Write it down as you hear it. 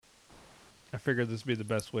I figured this would be the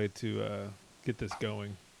best way to get this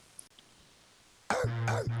going.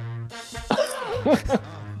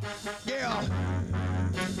 Yeah.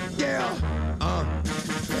 Yeah.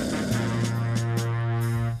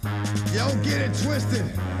 Yo, get it twisted.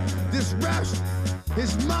 This rap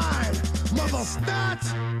is mine. Mother start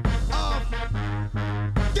of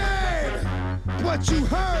game. What you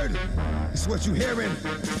heard is what you hearing.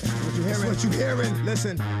 It's what you hearing.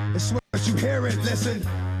 Listen. It's what you hearing. Listen.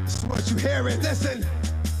 It's what you hearing. Listen.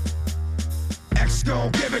 X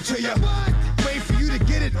gon' give it to you. Wait for you to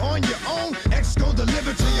get it on your own. X gon'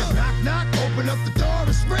 deliver to you. Knock, knock, open up the door,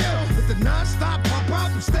 it's real. With the non-stop pop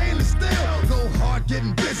out and stainless steel. Go hard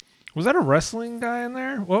getting busy. Was that a wrestling guy in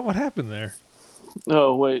there? What happened there?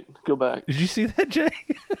 Oh, wait. Go back. Did you see that, Jay?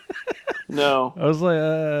 No. I was like,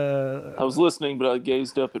 I was listening, but I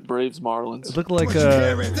gazed up at Braves Marlins. it looked like What you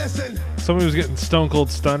hearing? Listen. somebody was getting stone cold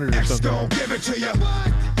stunned or X something. gon' give it to you.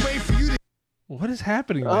 Wait for you to What is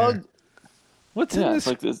happening there? Oh, What's in yeah, this? it's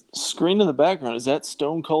like the screen in the background. Is that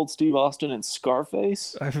Stone Cold Steve Austin and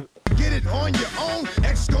Scarface? get it on your own.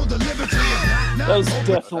 X gon' deliver to you. Knock, knock, That was open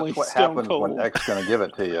definitely That's what Stone happens Cold. when X gonna give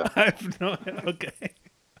it to you. I have no. Okay.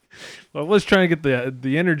 Well, I was trying to get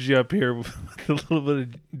the energy up here with a little bit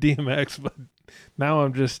of DMX, but now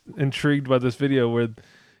I'm just intrigued by this video with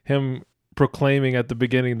him proclaiming at the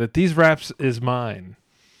beginning that these raps is mine,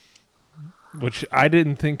 which I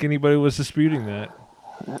didn't think anybody was disputing that.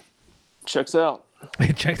 Checks out.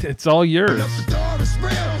 Hey, check, it's all yours. up the door, it's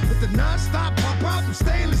real. With the non-stop pop out and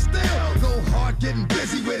stainless steel. Go hard getting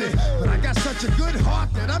busy with it. But I got such a good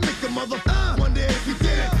heart that I make the mother wonder if you did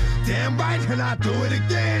it. Damn right, and I do it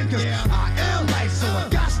again. Cause I am light, so I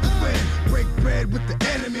got to win. Break bread with the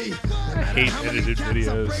enemy. I hate edited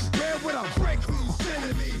videos. Break bread with a break who's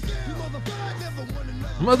sending me. You motherfucker never wanna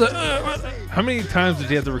know. Mother, how many times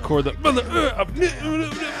did you have to record the mother?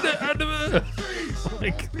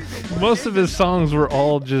 Like, most of his songs were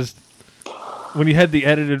all just when you had the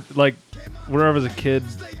edited, like, when I was a kid,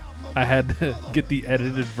 I had to get the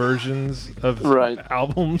edited versions of Right.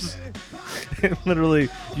 albums. And literally,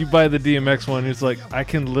 you buy the DMX one, it's like, I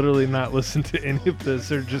can literally not listen to any of this.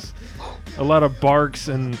 They're just a lot of barks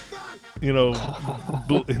and, you know,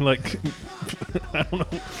 like, I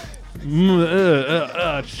don't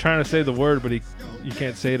know, just trying to say the word, but you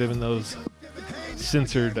can't say it in those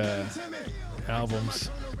censored albums.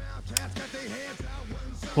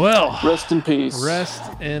 Well, Rest in peace, rest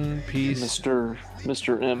in peace, Mr.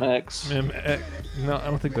 MX. No, I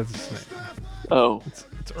don't think that's his name. Oh,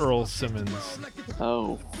 It's Earl Simmons.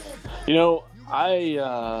 oh. You know,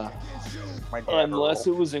 I My dad unless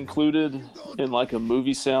it was included in like a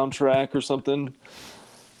movie soundtrack or something,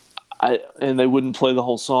 and they wouldn't play the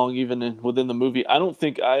whole song even within the movie. I don't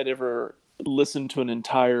think I had ever listened to an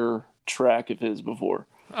entire track of his before.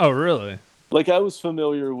 Oh, really? Like, I was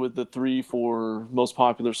familiar with the 3-4 most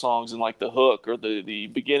popular songs and like the hook or the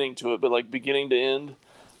beginning to it, but like beginning to end,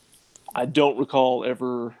 I don't recall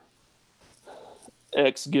ever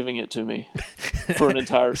X giving it to me for an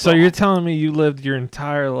entire So song. you're telling me you lived your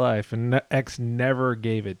entire life and X never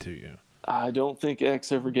gave it to you? I don't think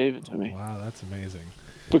X ever gave it to me. Wow, that's amazing.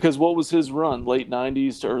 Because what was his run? Late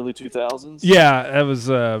 90s to early 2000s? Yeah, that was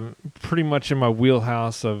pretty much in my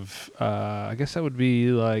wheelhouse of, I guess that would be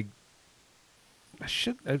like,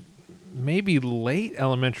 maybe late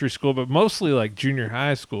elementary school, but mostly like junior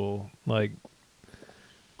high school. Like,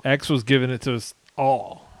 X was giving it to us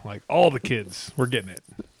all. Like, all the kids were getting it.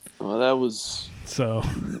 Well, that was So,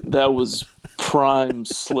 prime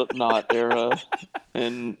Slipknot era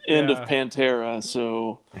and end Yeah. of Pantera,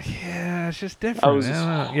 so yeah, it's just different. I was- I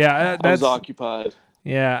don't know. Yeah, I was that's occupied.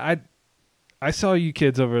 yeah. I saw you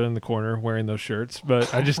kids over in the corner wearing those shirts,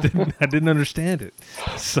 but I just didn't understand it.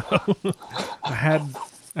 So I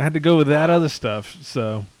had to go with that other stuff.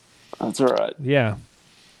 So That's all right. yeah,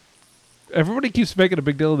 everybody keeps making a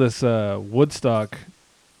big deal of this Woodstock.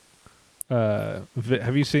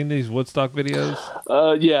 Have you seen these Woodstock videos?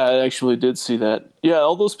 Yeah, I actually did see that. Yeah,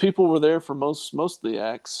 all those people were there for most of the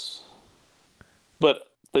acts, but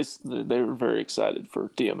they were very excited for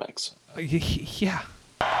DMX. Yeah.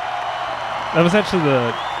 That was actually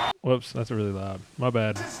the. Whoops, that's really loud. My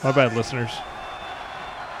bad, listeners.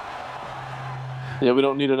 Yeah, we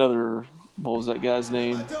don't need another. What was that guy's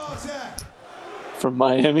name from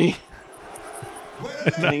Miami?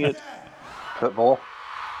 Dang it. Pitbull.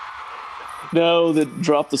 No, that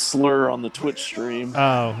dropped the slur on the Twitch stream.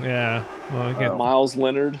 Oh yeah. Well, we can't. Miles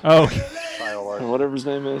Leonard, Oh. or whatever his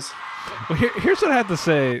name is. Well, here's what I have to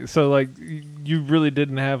say. So, like, you really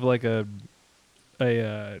didn't have like a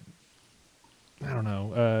I don't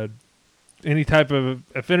know, any type of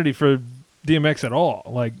affinity for DMX at all.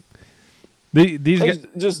 Like, These guys,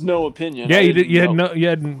 Just no opinion. yeah, I you did. didn't You had know. you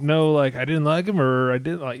had no like. I didn't like him, or I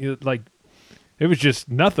didn't like. It was just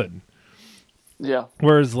nothing. Yeah.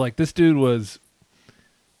 Whereas like this dude was,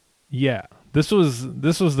 yeah, this was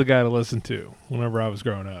the guy to listen to whenever I was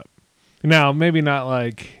growing up. Now maybe not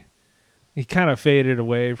like he kind of faded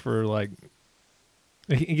away for like.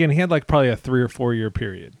 Again, he had like probably a 3 or 4 year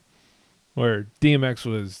period where DMX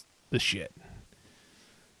was the shit,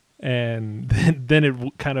 and then it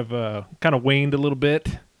kind of waned a little bit.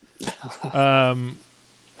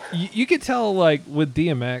 You could tell like with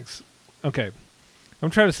DMX. Okay, I'm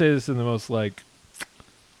trying to say this in the most like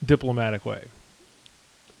diplomatic way.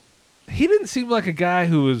 He didn't seem like a guy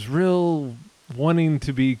who was real wanting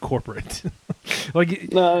to be corporate.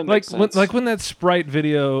 like No, that makes sense. when that Sprite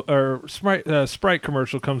video or Sprite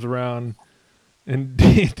commercial comes around and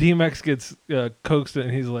DMX gets coaxed in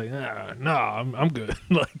and he's like, no, I'm good.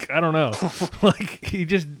 Like, I don't know. Like, he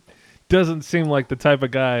just doesn't seem like the type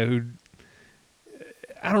of guy who,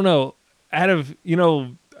 I don't know, out of,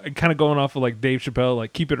 kind of going off of like Dave Chappelle,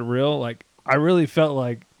 like keep it real. Like, I really felt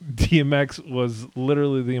like DMX was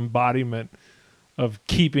literally the embodiment of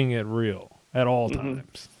keeping it real at all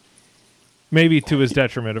times. Maybe to his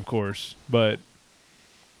detriment, of course, but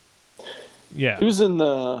yeah.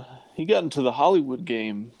 He got into the Hollywood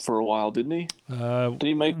game for a while, didn't he? Did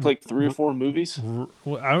he make like 3 or 4 movies?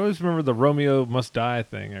 I always remember the Romeo Must Die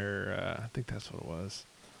thing, or I think that's what it was.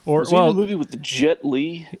 Or Was he in the movie with the Jet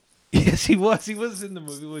Li? Yes, he was. He was in the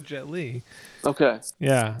movie with Jet Li. Okay.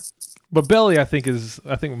 Yeah, but Belly, I think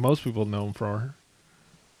most people know him for.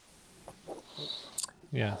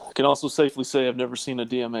 Yeah. I can also safely say I've never seen a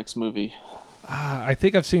DMX movie. I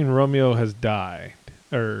think I've seen Romeo Has Died,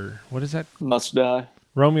 or what is that? Must Die.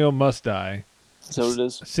 Romeo Must Die. Is that what it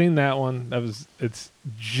is? Seen that one. It's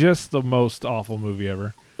just the most awful movie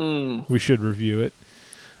ever. We should review it.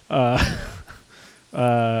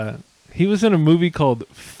 He was in a movie called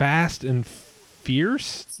Fast and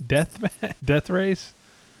Fierce Death Race.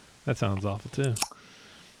 That sounds awful too.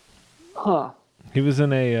 Huh. He was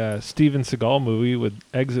in a Steven Seagal movie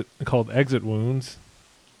called Exit Wounds.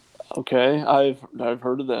 Okay, I've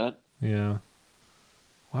heard of that. Yeah.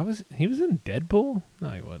 He was in Deadpool? No,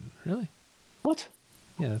 he wasn't. Really? What?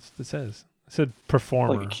 Yeah, that's what it says. It said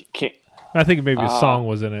performer. Like, can't. I think maybe a song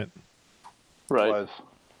was in it. Right.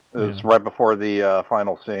 It was right before the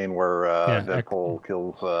final scene where Yeah, Deadpool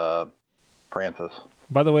kills Francis.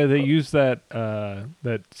 By the way, they used that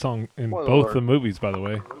song in Spoiler both alert. the movies, by the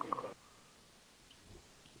way.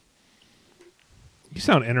 You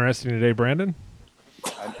sound interesting today, Brandon.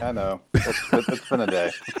 I know. It's been a day.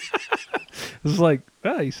 This is like,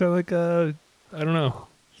 you sound like I don't know,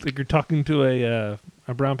 it's like you're talking to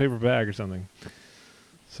a brown paper bag or something.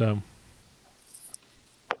 So,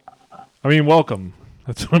 I mean, welcome.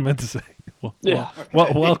 That's what I meant to say. Yeah.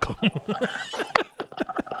 Welcome.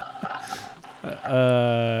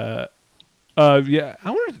 Yeah.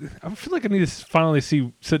 I feel like I need to finally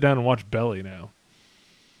sit down and watch Belly now.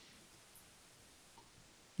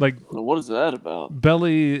 Like What is that about?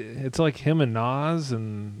 Belly, it's like him and Nas,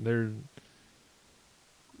 and they're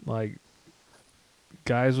like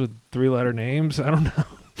guys with 3-letter names. I don't know.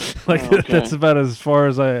 Like Oh, okay. that's about as far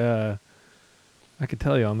as I could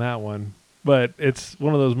tell you on that one. But it's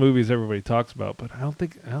one of those movies everybody talks about. But I don't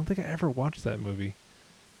think I ever watched that movie.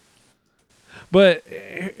 But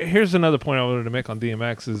here's another point I wanted to make on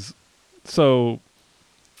DMX is so,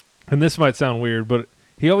 and this might sound weird, but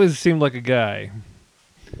he always seemed like a guy.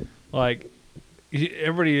 Like,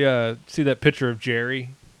 everybody see that picture of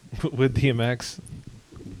Jerry with DMX?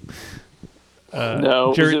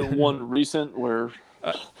 No, Jerry, was it one recent where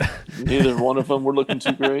neither one of them were looking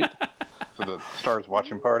too great? So the Stars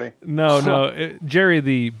watching party. No, Jerry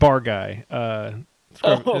the bar guy.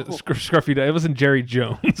 Scruffy. It wasn't Jerry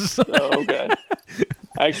Jones. Oh, okay.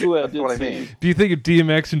 Actually, I did what I see. mean. Do you think if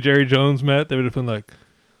DMX and Jerry Jones met, they would have been like,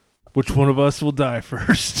 which one of us will die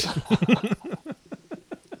first?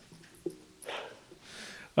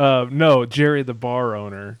 No, Jerry the bar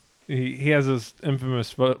owner. He has this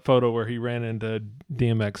infamous photo where he ran into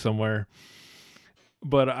DMX somewhere.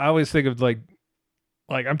 But I always think of like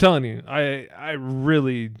I'm telling you, I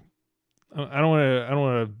really I don't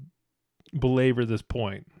want to belabor this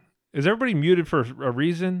point. Is everybody muted for a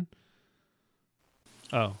reason?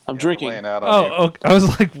 Oh. I'm drinking. Laying out on you. Oh, okay. I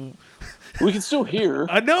was like, We can still hear.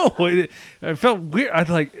 I know. I felt weird. I'd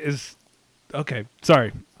like, okay.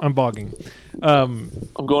 Sorry. I'm bogging. I'm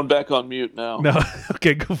going back on mute now. No.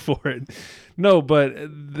 Okay. Go for it. No, but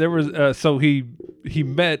there was, so he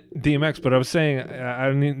met DMX, but I was saying, I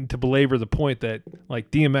don't need to belabor the point that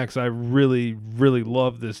like DMX, I really, really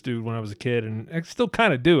loved this dude when I was a kid, and I still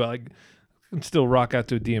kind of do. can still rock out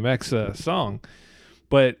to a DMX song.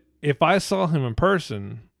 But if I saw him in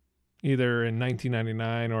person, either in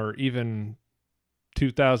 1999 or even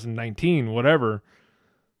 2019, whatever,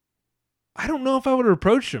 I don't know if I would have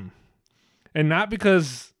approached him. And not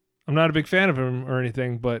because I'm not a big fan of him or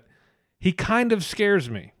anything, but he kind of scares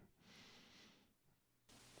me.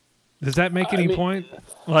 Does that make any point?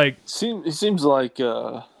 Like, it seems like he's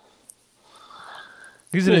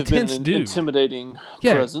an intense dude, intimidating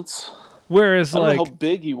presence. Whereas, I don't like, know how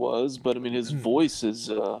big he was, but I mean, his voice is,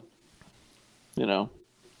 or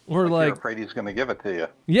like you're afraid he's going to give it to you.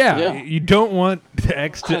 Yeah, you don't want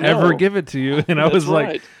X to ever give it to you. And I was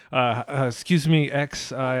right. like, excuse me,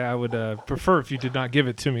 X, I would prefer if you did not give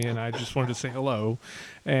it to me, and I just wanted to say hello.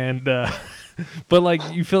 And but like,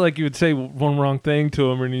 you feel like you would say one wrong thing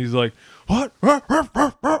to him, and he's like, what?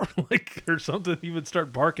 Like, or something. He would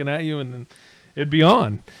start barking at you, and then it'd be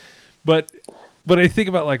on. But I think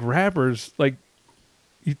about, like, rappers, like,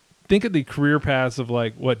 you think of the career paths of,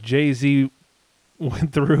 like, what Jay-Z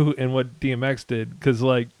went through and what DMX did, because,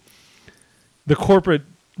 like, the corporate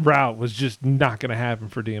route was just not going to happen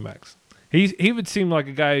for DMX. He would seem like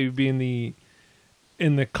a guy who'd be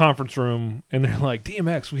in the conference room, and they're like,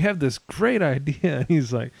 DMX, we have this great idea, and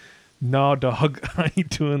he's like, no, dog, I ain't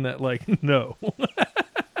doing that. Like, no.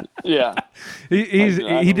 Yeah.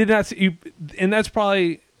 He did not see, and that's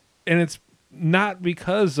probably, and it's not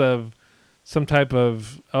because of some type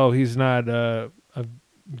of, he's not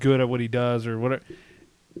good at what he does or whatever.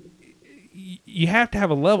 You have to have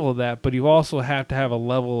a level of that, but you also have to have a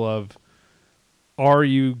level of, are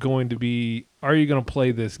you going to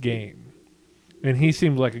play this game? And he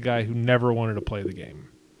seemed like a guy who never wanted to play the game.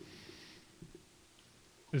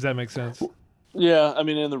 Does that make sense? Yeah, I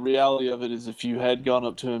mean, and the reality of it is, if you had gone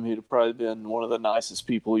up to him, he'd have probably been one of the nicest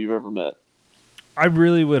people you've ever met. I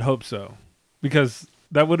really would hope so, because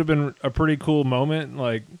that would have been a pretty cool moment.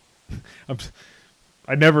 Like,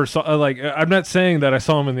 I never saw, like, I'm not saying that I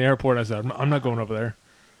saw him in the airport. I said, I'm not going over there,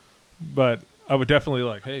 but I would definitely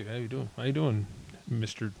like, hey, how you doing? How you doing,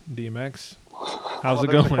 Mr. DMX? How's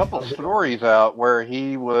it going? There's a couple of stories out where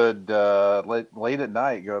he would late at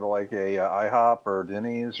night go to like a IHOP or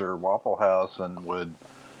Denny's or Waffle House and would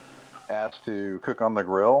ask to cook on the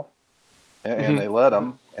grill, and they let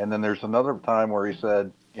him. And then there's another time where he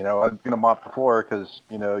said, I'm going to mop the floor because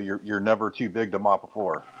you're never too big to mop a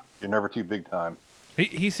floor. You're never too big time.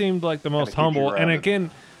 He seemed like the most humble, and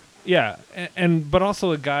again, yeah, but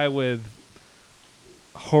also a guy with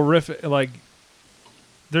horrific, like,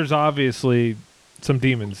 there's obviously some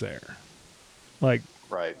demons there. Like,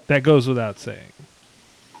 right. That goes without saying.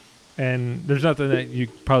 And there's nothing that you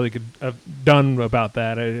probably could have done about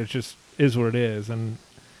that. It just is what it is. And,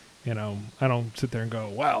 I don't sit there and go,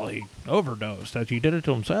 well, he overdosed, that he did it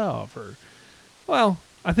to himself. Or, well,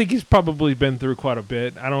 I think he's probably been through quite a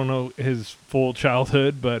bit. I don't know his full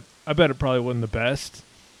childhood, but I bet it probably wasn't the best.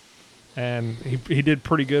 And he did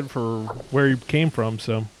pretty good for where he came from,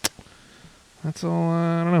 so that's all.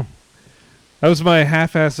 I don't know. That was my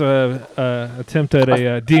half-ass attempt at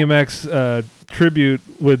a DMX tribute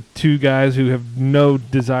with two guys who have no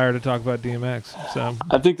desire to talk about DMX. So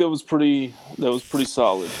I think that was pretty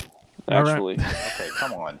solid, actually. Right. Okay,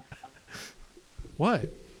 come on.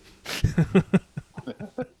 What?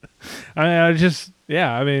 I just,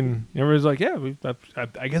 yeah. I mean, everybody's like, yeah.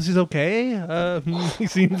 I guess he's okay.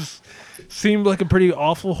 He seemed like a pretty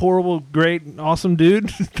awful, horrible, great, awesome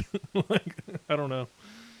dude. Like, I don't know.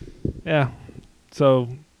 Yeah. So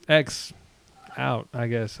X out, I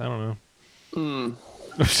guess. I don't know.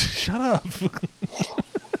 Shut up.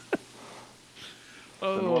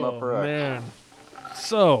 Oh man.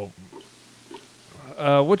 So,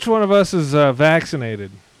 which one of us is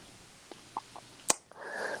vaccinated?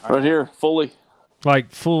 Right here, fully.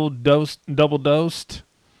 Like full dose, double dosed?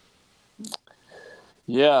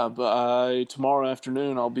 Yeah, by tomorrow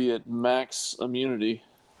afternoon I'll be at max immunity.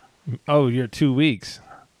 Oh, you're 2 weeks.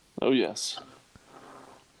 Oh, yes.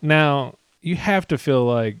 Now, you have to feel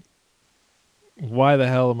like, why the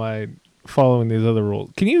hell am I following these other rules?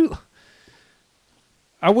 Can you...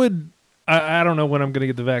 I don't know when I'm going to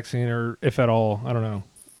get the vaccine, or if at all. I don't know.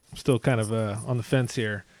 I'm still kind of on the fence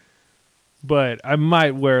here. But I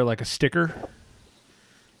might wear like a sticker.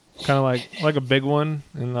 Kind of like a big one.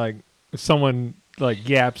 And like, if someone like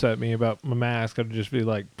yaps at me about my mask, I'd just be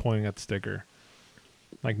like pointing at the sticker.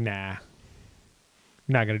 Like, nah. You're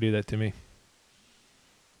not going to do that to me.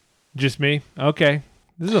 Just me? Okay.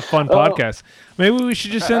 This is a fun podcast. Maybe we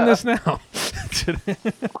should just end this now.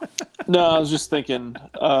 No, I was just thinking.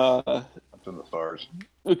 It's in the stars.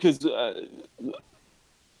 Because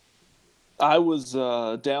I was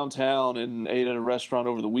downtown and ate at a restaurant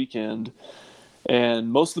over the weekend,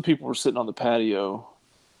 and most of the people were sitting on the patio.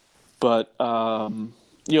 But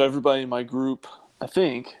everybody in my group, I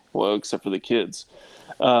think, well, except for the kids,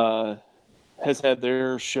 has had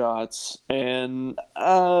their shots, and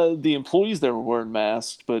the employees there were wearing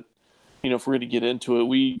masks. But if we're going to get into it,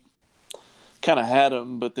 we kind of had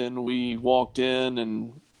them, but then we walked in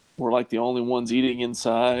and we're like the only ones eating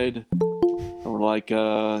inside. And we're like,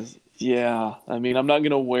 yeah, I mean, I'm not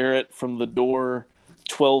going to wear it from the door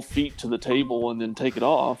 12 feet to the table and then take it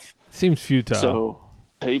off. Seems futile. So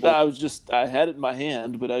I had it in my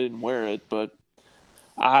hand, but I didn't wear it. But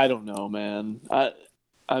I don't know, man.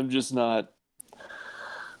 I'm just not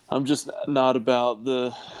about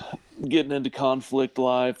the getting into conflict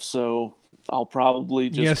life. So I'll probably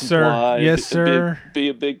just comply. Yes, sir. Be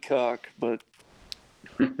a big cock, but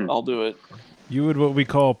I'll do it. You would what we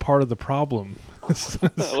call part of the problem. That's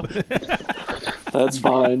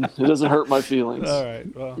fine. It doesn't hurt my feelings. All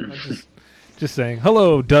right. Well, I'm just saying.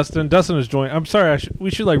 Hello, Dustin. Dustin is joining. I'm sorry. We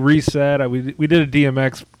should like reset. We did a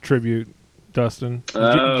DMX tribute. Dustin, do you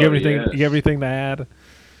have anything? Yes. You have anything to add?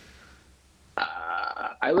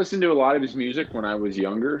 I listened to a lot of his music when I was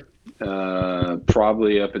younger,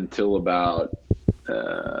 probably up until about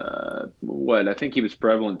I think he was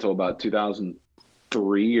prevalent until about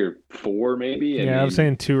 2003 or 4, maybe. I was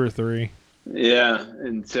saying 2 or 3. Yeah,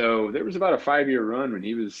 and so there was about a 5-year run when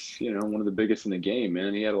he was, one of the biggest in the game.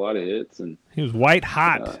 Man, he had a lot of hits, and he was white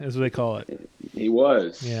hot, as they call it. He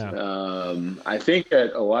was. Yeah. I think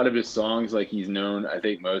that a lot of his songs, like he's known, I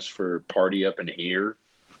think most for "Party Up in Here,"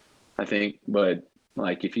 I think, but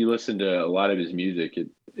like if you listen to a lot of his music, it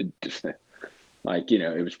just like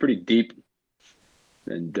it was pretty deep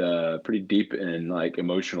and like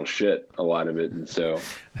emotional shit, a lot of it. And so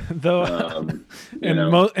though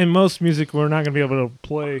in most music we're not going to be able to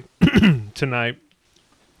play tonight,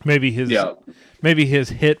 maybe his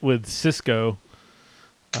hit with Cisco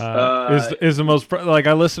is the most like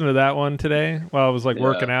I listened to that one today while I was like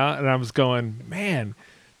working out, and I was going, man,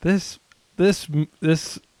 this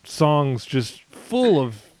song's just full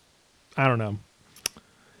of, I don't know.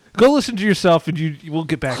 Go listen to yourself, and we'll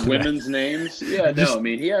get back to women's names. Yeah, no, I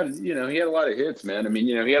mean he had a lot of hits, man. I mean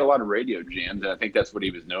he had a lot of radio jams, and I think that's what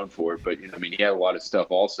he was known for. But I mean he had a lot of stuff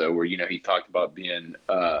also where he talked about being.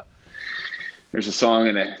 There's a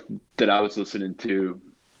song that I was listening to,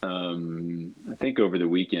 I think over the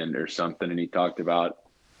weekend or something, and he talked about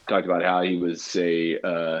how he was he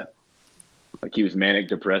was manic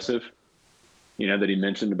depressive. That he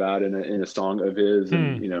mentioned about in a song of his,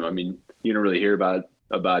 and I mean you don't really hear about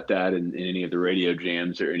that in any of the radio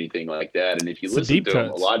jams or anything like that. And if you listen to him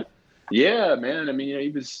a lot, yeah, man. I mean, he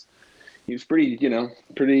was pretty,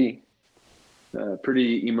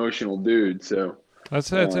 pretty emotional dude. So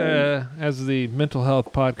that's as the mental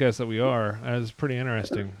health podcast that we are, is pretty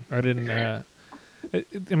interesting. I didn't. I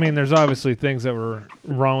mean, there's obviously things that were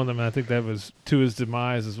wrong with him. And I think that was to his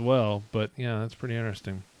demise as well. But yeah, that's pretty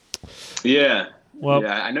interesting. Yeah. Well,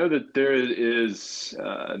 yeah, I know that there was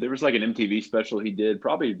like an MTV special he did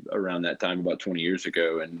probably around that time, about 20 years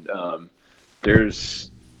ago, and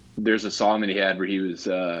there's a song that he had where he was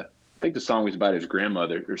I think the song was about his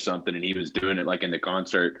grandmother or something, and he was doing it like in the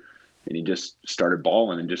concert, and he just started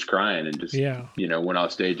bawling and just crying and just went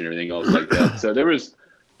off stage and everything else like that. So there was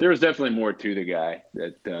definitely more to the guy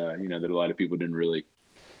that that a lot of people didn't really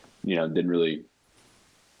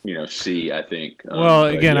see, I think. Well,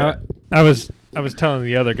 again, yeah. I was telling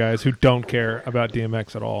the other guys who don't care about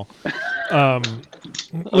DMX at all.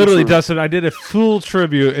 Literally, Dustin, I did a full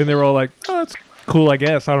tribute, and they were all like, "Oh, that's cool, I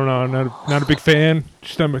guess." I don't know. I'm not a big fan.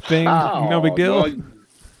 Just not my thing. No big deal. Well,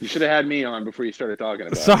 you should have had me on before you started talking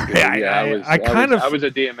about it. Sorry, I was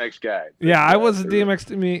a DMX guy. Yeah, I was a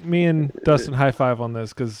DMX. Me and Dustin high five on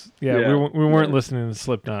this because we weren't listening to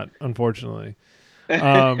Slipknot, unfortunately.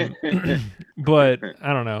 But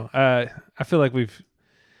I don't know. I feel like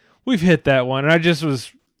we've hit that one, and I just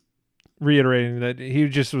was reiterating that he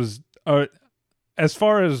just was as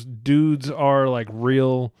far as dudes are like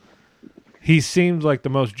real, he seemed like the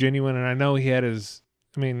most genuine. And I know he had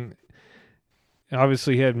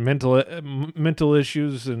obviously he had mental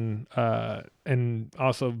issues, and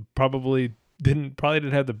also probably didn't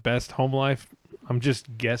have the best home life. I'm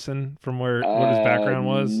just guessing from what his background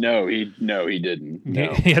was. No, he didn't.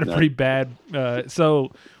 No, he had a pretty bad.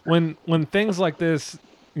 So when things like this,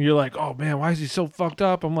 you're like, oh man, why is he so fucked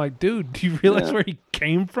up? I'm like, dude, do you realize where he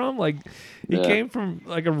came from. Like, he Yeah. came from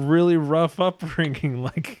like a really rough upbringing.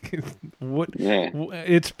 Like, what? Yeah.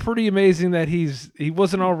 It's pretty amazing that he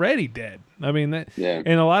wasn't already dead. I mean, that, Yeah.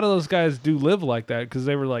 and a lot of those guys do live like that because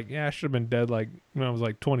they were like, yeah, I should have been dead like when I was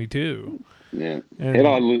like 22. Yeah. And,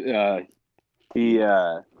 I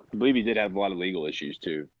believe he did have a lot of legal issues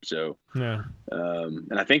too. So, yeah.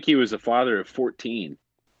 and I think he was a father of 14.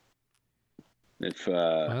 If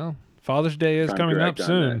Well, Father's Day is I'm coming up correct on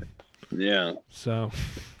soon. yeah, So,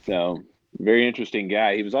 so very interesting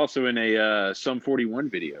guy. He was also in a Sum 41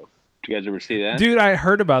 video. Did you guys ever see that? dude, I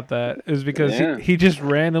heard about that. It was because Yeah. he just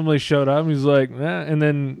randomly showed up. He's like, nah. And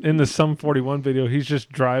then in the Sum 41 video, he's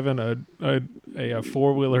just driving a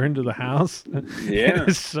four-wheeler into the house. Yeah.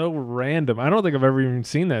 It's so random. I don't think I've ever even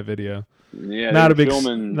seen that video. Yeah, Not they a were big,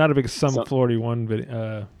 filming not a big Sum some-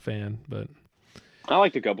 41 fan, but I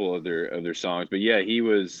liked a couple of their songs, but yeah, he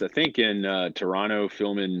was I think in Toronto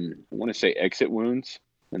filming. I want to say Exit Wounds,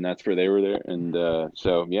 and that's where they were there. And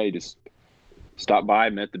so yeah, he just stopped by,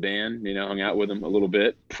 met the band, hung out with them a little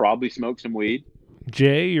bit, probably smoked some weed.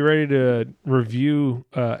 Jay, you ready to review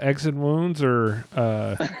Exit Wounds or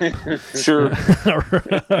Sure.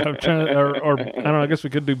 I'm trying to, or I don't know, I guess we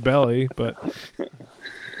could do Belly, but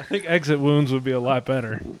I think Exit Wounds would be a lot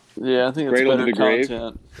better. Yeah, I think it's Cradle to better the Grave.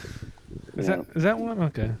 content. Is that one?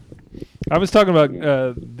 Okay. I was talking about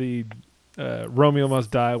the Romeo Must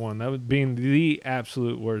Die one. That was being the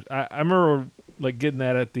absolute worst. I remember like getting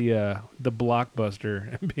that at the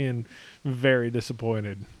Blockbuster and being very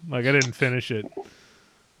disappointed. Like I didn't finish it.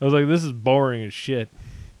 I was like, this is boring as shit.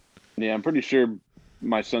 Yeah, I'm pretty sure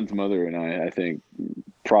my son's mother and I think,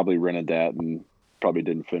 probably rented that and probably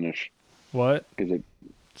didn't finish What? because it.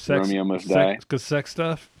 Sex, Romeo Must Die? Because sex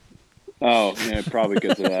stuff? Oh, yeah, probably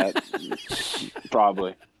because of that.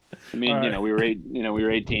 Probably. I mean, All right. we were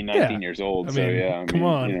 18, 19 Yeah. years old. I So mean, yeah, come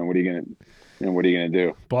on. what are you gonna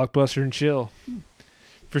do? Blockbuster and chill.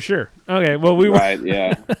 For sure. Okay, well we were Right?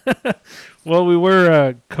 Yeah. we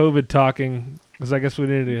were COVID talking because I guess we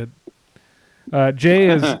needed to.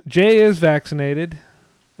 Jay is vaccinated,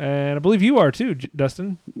 and I believe you are too,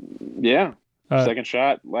 Dustin. Yeah. Uh, Second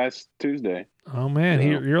shot last Tuesday. Oh man,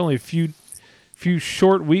 Yeah. you're only a few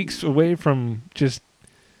short weeks away from just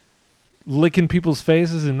licking people's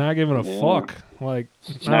faces and not giving a Yeah. fuck. Like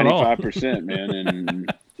not at all. 95%, man.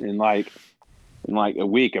 And in like a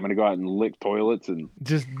week, I'm gonna go out and lick toilets and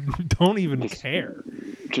Just don't even care.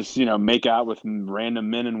 just make out with random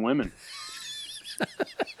men and women.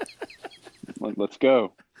 Let's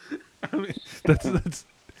go. I mean, that's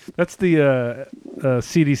the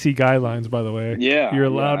CDC guidelines, by the way. Yeah, You're yeah,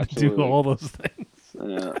 allowed to do absolutely. all those things.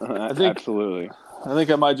 Yeah, think- absolutely. I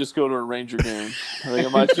think I might just go to a Ranger game. I think I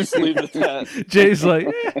might just leave it at that. Jay's like,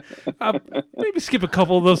 I'll maybe skip a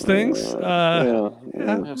couple of those things. Yeah.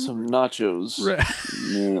 Have some nachos.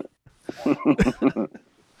 Yeah.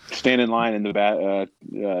 Stand in line in the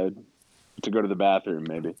to go to the bathroom,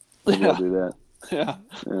 maybe. Maybe I'll Yeah. do that. Yeah.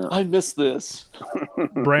 Yeah. I miss this.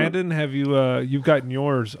 Brandon, have you you've gotten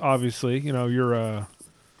yours? Obviously, you're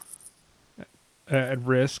at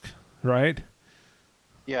risk, right?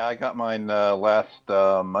 Yeah, I got mine last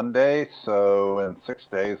Monday, so in 6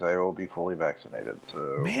 days I will be fully vaccinated.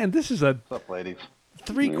 So, Man, this is a what's up, ladies?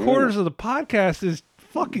 3/4 of the podcast is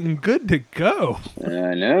fucking good to go.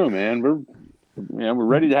 I know, man. We're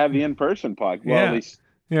ready to have the in-person podcast. Well, Yeah. at least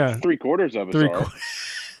Yeah, 3/4 of us three are. quarters.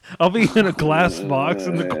 I'll be in a glass box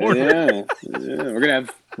in the corner. Yeah. We're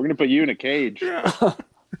gonna put you in a cage.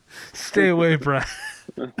 Stay away, Brad.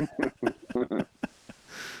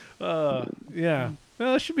 Yeah.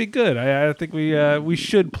 Well, it should be good. I think we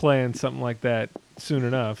should plan something like that soon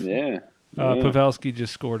enough. Yeah. Pavelski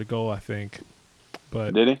just scored a goal, I think.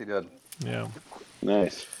 But Did he? He did. yeah.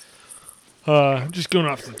 Nice. Just going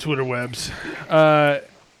off the Twitter webs.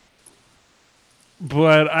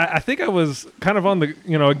 But I think I was kind of on the,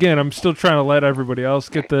 again, I'm still trying to let everybody else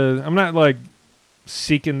get I'm not like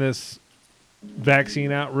seeking this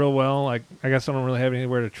vaccine out real well. Like, I guess I don't really have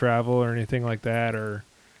anywhere to travel or anything like that, or,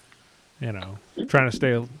 trying to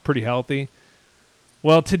stay pretty healthy.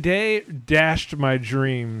 Well, today dashed my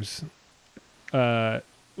dreams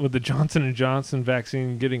with the Johnson & Johnson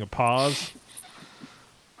vaccine getting a pause.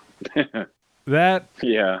 That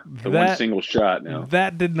Yeah. The one That- single shot now.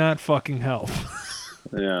 that did not fucking help.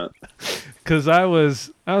 Yeah. Because I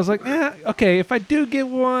was like, okay, if I do get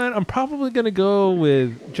one, I'm probably gonna go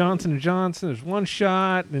with Johnson & Johnson. There's one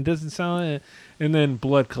shot, and it doesn't sound, and then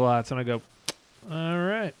blood clots, and I go, all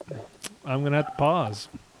right, I'm gonna have to pause,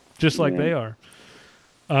 just like they are.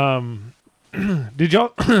 Did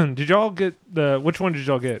y'all get which one did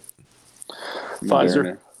y'all get?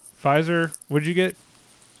 Pfizer. Pfizer? What'd you get,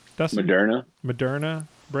 Dustin? Moderna,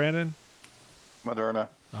 Brandon? Moderna.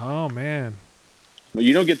 Oh, man. Well,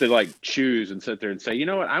 you don't get to like choose and sit there and say, you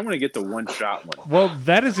know what, I want to get the one-shot one. Well,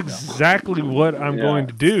 that is exactly what I'm going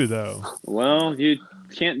to do, though. Well, you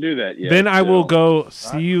can't do that yet. Then I will go,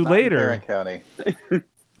 see you Not in later. Tarrant County.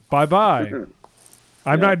 Bye-bye.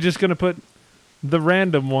 I'm not just going to put the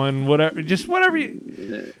random one, whatever. Just whatever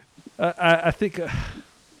you... I think...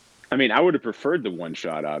 I mean, I would have preferred the one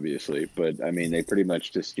shot, obviously, but I mean, they pretty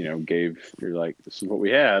much just, you're like, this is what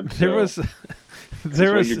we have. So there was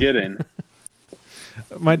what you're getting.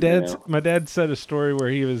 My dad said a story where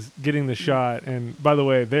he was getting the shot, and by the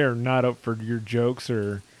way, they're not up for your jokes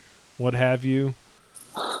or what have you.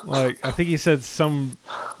 Like, I think he said some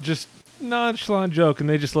just nonchalant joke, and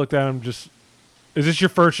they just looked at him. Just, is this your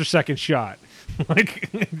first or second shot? Like,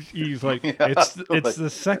 he's like, it's the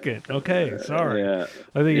second. Okay, sorry. Yeah,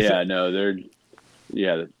 I think.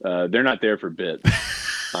 They're not there for bits.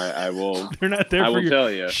 I will. They're not there. I will tell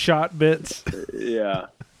you, shot bits. Yeah,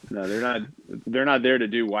 no, they're not. They're not there to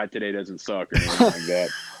do why today doesn't suck or anything like that.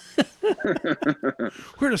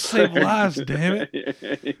 We're to save lives, damn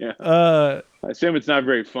it. Yeah. I assume it's not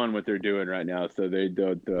very fun what they're doing right now, so they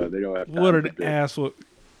don't have time. What an asshole!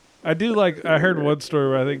 I do like. I heard one story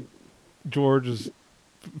where I think George is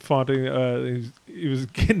faunting. He was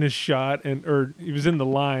getting a shot, or he was in the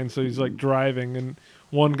line, so he's like driving, and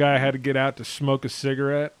one guy had to get out to smoke a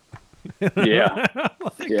cigarette. Yeah,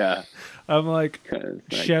 yeah. I'm like,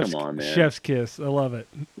 chef's, come on, man. Chef's kiss. I love it.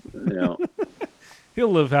 Yeah.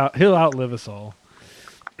 He'll outlive us all.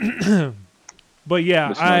 But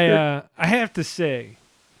yeah, I have to say,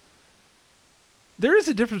 there is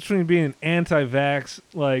a difference between being anti-vax.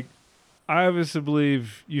 Like, I obviously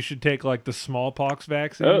believe you should take like the smallpox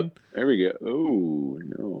vaccine. Oh, there we go. Oh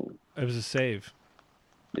no, it was a save.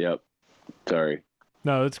 Yep. Sorry.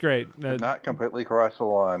 No, it's great. Not completely cross the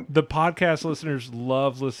line. The podcast listeners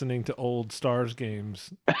love listening to old Stars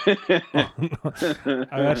games. I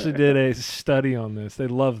actually did a study on this. They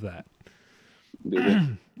love that.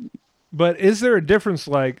 But is there a difference,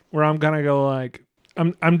 like, where I'm gonna go like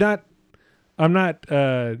I'm not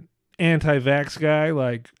anti-vax guy,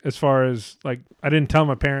 like, as far as like I didn't tell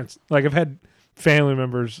my parents, like, I've had family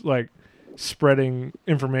members like spreading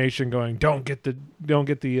information going don't get the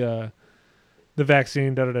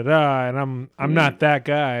vaccine, da da da da, and I'm not that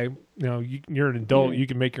guy. You're an adult, you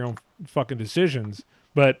can make your own fucking decisions.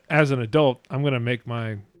 But as an adult, I'm gonna make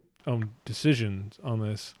my own decisions on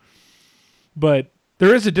this. But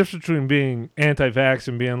there is a difference between being anti-vax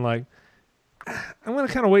and being like, I'm gonna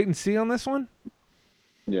kind of wait and see on this one.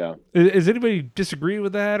 Yeah. Is anybody disagree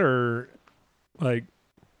with that, or like?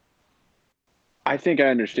 I think I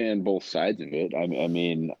understand both sides of it. I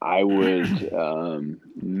mean, I would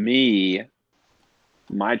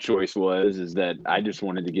my choice is that I just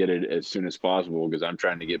wanted to get it as soon as possible because I'm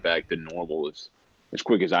trying to get back to normal as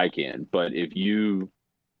quick as I can. But if you,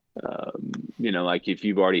 like if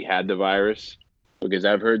you've already had the virus, because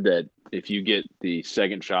I've heard that if you get the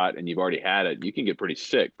second shot and you've already had it, you can get pretty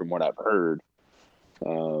sick from what I've heard.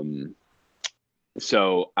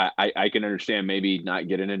 So I can understand maybe not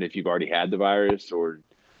getting it if you've already had the virus or,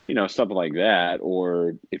 something like that,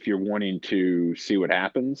 or if you're wanting to see what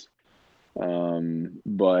happens.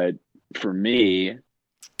 But for me,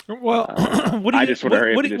 well, I just want to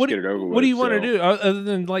hurry up and just get it over with. What do you want to do other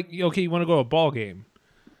than like, okay, you want to go to a ball game?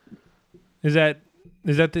 Is that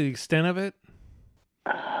the extent of it?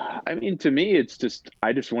 I mean, to me, it's just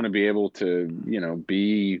I just want to be able to,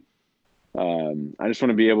 be. I just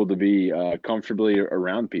want to be able to be comfortably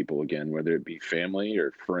around people again, whether it be family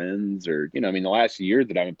or friends or, the last year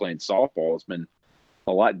that I've been playing softball has been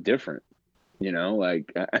a lot different. You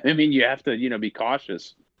have to, be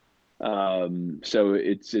cautious. So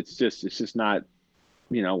it's just not,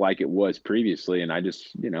 like it was previously. And I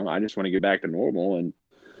just want to get back to normal. And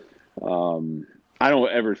I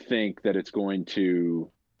don't ever think that it's going to,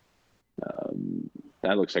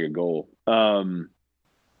 that looks like a goal.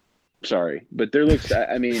 Sorry, but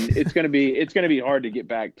it's going to be hard to get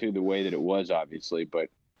back to the way that it was, obviously, but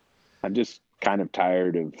I'm just kind of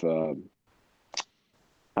tired of,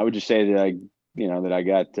 I would just say that I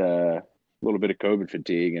got a little bit of COVID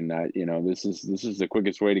fatigue, and that this is the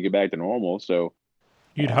quickest way to get back to normal. So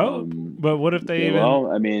you'd hope, but what if they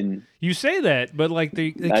you say that, but like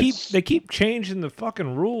they keep changing the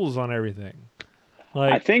fucking rules on everything.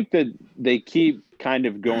 Like, I think that they keep kind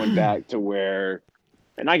of going back to where,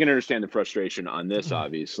 and I can understand the frustration on this.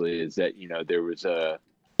 Obviously, is that there was the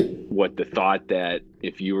thought that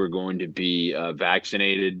if you were going to be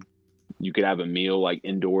vaccinated, you could have a meal like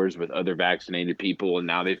indoors with other vaccinated people, and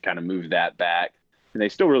now they've kind of moved that back. and they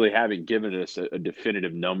still really haven't given us a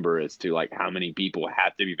definitive number as to like how many people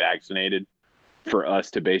have to be vaccinated for us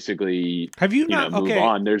to basically, Have you not? move Okay.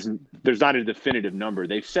 on. There's not a definitive number.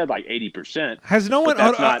 They've said like 80%. Has no one?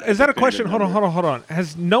 that's not Is that a definitive question? number. Hold on.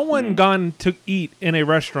 Has no one gone to eat in a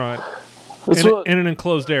restaurant That's in, what- in an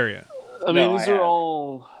enclosed area? I mean, No, these I are have.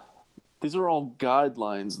 all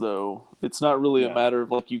guidelines, though. It's not really Yeah. a matter of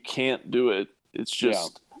like you can't do it. It's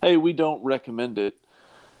just, hey, we don't recommend it.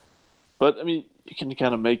 But I mean, you can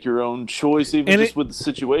kind of make your own choice, even And just with the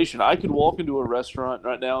situation. I could walk into a restaurant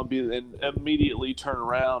right now and immediately turn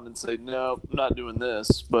around and say, no, I'm not doing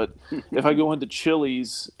this. But if I go into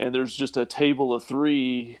Chili's and there's just a table of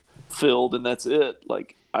 3 filled and that's it,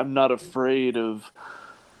 like I'm not afraid of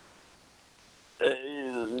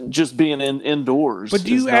just being indoors. But do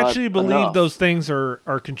you is not actually believe enough. those things are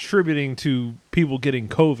contributing to people getting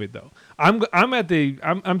COVID though? I'm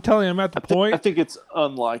telling you, I'm at the point. I think it's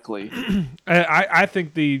unlikely. I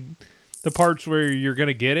think the parts where you're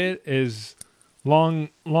gonna get it is long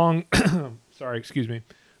sorry, excuse me.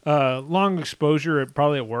 Long exposure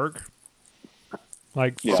probably at work.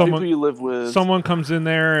 Like Yeah. People you live with, someone comes in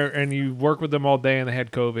there and you work with them all day and they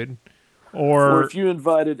had COVID. or Or if you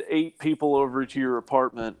invited 8 people over to your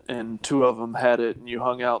apartment and 2 of them had it, and you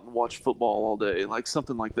hung out and watched football all day, like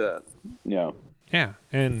something like that. Yeah. yeah,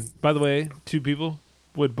 and by the way, 2 people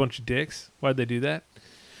with a bunch of dicks. Why'd they do that?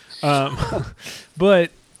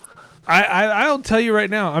 But I'll tell you right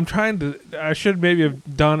now, I should maybe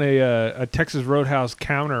have done a Texas Roadhouse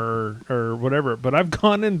counter or whatever, but I've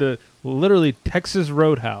gone into literally Texas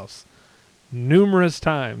Roadhouse numerous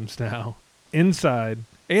times now inside.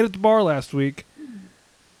 Ate at the bar last week,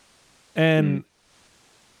 and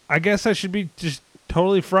I guess I should be just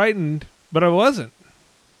totally frightened, but I wasn't.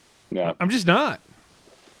 Yeah. I'm just not.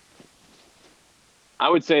 I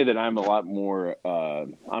would say that I'm a lot more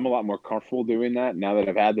comfortable doing that now that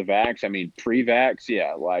I've had the vax. I mean, pre-vax,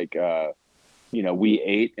 yeah, like we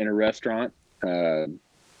ate in a restaurant. I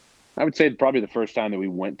would say probably the first time that we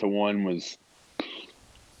went to one was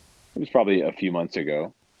probably a few months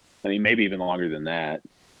ago. I mean, maybe even longer than that.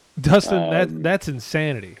 Dustin, that's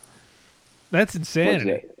insanity. That's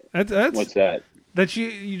insanity. That's What's that? that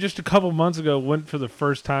you just a couple months ago went for the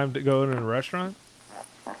first time to go in a restaurant.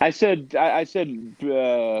 I said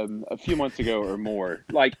a few months ago or more,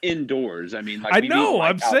 like indoors. I mean, like I we know. meet, like,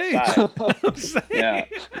 I'm saying. outside. I'm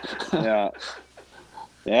saying.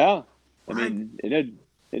 Yeah. I mean, it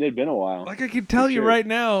had been a while. Like I can tell you sure. right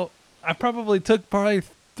now, I probably took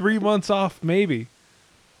 3 months off, maybe.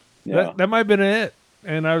 Yeah. That might have been it,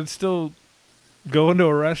 and I would still go into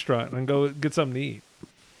a restaurant and go get something to eat.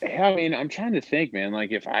 Yeah, I mean, I'm trying to think, man.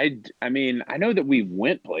 Like if I know that we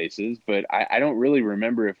went places, but I don't really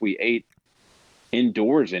remember if we ate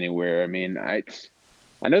indoors anywhere. I mean, I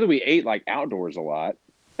know that we ate like outdoors a lot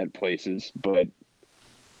at places, but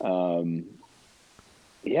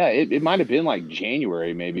yeah, it might have been like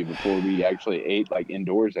January maybe before we actually ate like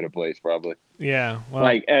indoors at a place, probably. Yeah, well,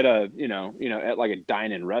 Like at a at like a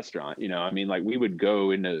dine-in restaurant. I mean, like we would go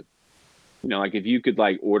into like if you could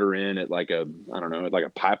like order in at like a like a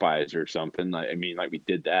Popeyes or something. Like, I mean, like we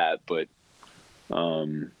did that, but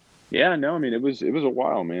yeah, no, I mean it was a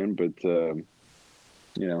while, man. But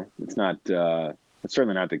it's not it's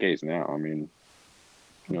certainly not the case now. I mean,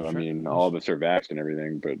 I mean, all of us are vaxxed and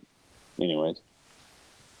everything, but anyways.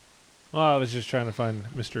 well, I was just trying to find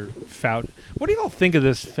Mr. Fauci. What do y'all think of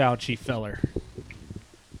this Fauci feller?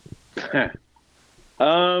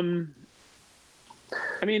 I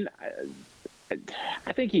mean,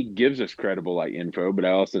 I think he gives us credible like info, but I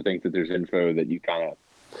also think that there's info that you kind of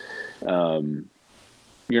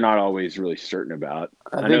you're not always really certain about.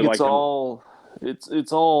 I know, think like,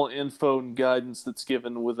 it's all info and guidance that's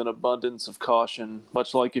given with an abundance of caution,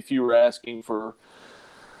 much like if you were asking for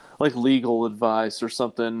like legal advice or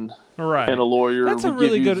something, Right. and a lawyer That's a would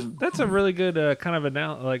really give good. you That's a really good kind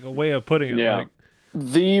of like a way of putting it. Yeah. Like,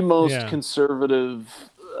 the most Yeah. conservative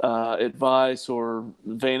advice or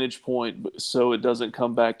vantage point, so it doesn't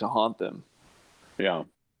come back to haunt them. yeah.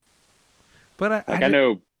 but Like I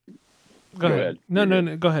know. Go ahead. ahead. No, You're no, good.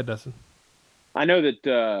 no. Go ahead, Dustin. I know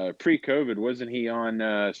that pre-COVID wasn't he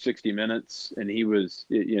on 60 Minutes, and he was,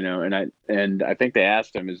 and I think they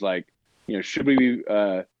asked him is like, should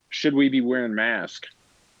we be wearing masks?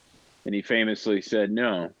 And he famously said,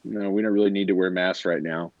 no, we don't really need to wear masks right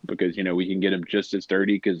now because we can get them just as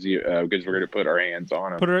dirty because we're going to put our hands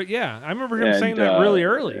on them. Yeah, I remember him saying that really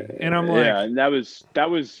early, and I'm like, yeah, and that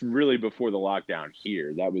was really before the lockdown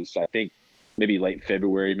here. That was, I think, maybe late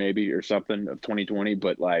February, maybe or something of 2020.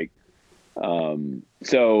 But like,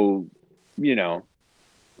 so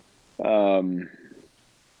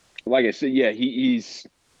like I said, yeah, he's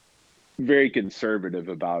very conservative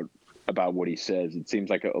about what he says. It seems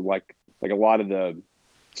like a lot of the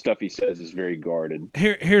stuff he says is very guarded.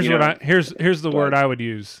 Here's You what know? here's the Go word ahead. I would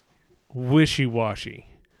use: wishy-washy.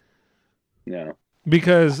 Yeah.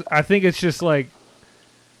 Because I think it's just like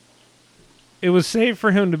it was safe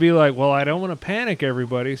for him to be like, well, I don't want to panic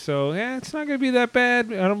everybody, so yeah, it's not going to be that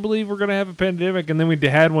bad. I don't believe we're going to have a pandemic. And then we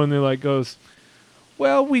had one that like goes,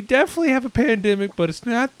 well, we definitely have a pandemic, but it's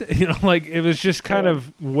not, like it was just kind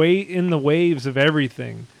of in the waves of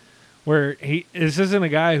everything. Where this isn't a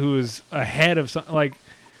guy who is ahead of something. Like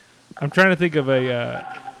I'm trying to think of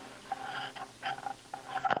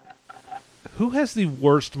who has the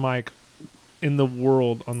worst mic in the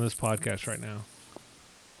world on this podcast right now.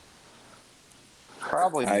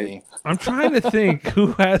 Probably me. I'm trying to think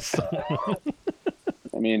who has.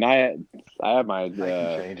 I mean, I have my I can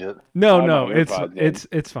change it. No, my AirPods in.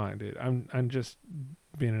 it's fine, dude. I'm just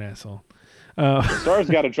being an asshole. Stars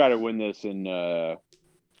got to try to win this, and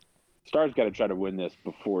Stars got to try to win this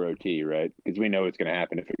before OT, right? Because we know it's going to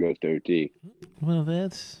happen if it goes to OT. Well,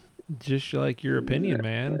 that's just like your opinion,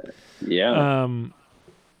 man. Yeah.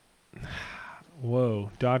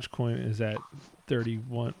 Whoa, Dogecoin is at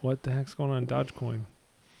 31. What the heck's going on in Dogecoin?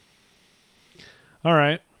 All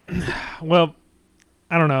right. Well,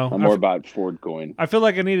 I don't know. I'm more about Ford coin. I feel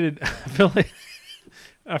like I needed. I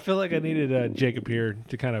feel like I needed Jacob here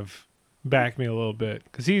to kind of back me a little bit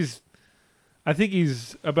because I think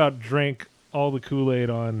he's about drank all the Kool-Aid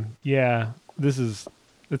on. Yeah, it's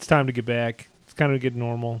time to get back. It's kind of get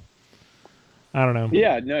normal. I don't know.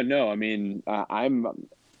 Yeah, no. I mean,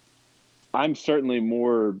 I'm certainly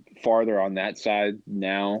more farther on that side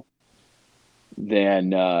now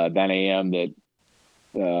than I am that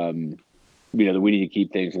that we need to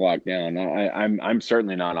keep things locked down. I'm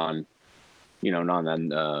certainly not on, not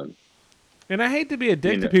on. And I hate to be a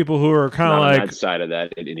dick to people who are kind of not like on that side of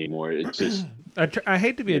that anymore. It's just I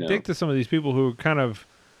hate to be a dick to some of these people who kind of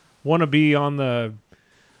want to be on the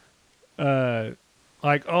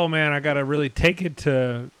like, oh man, I got to really take it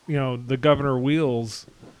to, the governor wheels.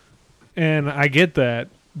 And I get that,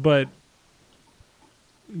 but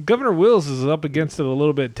Governor Wills is up against it a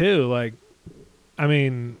little bit too. Like, I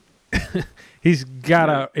mean, he's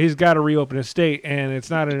got to reopen his state, and it's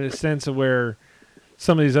not in a sense of where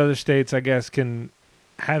some of these other states, I guess, can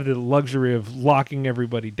have the luxury of locking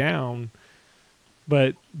everybody down.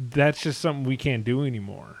 But that's just something we can't do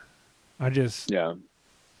anymore. I don't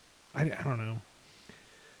know.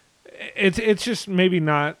 It's just maybe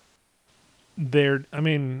not there. I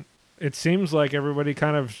mean, it seems like everybody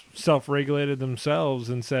kind of self-regulated themselves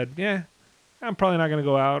and said, yeah, I'm probably not going to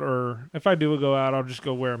go out, or if I do go out, I'll just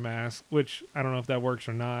go wear a mask, which I don't know if that works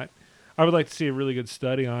or not. I would like to see a really good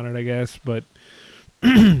study on it, I guess, but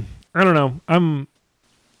I don't know.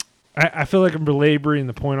 I feel like I'm belaboring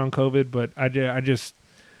the point on COVID, but I just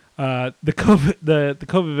the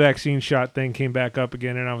COVID vaccine shot thing came back up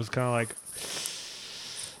again, and I was kind of like,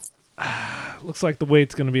 looks like the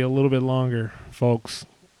wait's going to be a little bit longer, folks.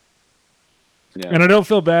 yeah. And I don't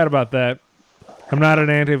feel bad about that. I'm not an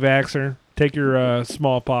anti-vaxxer. Take your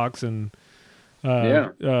smallpox and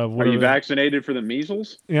Are you vaccinated for the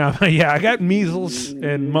measles? Yeah, I got measles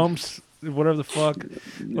and mumps, whatever the fuck.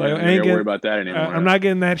 I ain't worry about that anymore. I'm not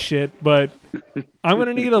getting that shit, but I'm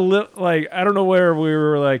gonna need a little. Like, I don't know where we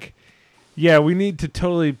were. Like, yeah, we need to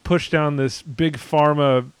totally push down this big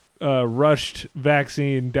pharma rushed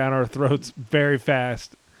vaccine down our throats very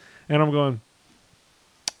fast, and I'm going.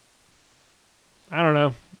 I don't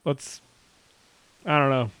know. I don't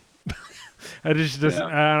know. I just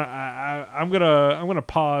I'm gonna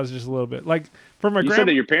pause just a little bit. Like for my You said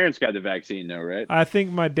that your parents got the vaccine, though, right? I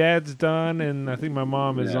think my dad's done, and I think my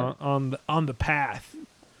mom is on the path.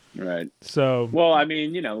 Right. So, well, I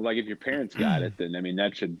mean, like if your parents got it, then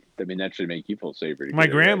that should make you feel safer. My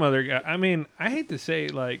grandmother got. I mean, I hate to say,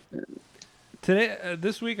 like today,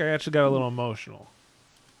 this week, I actually got a little emotional.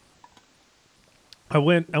 I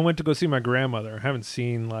went to go see my grandmother. I've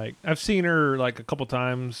seen her like a couple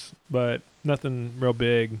times, but nothing real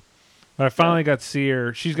big. But I finally got to see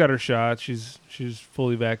her. She's got her shot. She's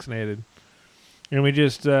fully vaccinated. And we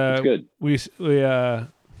just That's good. We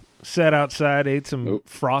sat outside, ate some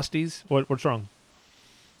Frosties. What's wrong?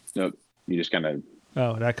 Nope. You just kind of.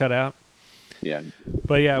 Oh, did I cut out? Yeah.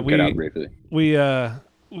 But yeah, cut out briefly. We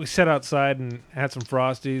sat outside and had some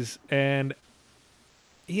Frosties, and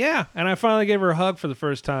yeah, and I finally gave her a hug for the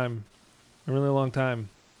first time in a really long time.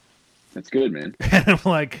 That's good, man. And I'm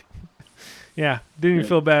like, yeah, didn't even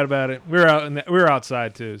feel bad about it. We were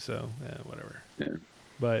outside too, so yeah, whatever. Yeah.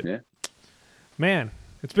 But man,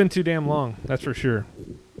 it's been too damn long. That's for sure.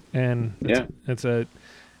 And it's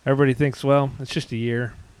everybody thinks, well, it's just a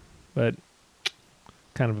year, but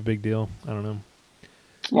kind of a big deal. I don't know.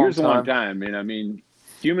 Year's a long time, and I mean,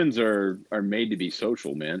 humans are made to be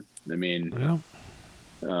social, man. I mean, Yeah.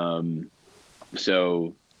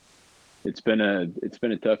 So it's been a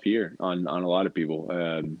tough year on a lot of people.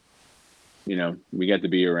 You know, we got to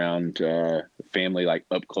be around family like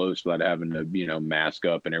up close without having to, you know, mask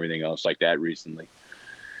up and everything else like that recently.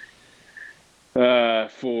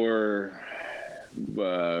 For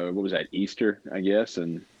what was that, Easter, I guess,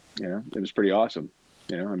 and you know, it was pretty awesome.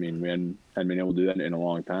 You know, I mean, we hadn't been able to do that in a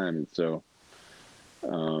long time, and so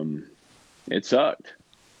it sucked.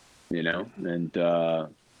 You know, and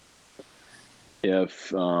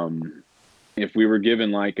if we were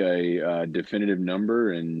given like a definitive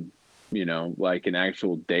number and, you know, like an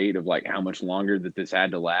actual date of like how much longer that this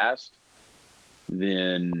had to last,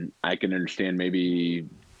 then I can understand maybe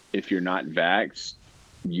if you're not vaxxed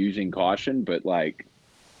using caution. But like,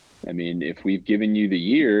 I mean, if we've given you the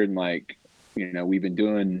year and like, you know, we've been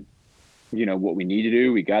doing, you know, what we need to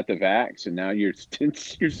do, we got the vax, and now you're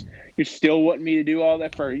still wanting me to do all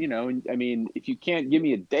that for, you know, and I mean, if you can't give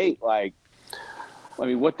me a date, like, I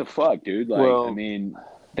mean, what the fuck, dude? Like, well, I mean,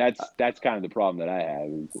 that's kind of the problem that I have.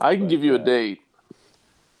 I can give you a date.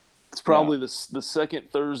 It's probably the second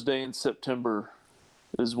Thursday in September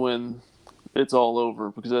is when it's all over,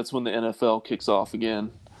 because that's when the NFL kicks off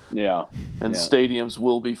again. Yeah. And stadiums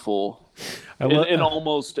will be full in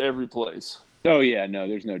almost every place. Oh, yeah. No,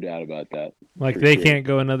 there's no doubt about that. Like they can't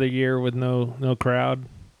go another year with no crowd.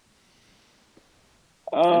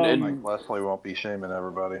 And Leslie won't be shaming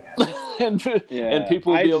everybody. and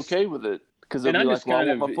people will be okay with it because they'll be like, well, I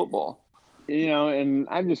want my football. You know, and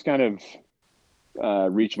I've just kind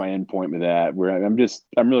of reached my end point with that, where I'm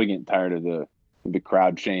really getting tired of the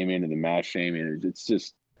crowd shaming and the mass shaming. It's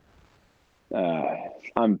just,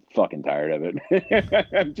 I'm fucking tired of it.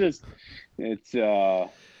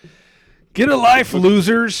 Get a life,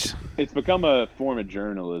 losers. It's become a form of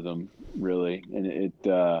journalism, really, and it.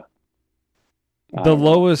 The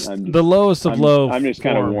lowest of low. I'm just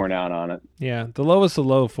kind of worn out on it. Yeah, the lowest of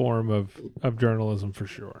low form of journalism for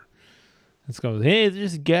sure. It's going, hey,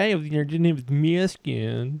 there's this guy over there didn't have mask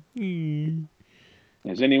on.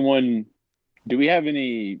 Has anyone? Do we have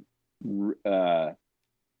any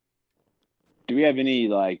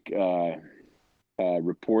like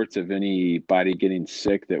reports of anybody getting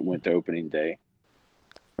sick that went to opening day,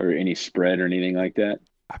 or any spread or anything like that?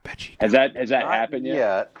 I bet you. Has that happened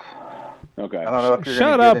yet? Okay. I don't know if you're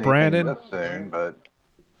Shut up, Brandon. This soon, but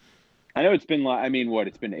I know it's been like, I mean, what,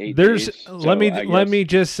 it's been 8 days. Let me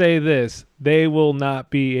just say this: they will not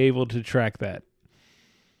be able to track that.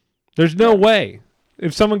 There's no way.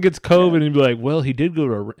 If someone gets COVID and be like, well, he did go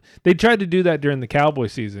to they tried to do that during the Cowboy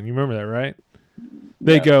season. You remember that, right?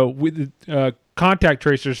 They go with contact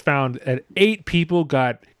tracers found that 8 people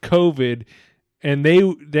got COVID, and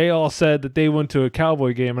they all said that they went to a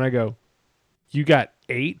Cowboy game, and I go, you got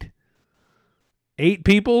 8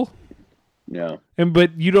 people? Yeah.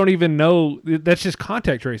 But you don't even know. That's just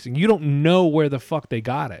contact tracing. You don't know where the fuck they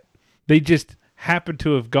got it. They just happened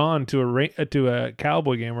to have gone to a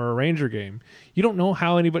Cowboy game or a Ranger game. You don't know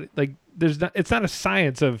how anybody, like, it's not a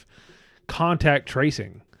science of contact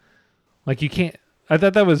tracing. Like, you can't. I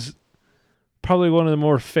thought that was probably one of the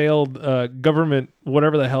more failed government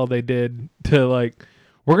whatever the hell they did to, like,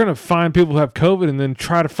 we're gonna find people who have COVID and then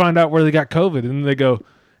try to find out where they got COVID, and then they go,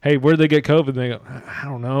 hey, where'd they get COVID? And they go, I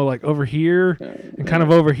don't know, like over here and kind of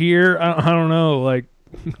over here. I don't know, like,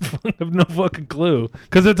 I have no fucking clue,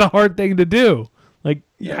 because it's a hard thing to do. Like,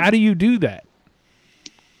 how do you do that?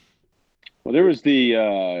 Well, there was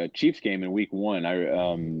the Chiefs game in week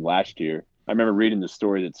 1 last year. I remember reading the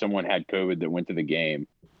story that someone had COVID that went to the game,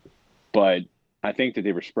 but I think that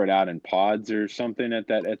they were spread out in pods or something at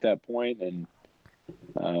that point, and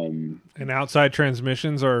outside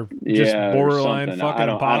transmissions are just borderline fucking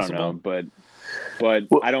impossible. I don't know, but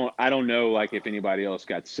I don't know, like, if anybody else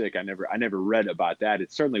got sick. I never read about that.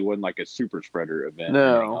 It certainly wasn't like a super spreader event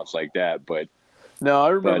or anything else like that. But no, I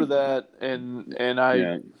remember that, and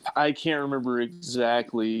I can't remember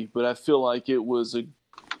exactly, but I feel like it was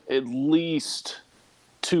at least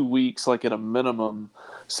 2 weeks, like at a minimum,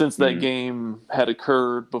 since that game had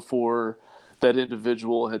occurred before that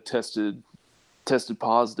individual had tested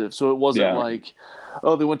positive. So it wasn't like,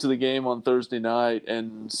 oh, they went to the game on Thursday night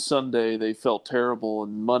and Sunday they felt terrible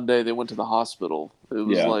and Monday they went to the hospital. It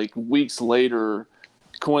was like weeks later,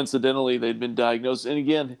 coincidentally, they'd been diagnosed. And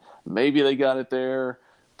again, maybe they got it there,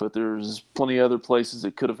 but there's plenty of other places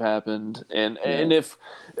it could have happened. And if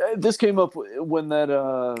this came up when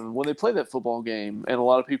they played that football game and a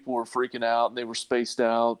lot of people were freaking out and they were spaced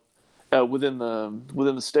out, within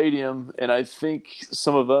the stadium, and I think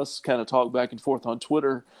some of us kind of talk back and forth on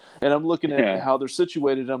Twitter, and I'm looking at how they're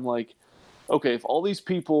situated. I'm like, okay, if all these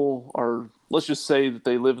people are, let's just say that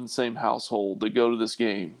they live in the same household, they go to this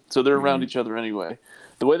game, so they're around each other anyway.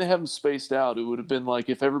 The way they have them spaced out, it would have been like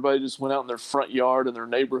if everybody just went out in their front yard in their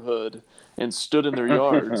neighborhood and stood in their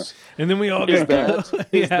yards. And then we all Is got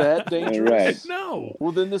that dangerous? Right. No.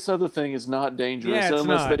 Well, then this other thing is not dangerous Yeah, it's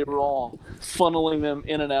unless not. they were all funneling them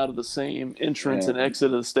in and out of the same entrance and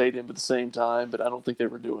exit of the stadium at the same time. But I don't think they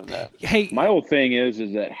were doing that. Hey, My whole thing is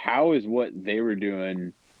that how is what they were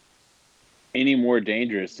doing any more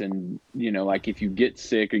dangerous than, like if you get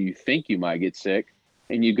sick or you think you might get sick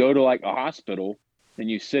and you go to like a hospital and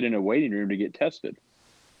you sit in a waiting room to get tested.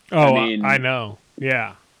 I know.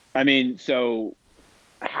 Yeah. I mean, so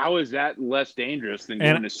how is that less dangerous than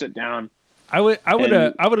going to sit down? I would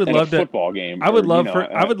have loved a it. football game. I would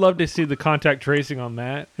love to see the contact tracing on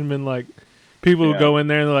that and been like, people who go in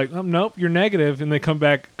there and they're like, oh, nope, you're negative, and they come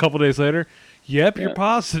back a couple days later, yep, you're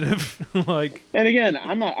positive. Like, and again,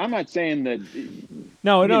 I'm not saying that.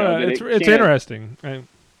 No, it's interesting. Right?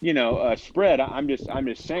 Spread. I'm just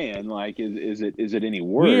saying, like, is it any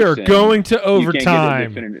worse? We are going to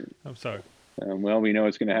overtime. I'm sorry. Well, we know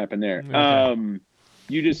what's going to happen there. Okay.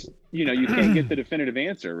 You just, you can't get the definitive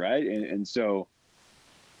answer, right? And so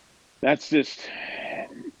that's where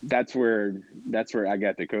I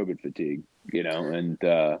got the COVID fatigue, and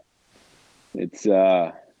it's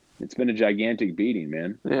been a gigantic beating,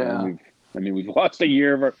 man. Yeah. We've lost a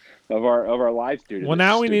year of our lives due to well,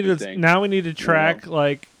 this now we need to track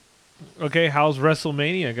like, okay, how's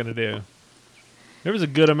WrestleMania going to do? There was a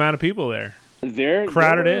good amount of people there.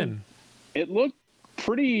 Crowded in. It looked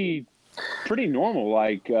pretty normal.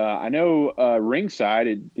 Like I know ringside,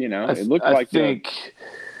 it looked like.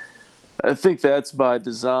 I think that's by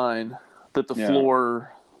design that the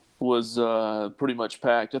floor was pretty much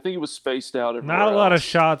packed. I think it was spaced out. Not a lot of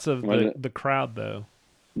shots of the crowd though.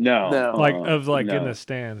 No. In the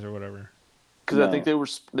stands or whatever. Because I think they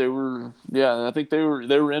were I think they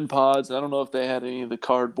were in pods. I don't know if they had any of the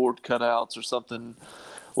cardboard cutouts or something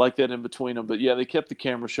like that in between them, but yeah, they kept the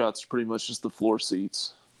camera shots pretty much just the floor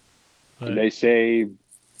seats. Did they say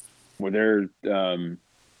were there? Did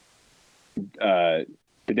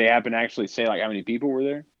they happen to actually say like how many people were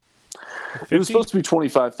there? 50? It was supposed to be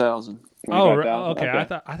 25,000. Oh, okay. I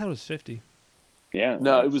thought it was 50. Yeah.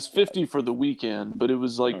 No, it was 50 for the weekend, but it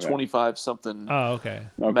was like 25 something. Oh, okay.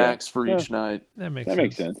 Max for each night. That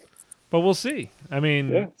makes sense. But we'll see. I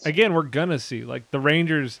mean, again, we're gonna see. Like the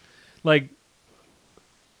Rangers, like.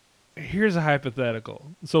 Here's a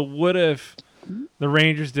hypothetical. So what if the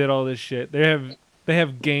Rangers did all this shit? They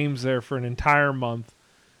have games there for an entire month,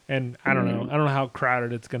 and I don't know how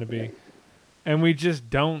crowded it's going to be, and we just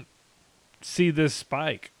don't see this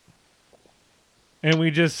spike, and we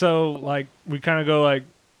just we kind of go like,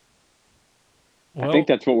 well, I think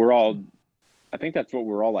that's what we're all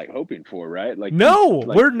like hoping for, right? Like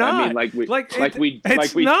we're not. I mean,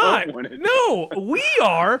 it's not. No, we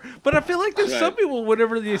are. But I feel like there's some people,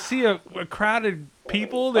 whenever they see a crowded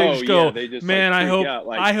people, they just go, "Man, I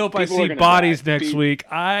hope I see bodies next week.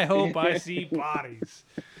 I hope I see bodies."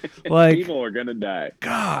 Like people are gonna die.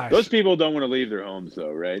 Gosh, those people don't want to leave their homes,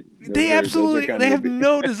 though, right? They have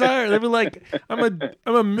no desire. They'd be like, "I'm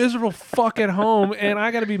a miserable fuck at home, and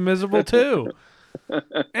I got to be miserable too."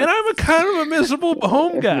 And I'm a kind of a miserable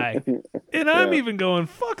home guy. And I'm even going,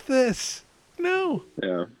 fuck this. No.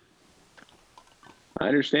 Yeah. I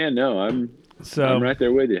understand. No, I'm right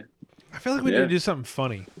there with you. I feel like we need to do something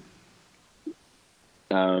funny.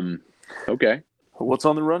 Okay. What's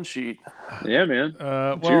on the run sheet? Yeah, man.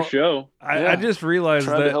 It's your show. I just realized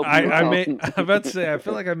that I made. I'm about to say I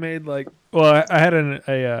feel like I made I had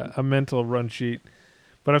a mental run sheet,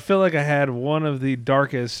 but I feel like I had one of the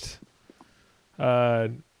darkest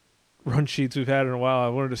run sheets we've had in a while. I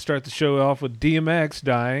wanted to start the show off with DMX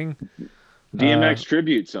dying. DMX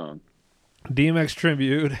tribute song. DMX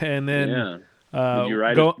tribute, and then Did you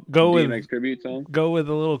write go with DMX tribute song? Go with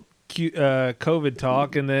a little cute, COVID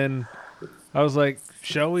talk, and then I was like,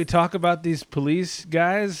 "Shall we talk about these police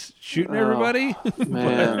guys shooting everybody?"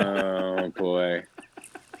 Man. Oh boy!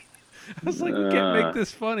 I was like, "We can't make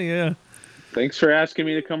this funny." Yeah. Thanks for asking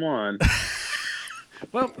me to come on.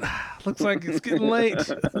 Well, looks like it's getting late.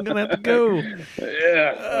 I'm gonna have to go.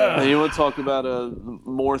 Yeah. You want to talk about the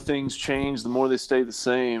more things change, the more they stay the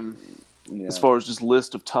same. As far as just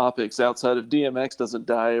list of topics outside of DMX doesn't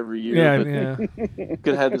die every year. Yeah.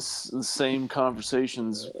 Could have had the same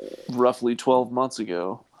conversations roughly 12 months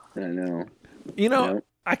ago. I know.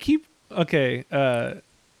 I keep so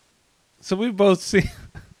we've both seen.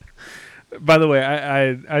 By the way,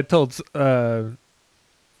 I told the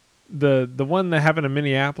one that happened in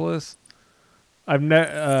Minneapolis. I'd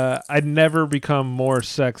never become more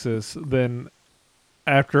sexist than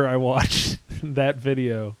after I watched that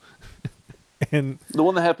video. And The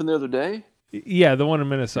one that happened the other day? yeah, the one in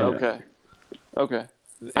Minnesota. Okay.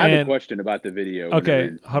 I have a And- question about the video.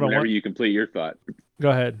 Okay, hold on, Whenever what? you complete your thought. Go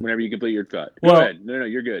ahead. Whenever you complete your thought. Well- Go ahead. No,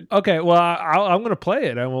 you're good. Okay, well, I'm gonna play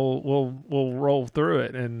it, and we'll roll through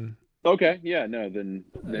it, and Okay, yeah, no, then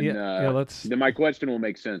yeah, let's. then my question will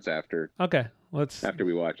make sense after Okay, let's.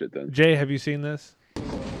 we watch it. Then Jay, have you seen this?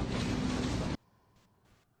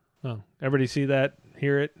 Oh, everybody see that?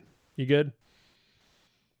 Hear it? You good?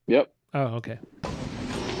 yep. Oh, okay.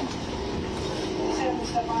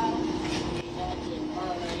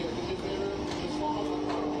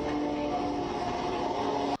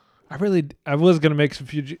 I was gonna make some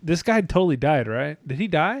future. This guy totally died, right? Did he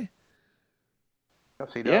die? Yes,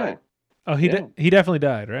 he Yeah. died. Oh, he Yeah. he definitely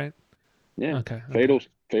died, right? Yeah. Okay.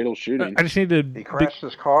 Fatal shooting. I just need to. He crashed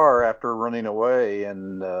his car after running away,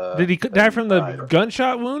 and Did he die from the died.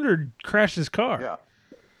 gunshot wound or crash his car? Yeah.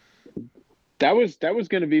 That was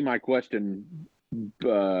going to be my question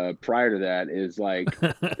prior to that. Is like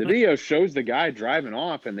the video shows the guy driving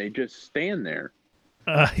off, and they just stand there.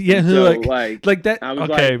 Yeah. So, like that. I was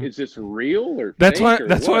Okay. like, is this real or That's fake why. or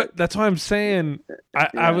That's what? why. That's why I'm saying I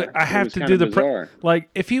Yeah, I it have was to kinda do the bizarre. like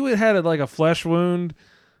if he would had like a flesh wound.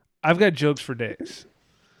 I've got jokes for days.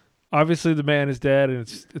 Obviously, the man is dead, and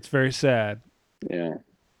it's very sad. Yeah.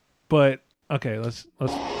 But okay, let's.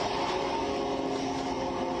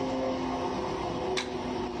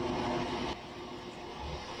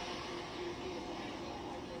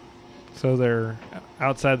 So they're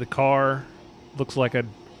outside the car. Looks like a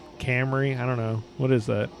Camry. I don't know. What is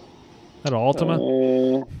that? That an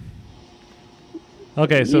Altima?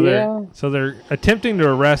 Okay, so yeah. they're attempting to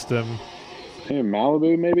arrest him. In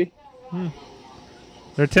Malibu, maybe.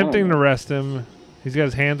 They're attempting to arrest him. He's got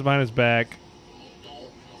his hands behind his back.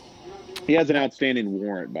 He has an outstanding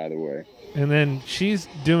warrant, by the way. And then she's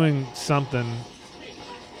doing something.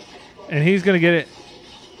 And he's going to get it,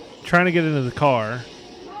 trying to get into the car.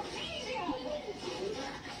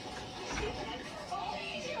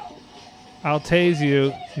 I'll tase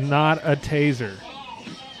you, not a taser.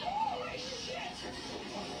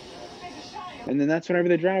 And then that's whenever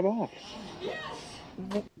they drive off.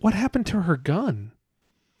 What happened to her gun?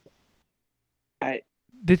 I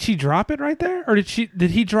Did she drop it right there? Or did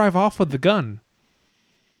he drive off with the gun?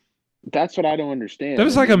 That's what I don't understand. That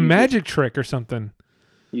was I like a mean, magic trick or something.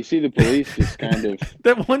 You see the police just kind of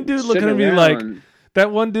That one dude looking sitting at me like, around. that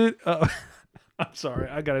one dude. I'm sorry,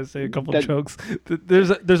 I gotta say a couple That- jokes. There's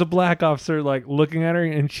a black officer like looking at her,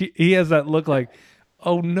 and he has that look like,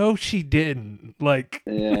 oh no, she didn't. Like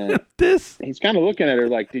Yeah. this. He's kind of looking at her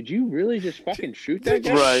like, did you really just fucking shoot that Did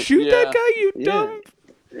guy? you Right, shoot that yeah. guy? You Yeah. dumb.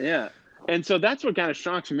 Yeah. And so that's what kind of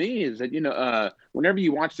shocks me is that, whenever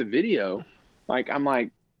you watch the video, like, I'm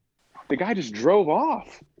like, the guy just drove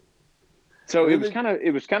off. So it was kind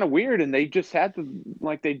of weird. And they just had to,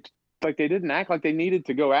 they didn't act like they needed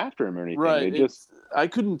to go after him or anything. Right. They just, I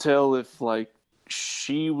couldn't tell if like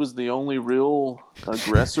she was the only real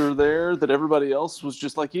aggressor there, that everybody else was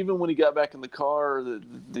just like, even when he got back in the car,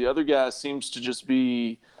 the other guy seems to just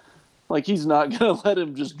be like, he's not going to let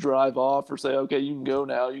him just drive off or say, okay, you can go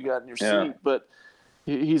now, you got in your Yeah. seat. But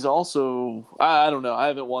he's also, I don't know, I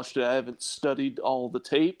haven't watched it, I haven't studied all the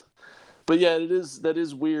tape. But yeah, that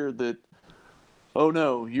is weird that, oh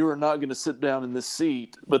no, you are not going to sit down in this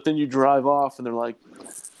seat, but then you drive off and they're like,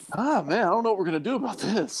 man, I don't know what we're going to do about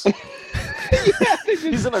this.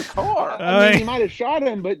 He's in a car. I mean, he might have shot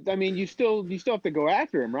him, but I mean, you still have to go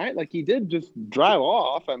after him, right? Like he did just drive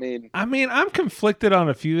off. I mean, I'm conflicted on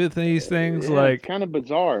a few of these things. yeah, Like kind of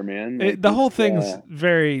bizarre, man. Like, the whole it's, thing's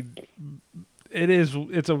very.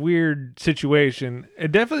 It's a weird situation.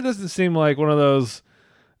 It definitely doesn't seem like one of those,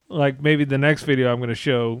 like maybe the next video I'm going to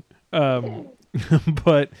show.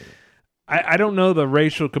 But I don't know the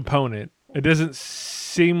racial component. It doesn't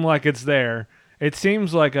seem like it's there. It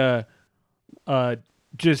seems like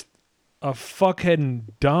just a fuckhead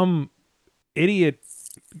and dumb idiot,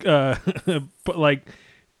 but like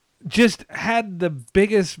just had the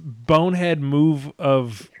biggest bonehead move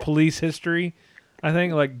of police history. I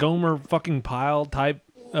think like Gomer fucking Pyle type,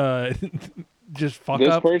 just fuck this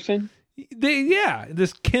up. person.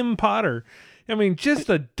 This Kim Potter. I mean, just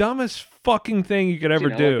the dumbest fucking thing you could ever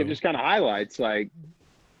do. Like, it just kind of highlights like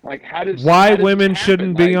how does Why how does women this happen?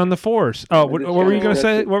 shouldn't be Like, on the force. Oh, what were you gonna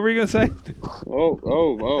say? What were you gonna say? Oh!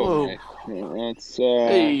 Whoa. Okay. That's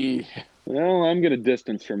Hey, well, I'm gonna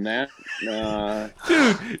distance from that.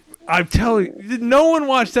 Dude, I'm telling you, no one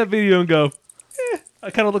watched that video and go, I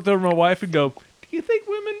kind of looked over at my wife and go, do you think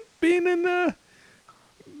women being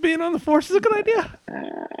on the force is a good idea?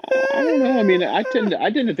 I don't know. I mean, I tend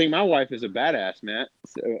to think my wife is a badass, Matt.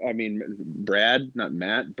 So, I mean, Brad, not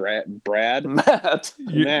Matt. Brad. Matt.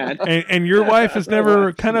 Matt. And your wife has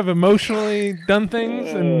never kind of emotionally done things.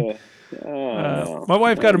 And no. my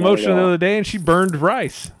wife got Not at emotional the all. other day and she burned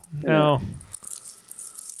rice. Now,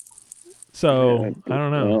 so I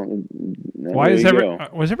don't know. Well, Why is there you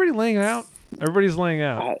was everybody laying out? Everybody's laying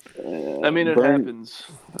out. go. I mean, it Burn- happens.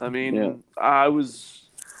 I mean, Yeah. I was,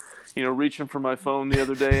 reaching for my phone the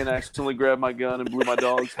other day and accidentally grabbed my gun and blew my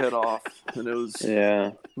dog's head off, and it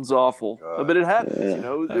was awful. God. But it happens.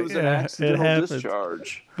 Yeah. It was an Yeah, it accidental happens.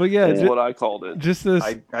 discharge. But yeah, Is what I called it. just this.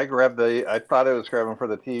 I thought I was grabbing for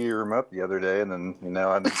the TV remote the other day, and then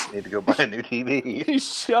I need to go buy a new TV. He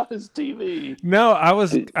shot his TV. No, I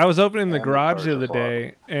was opening the And the garage the cars other are fog.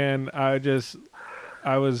 day, and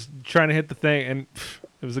I was trying to hit the thing, and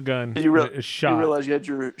it was a gun. You, a shot. you realize you had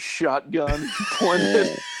your shotgun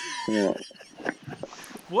pointed. Yeah.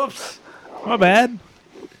 Whoops, my bad.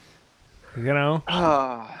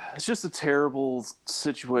 It's just a terrible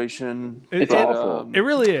situation. It's awful. It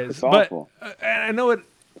really is. It's But awful. and I know it.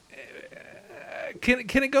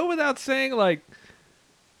 Can it go without saying, like?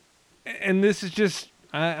 And this is just.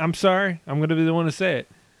 I'm sorry. I'm going to be the one to say it.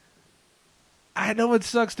 I know it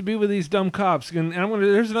sucks to be with these dumb cops, and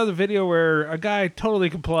there's another video where a guy totally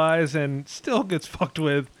complies and still gets fucked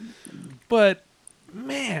with, but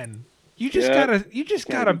man, you just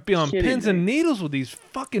gotta be on kidding pins and needles with these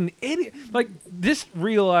fucking idiots. Like, just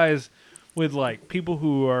realize with like people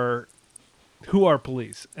who are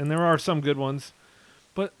police, and there are some good ones,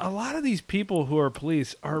 but a lot of these people who are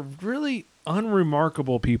police are really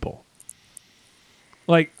unremarkable people.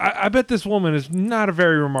 Like, I bet this woman is not a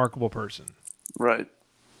very remarkable person. Right.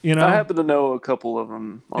 You know, I happen to know a couple of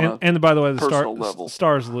them. and by the way, the personal level.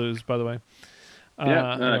 Stars lose. By the way, in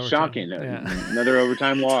overtime. Shocking. Yeah. Another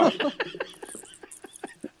overtime loss.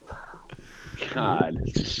 God,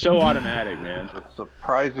 it's so automatic, man. It's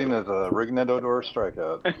surprising as a Rignedodor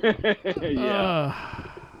strikeout.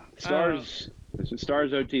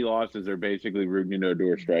 Stars OT losses are basically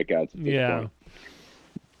Ruggiero-Dor strikeouts at this Yeah. point.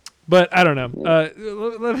 But I don't know.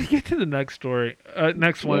 Let me get to the next story.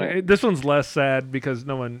 Next one. Yeah. This one's less sad because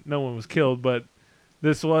no one was killed, but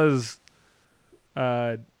this was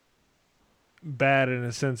bad in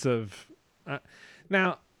a sense of.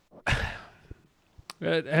 Now,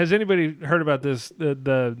 has anybody heard about this?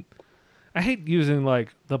 The I hate using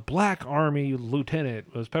like the Black Army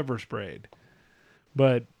lieutenant was pepper sprayed,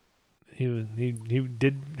 but he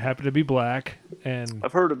did happen to be black, and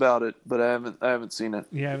I've heard about it, but I haven't seen it.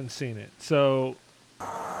 you haven't seen it. So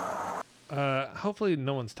hopefully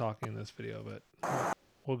no one's talking in this video, but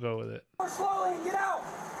we'll go with it. Slowly, get out!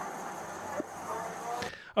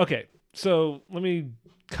 Okay, so let me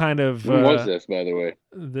kind of. When was this, by the way?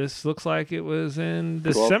 This looks like it was in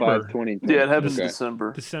December. 12/5/2020. Yeah, it happens in Okay.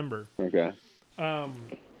 December. December. Okay.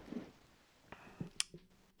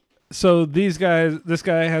 So this guy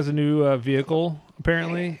has a new vehicle.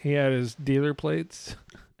 Apparently, he had his dealer plates,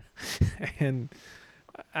 and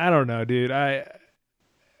I don't know, dude.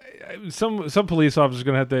 Some police officer's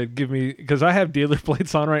gonna have to give me, because I have dealer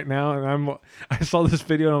plates on right now, and I saw this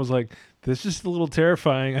video and I was like, this is a little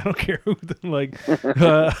terrifying. I don't care who if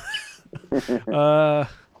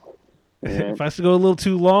I have to go a little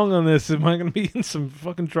too long on this, am I gonna be in some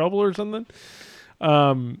fucking trouble or something?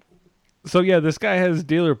 So yeah, this guy has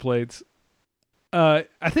dealer plates. I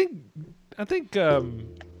think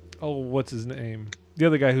what's his name? The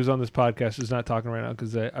other guy who's on this podcast is not talking right now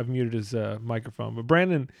because I've muted his microphone. But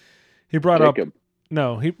Brandon, he brought Jacob.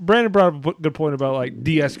 Brandon brought up a good point about like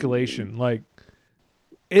de-escalation. Like,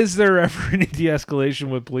 is there ever any de-escalation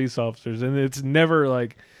with police officers? And it's never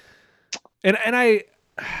like, and I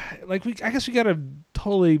guess we got to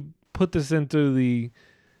totally put this into the,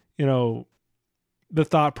 the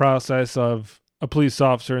thought process of a police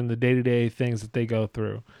officer and the day-to-day things that they go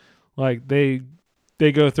through. Like, they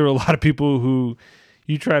go through a lot of people who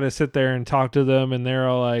you try to sit there and talk to them and they're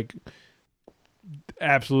all like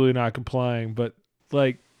absolutely not complying. But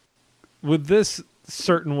like with this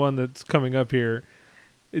certain one that's coming up here,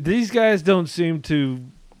 these guys don't seem to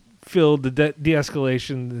feel the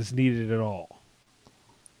de-escalation is needed at all.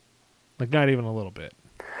 Like, not even a little bit.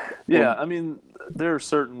 Yeah, I mean, there are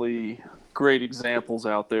certainly great examples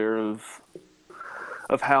out there of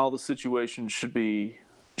how the situation should be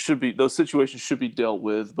those situations should be dealt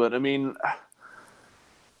with. But I mean,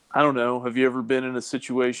 I don't know. Have you ever been in a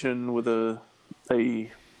situation with a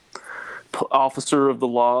officer of the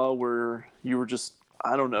law where you were just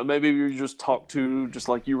I don't know. Maybe you just talked to just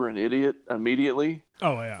like you were an idiot immediately.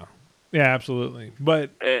 Oh yeah, yeah, absolutely.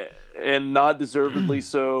 But And not deservedly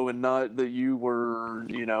so, and not that you were,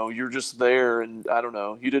 you're just there, and I don't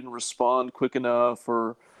know, you didn't respond quick enough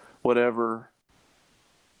or whatever.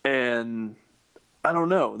 And I don't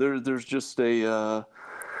know. There's just there's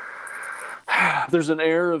an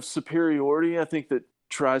air of superiority, I think, that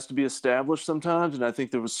tries to be established sometimes, and I think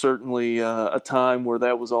there was certainly a time where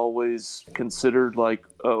that was always considered like,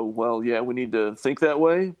 oh well, yeah, we need to think that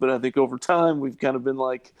way. But I think over time we've kind of been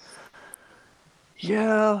like,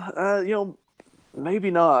 yeah,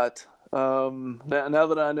 maybe not. Now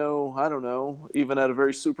that I know, I don't know, even at a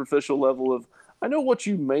very superficial level of, I know what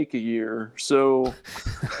you make a year, so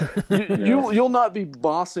you'll not be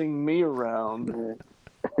bossing me around.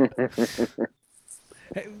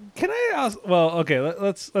 can I ask? Well, okay,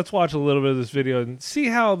 let's watch a little bit of this video and see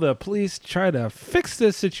how the police try to fix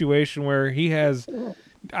this situation where he has.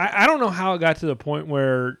 I don't know how it got to the point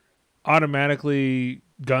where automatically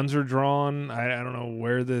guns are drawn. I don't know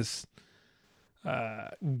where this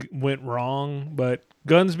went wrong, but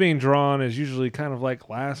guns being drawn is usually kind of like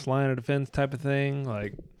last line of defense type of thing.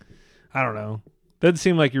 Like, I don't know. Doesn't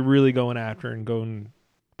seem like you're really going after and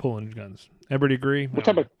pulling guns. Everybody agree? What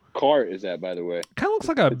type of car is that, by the way? Kind of looks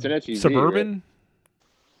like a It's an SUV, Suburban, right?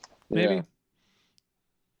 maybe. Yeah.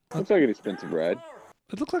 Looks like an expensive ride.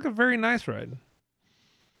 It looks like a very nice ride.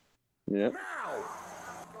 Yeah.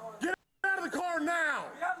 Get out of the car now!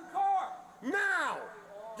 Get out of the car! Now!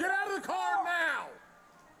 Get out of the car now!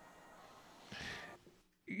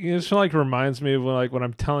 You know, it like reminds me of when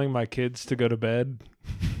I'm telling my kids to go to bed.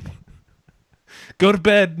 Go to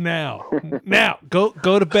bed now. Now, go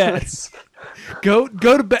to bed. Go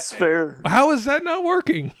to bed. That's fair. How is that not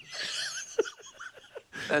working?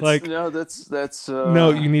 That's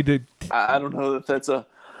No, you need to. I don't know if that's a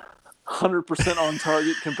 100% on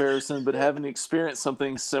target comparison, but having experienced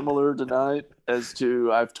something similar tonight, as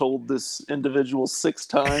to I've told this individual 6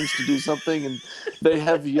 times to do something and they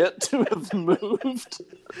have yet to have moved.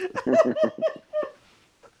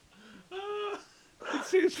 It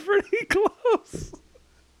seems pretty close.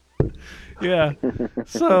 Yeah.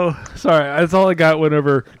 So sorry, that's all I got.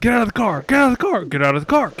 Whenever get out of the car, get out of the car, get out of the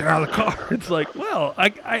car, get out of the car. It's like, well,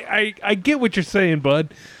 I get what you're saying,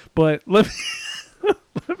 bud, but let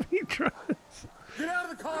me try this. Get out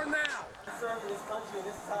of the car now!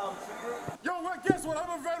 Yo, what? Guess what?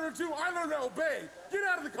 I'm a veteran too. I don't know, babe. Get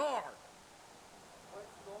out of the car!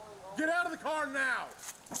 Get out of the car now!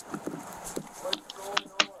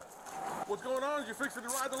 What's going on? You're fixing to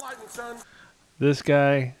ride the lightning, son. This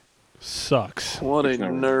guy sucks. What a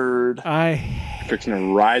nerd. Fixing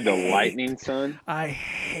to ride the lightning, son. I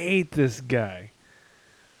hate this guy.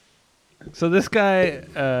 So this guy,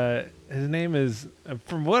 his name is,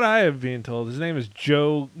 from what I have been told, his name is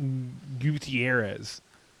Joe Gutierrez.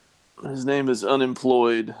 His name is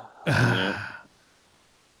Unemployed.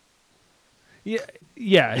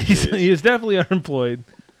 Yeah, he is definitely unemployed.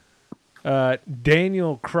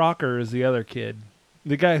 Daniel Crocker is the other kid.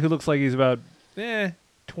 The guy who looks like he's about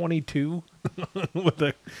 22 with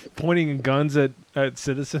pointing guns at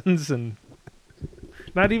citizens, and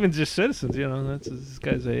not even just citizens, this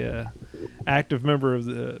guy's a active member of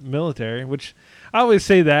the military, which I always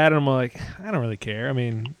say that and I'm like, I don't really care. I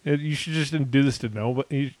mean, you should just do this to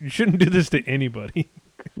nobody. You shouldn't do this to anybody.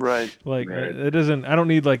 Right. Like Right. It doesn't, I don't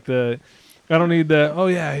need the, oh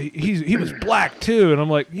yeah, he was black too. And I'm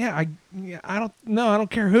like, I don't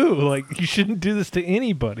care who. Like, you shouldn't do this to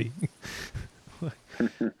anybody.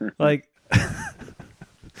 Like,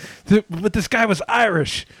 but this guy was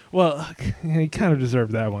Irish. Well, he kind of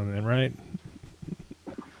deserved that one then, right?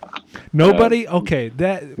 Nobody? Okay,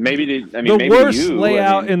 that Maybe the maybe worst you,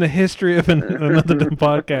 layout in the history of another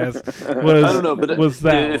podcast was I don't know, but was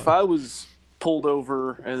that if one. I was pulled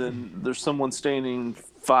over and then there's someone standing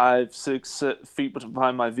 5-6 feet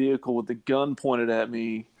behind my vehicle with the gun pointed at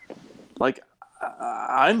me, like,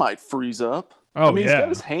 I might freeze up. Oh, I mean, he's yeah. got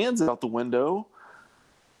his hands out the window.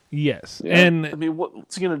 Yes, Yeah. I and mean,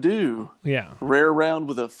 what's he gonna do? yeah. Rear around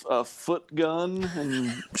with a foot gun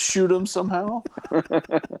and shoot him somehow?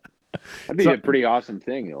 That'd be a pretty awesome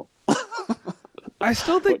thing, though. I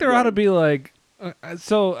still think there ought to be like.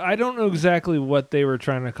 So I don't know exactly what they were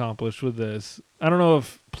trying to accomplish with this. I don't know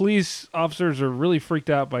if police officers are really freaked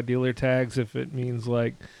out by dealer tags, if it means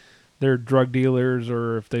like they're drug dealers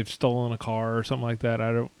or if they've stolen a car or something like that.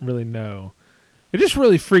 I don't really know. It just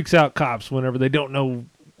really freaks out cops whenever they don't know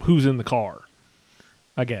who's in the car,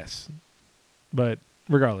 I guess. But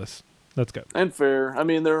regardless, let's go. And fair. I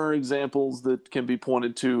mean, there are examples that can be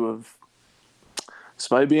pointed to of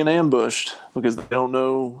somebody being ambushed because they don't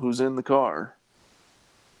know who's in the car.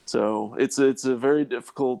 So it's a very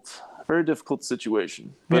difficult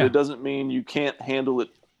situation. But Yeah. it doesn't mean you can't handle it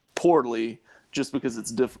poorly just because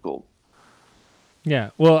it's difficult. Yeah.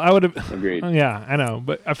 Well, I would have. Agreed. Yeah, I know,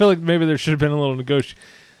 but I feel like maybe there should have been a little negotiation.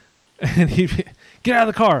 And he get out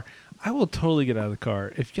of the car. I will totally get out of the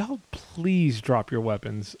car if y'all please drop your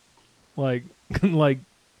weapons. Like, like,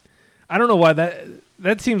 I don't know why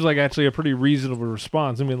that seems like actually a pretty reasonable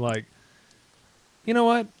response. I mean, like, you know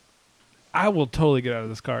what? I will totally get out of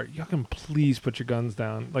this car. Y'all can please put your guns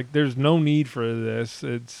down. Like, there's no need for this.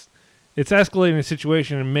 It's escalating the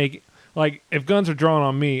situation and make like if guns are drawn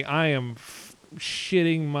on me, I am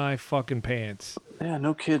shitting my fucking pants. Yeah,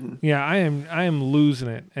 no kidding. Yeah, I am losing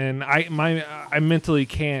it, and I mentally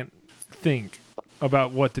can't think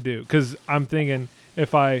about what to do because I'm thinking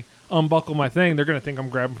if I unbuckle my thing, they're gonna think I'm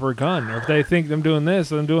grabbing for a gun, or if they think I'm doing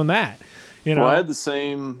this, I'm doing that. You know, Well, I had the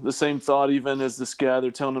same thought even as this guy. They're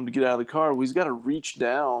telling him to get out of the car. Well, he's got to reach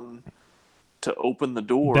down to open the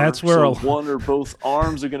door. That's where so one or both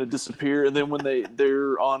arms are going to disappear, and then when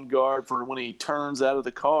they're on guard for when he turns out of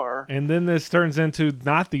the car. and then this turns into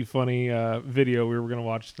not the funny video we were gonna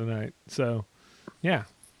watch tonight. So, yeah.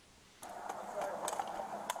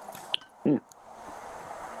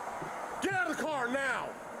 Get out of the car now!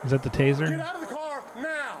 Is that the taser? Get out of the car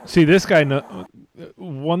now! See, this guy.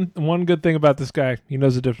 One good thing about this guy, he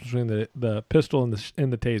knows the difference between the pistol and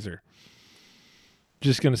the taser.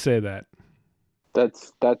 Just gonna say that.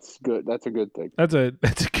 That's good. That's a good thing. That's a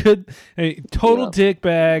good. Total dick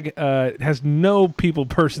bag. Has no people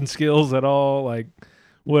person skills at all. Like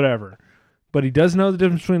whatever, but he does know the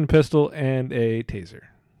difference between a pistol and a taser.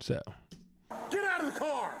 So. Get out of the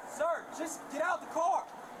car! Sir, just get out the car.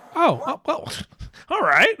 Oh well. All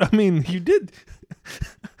right. I mean, you did,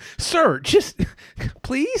 sir. Just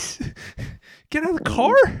please get out of the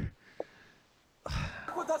car.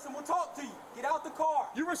 Walk with us and we'll talk to you. Get out the car.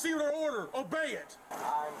 You received an order. Obey it.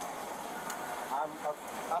 I'm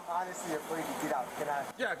honestly afraid to get out. Can I?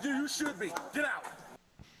 Yeah, you should be. Get out.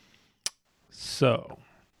 So,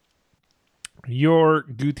 you're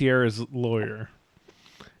Gutierrez's lawyer,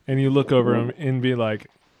 and you look over him and be like,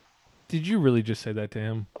 "Did you really just say that to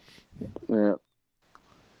him?" Yeah.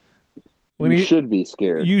 When You should be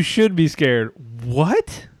scared. You should be scared.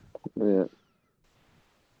 What? Yeah.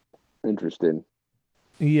 Interesting.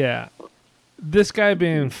 Yeah. This guy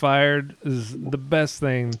being fired is the best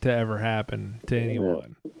thing to ever happen to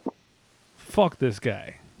anyone. Fuck this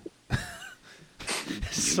guy.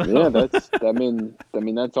 So- Yeah,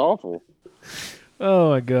 that's awful. Oh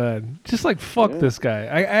my god. Just like fuck Yeah. this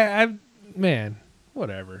guy. I man,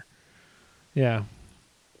 whatever. Yeah.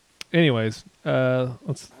 Anyways,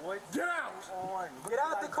 let's Get out! Get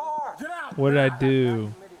out the car. Get out! what did I do?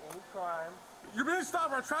 Committed any crime. You're being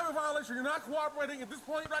stopped for a traffic violation. You're not cooperating at this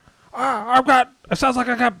point. Right? It sounds like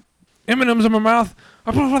I got M&Ms in my mouth.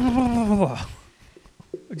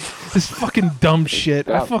 This fucking dumb shit.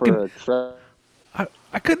 Stop for a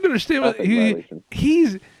I couldn't understand what traffic violation.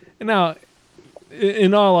 he's now.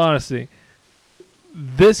 In all honesty,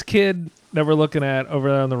 this kid that we're looking at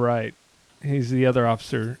over there on the right, he's the other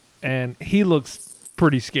officer, and he looks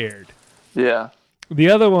pretty scared. Yeah. The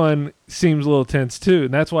other one seems a little tense too,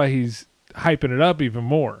 and that's why he's hyping it up even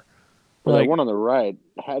more. Well, Like that one on the right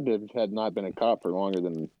had not been a cop for longer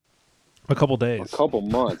than a couple a days. couple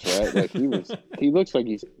months, right? Like he looks like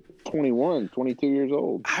he's 21, 22 years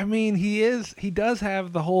old. I mean, he does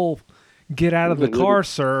have the whole "get out of the Look at- car,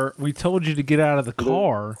 sir. We told you to get out of the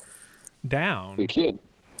car" down. The kid.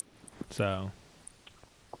 So,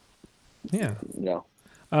 yeah. Yeah.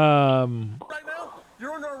 Right now,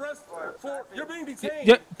 you're under arrest for. You're being detained.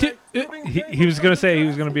 Yeah, okay? You're being he detained was for gonna say he arrest.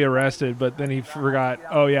 was gonna be arrested, but then he forgot.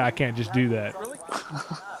 Oh yeah, I can't just do that. Really?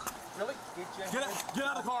 Really? Get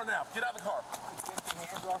out of the car now. Get out of the car. Get your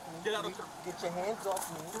hands off me. Get out of the car. Get your hands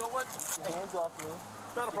off me. You know what? Get your hands off me.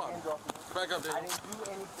 Not a problem. Hands off me. Back up, I Danny. didn't do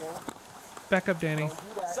anything. Back up, Danny. Do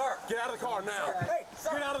that. Sir. Get out of the car now. Hey, sir.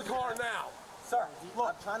 Get out of the car now. Sir, look,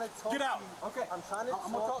 I'm trying to talk Get out. to you. Okay. I'm trying to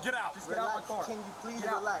talk. Get out. Just get out my car. Can you please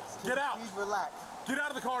relax? Can Get you out. Please relax. Get out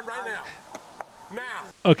of the car right now. Now.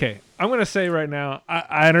 Okay, I'm gonna say right now,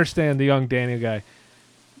 I understand the young Daniel guy.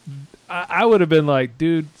 I would have been like,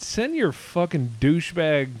 dude, send your fucking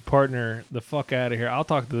douchebag partner the fuck out of here. I'll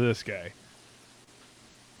talk to this guy.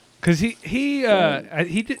 Cause he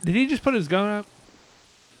did he just put his gun up?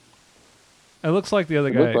 It looks like the other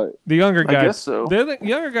It guy, looked like- the younger guy. guess so. The other,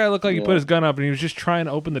 younger guy looked like he Yeah. put his gun up and he was just trying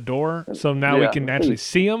to open the door, so now we Yeah. can actually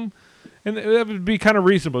see him, and that would be kind of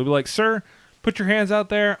reasonable. Be like, sir, put your hands out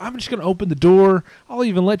there. I'm just gonna open the door. I'll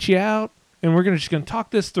even let you out, and we're just gonna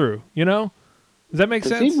talk this through. You know? Does that make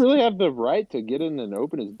Does sense? he really have the right to get in and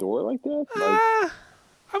open his door like that? Like,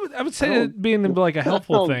 I would say I don't- it being like a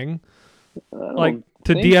helpful I don't- thing, I don't like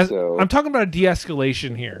to think so. I'm talking about a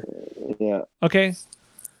de-escalation here. Yeah. Okay,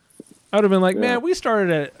 I would have been like, Yeah. man, we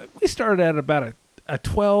started at about a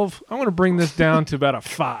 12. I want to bring this down to about a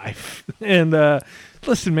 5. And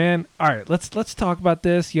listen, man. All right, let's talk about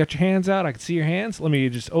this. You got your hands out. I can see your hands. Let me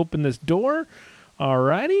just open this door.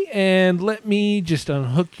 Alrighty, and let me just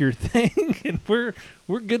unhook your thing, and we're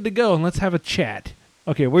good to go. And let's have a chat.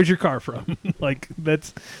 Okay, where's your car from? Like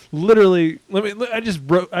that's literally. I just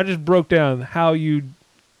broke down how you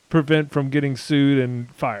prevent from getting sued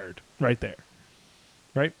and fired right there.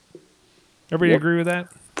 Right? Everybody agree with that?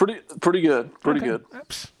 Pretty good. Pretty Okay. good.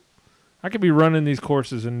 Psst. I could be running these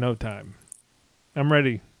courses in no time. I'm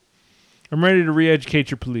ready. I'm ready to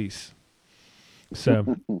re-educate your police.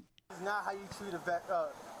 So, It's not how you treat a vet.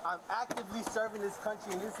 I'm actively serving this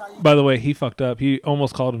country, and this is how you. by the way, he fucked up. He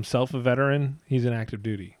almost called himself a veteran. He's in active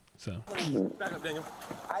duty. So, Back up, Daniel.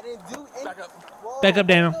 I didn't do any. Back up. Whoa, back up,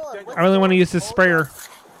 Daniel. hold on. What's I really want to going use this on? sprayer.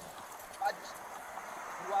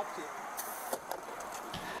 You out here.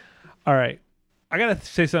 All right. I gotta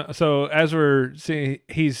say something. So as we're seeing,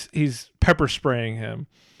 he's pepper spraying him.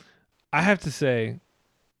 I have to say,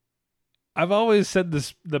 I've always said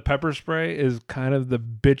the pepper spray is kind of the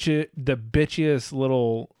bitchiest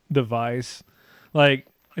little device. Like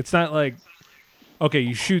it's not like okay,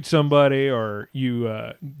 you shoot somebody or you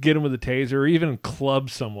get them with a taser or even club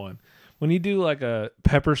someone. When you do like a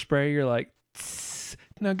pepper spray, you're like, "Tss,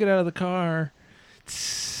 now get out of the car.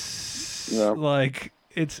 Tss." Yeah. Like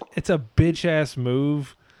it's a bitch ass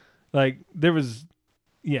move. Like there was,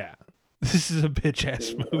 yeah, this is a bitch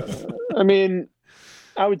ass move. I mean,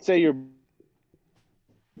 I would say you're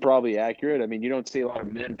probably accurate. I mean, you don't see a lot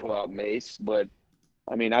of men pull out mace, but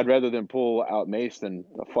I mean, I'd rather them pull out mace than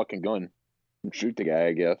a fucking gun and shoot the guy,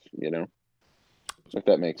 I guess, you know, if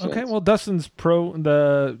that makes sense. Okay, well, Dustin's pro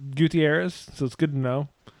the Gutierrez, so it's good to know.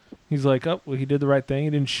 He's like, oh, well, he did the right thing. He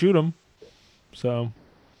didn't shoot him, so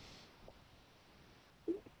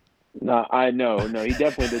No, I know. No, he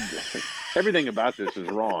definitely did. Everything about this is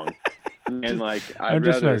wrong. And like, I'm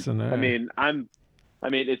just messing, I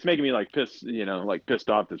mean, it's making me like pissed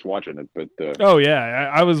off just watching it. But oh yeah,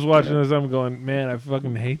 I was watching this. I'm going, man, I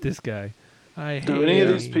fucking hate this guy. I hate. Do any of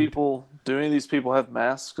these people have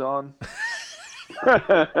masks on?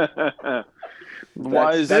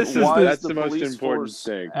 Why is that's the the most police important force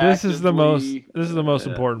thing. This is the most. actively- This is the most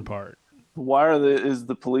important part. Why is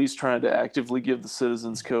the police trying to actively give the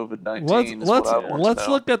citizens COVID-19? Let's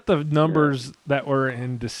look at the numbers that were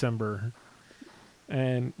in December,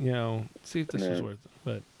 and see if this is worth it.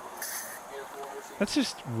 But that's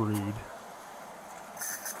just rude.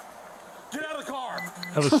 Get out of the car.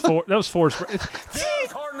 That was four.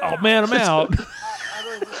 Oh man, I'm out.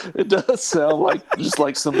 It does sound like just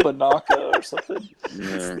like some Banaka or something.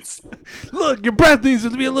 Yeah. Look, your breath needs to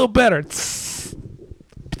be a little better.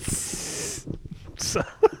 So,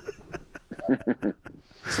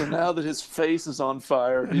 So now that his face is on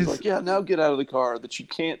fire, he's like, "Yeah, now get out of the car that you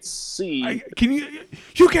can't see. can you?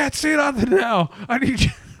 You can't see nothing now. I need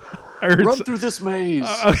you. I heard Run through this maze."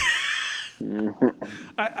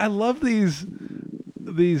 I love these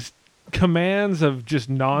commands of just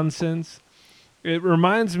nonsense. It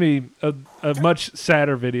reminds me of a much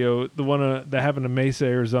sadder video, the one that happened in Mesa,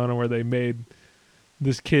 Arizona, where they made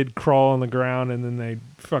this kid crawl on the ground and then they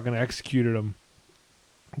fucking executed him.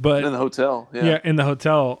 But in the hotel,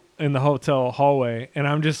 in the hotel hallway, and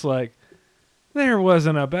I'm just like, there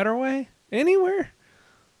wasn't a better way anywhere.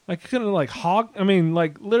 Like, you couldn't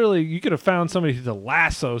literally, you could have found somebody to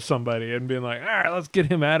lasso somebody and been like, all right, let's get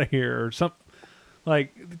him out of here or something.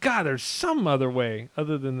 Like, God, there's some other way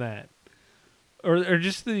other than that. Or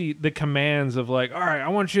just the commands of like, all right, I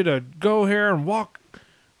want you to go here and walk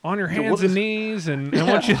on your hands and knees, and I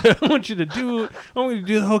want you to do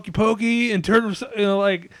the hokey pokey and turn,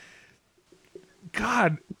 like,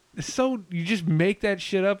 God, so you just make that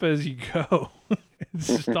shit up as you go. It's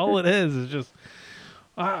just all it is. It's just,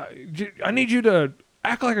 I need you to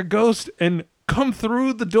act like a ghost and come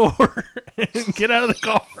through the door and get out of the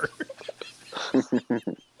car.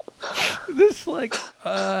 This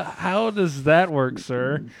how does that work,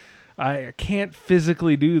 sir? I can't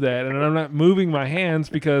physically do that, and I'm not moving my hands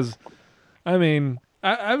because, I'm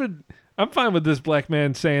fine with this black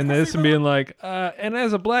man saying this and being like, and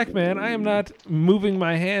as a black man, I am not moving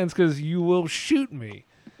my hands because you will shoot me,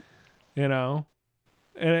 and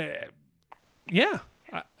yeah,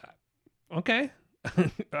 okay,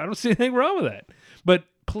 I don't see anything wrong with that, but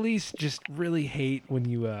police just really hate when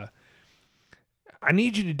you, I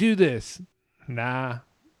need you to do this. Nah.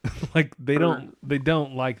 Like they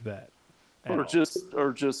don't like that.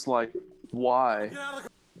 or just like why?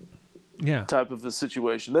 Yeah. type of a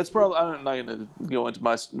situation. That's probably, I'm not going to go into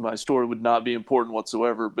my story, would not be important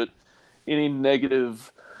whatsoever, but any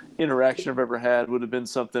negative interaction I've ever had would have been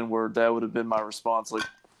something where that would have been my response, like,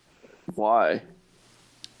 why?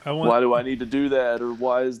 Why do I need to do that? Or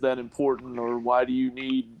why is that important? Or why do you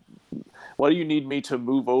need me to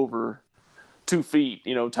move over 2 feet,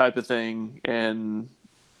 type of thing? And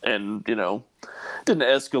didn't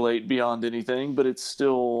escalate beyond anything, but it's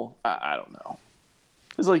still, I don't know.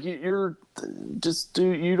 It's like, I'm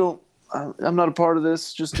not a part of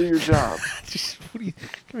this. Just do your job.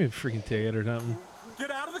 Give me a freaking ticket or something.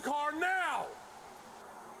 Get out of the car now!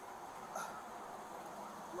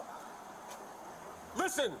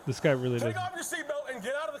 Listen! This guy really Take doesn't. off your seatbelt and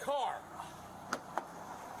get out of the car.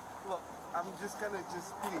 Look, I'm just gonna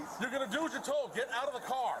please. You're gonna do what you're told. Get out of the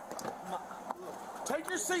car. Take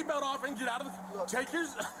your seatbelt off and get out of the. Take your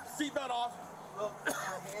seatbelt off. Look, my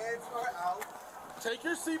hands are out. Take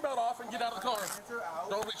your seatbelt off and get out of the car. My hands are out.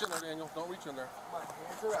 Don't reach in there, Daniel. Don't reach in there. My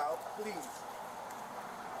hands are out. Please.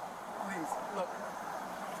 Please, look.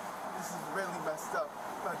 This is really messed up.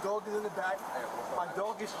 My dog is in the back. My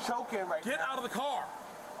dog is choking right Get now. out of the car.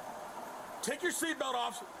 Take your seatbelt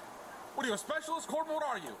off. What are you, a specialist? Corporal, what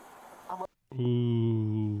are you?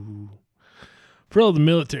 Ooh. For all the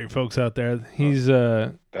military folks out there, he's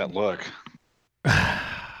That look.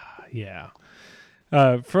 yeah.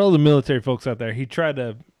 For all the military folks out there, he tried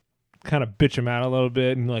to kind of bitch him out a little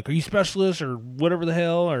bit and like, are you specialist or whatever the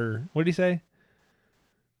hell, or what did he say?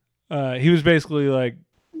 He was basically like,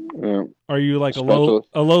 are you like a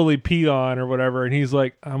lowly peon or whatever? And he's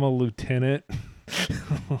like, I'm a lieutenant.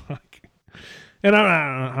 And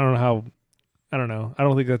I don't know how. I don't know. I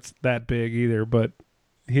don't think that's that big either, but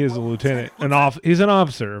he is a lieutenant. He's an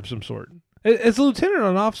officer of some sort. Is a lieutenant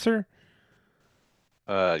an officer?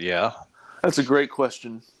 Yeah. That's a great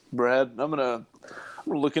question, Brad. I'm gonna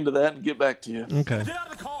look into that and get back to you. Okay. Get out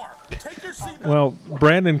of the car. Take your seatbelt. Well,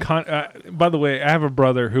 Brandon, by the way, I have a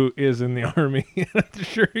brother who is in the Army. I'm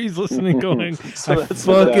sure he's listening going, So I that's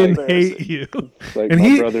not fucking that hate you. Like, And my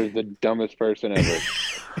he- brother's the dumbest person ever.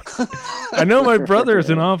 I know my brother is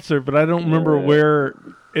an officer, but I don't remember where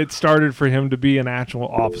it started for him to be an actual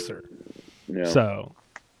officer. Yeah. So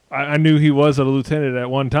I knew he was a lieutenant at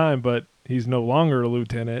one time, but he's no longer a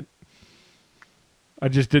lieutenant. I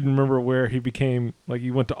just didn't remember where he became, like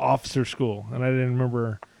he went to officer school, and I didn't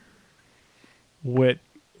remember what.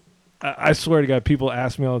 I swear to God, people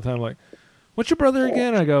ask me all the time, like, what's your brother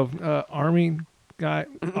again? I go, Army guy,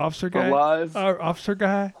 officer guy. Alive. Officer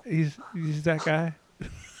guy. He's that guy.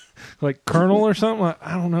 Like colonel or something. Like,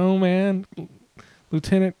 I don't know, man.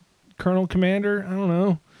 Lieutenant, colonel, commander. I don't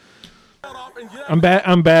know. I'm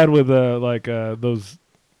bad with those,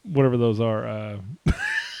 whatever those are.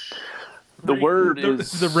 The word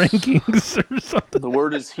is the rankings or something. The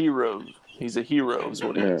word is hero. He's a hero, is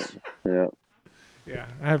what he is. Yeah. Yeah,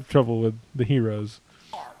 I have trouble with the heroes.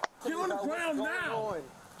 Get on the ground What's now. going on?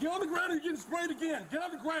 Get on the ground and you're getting sprayed again. Get on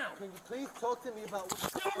the ground. Can you please talk to me about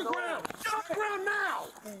what's Get on the going ground. on? Get on the ground now.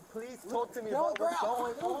 Can you please talk to me about what's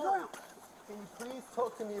going on? Can you please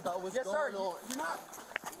talk to me about what's going on?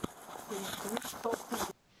 Can you please talk to me?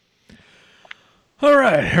 All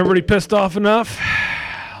right, everybody pissed off enough.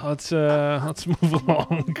 Let's move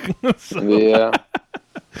along. Yeah.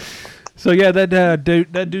 So yeah, that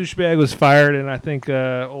douchebag was fired, and I think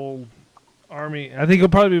old Army. I think he'll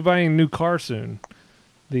probably be buying a new car soon.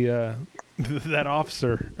 The that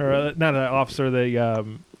officer, or not that officer,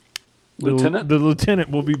 Lieutenant? The lieutenant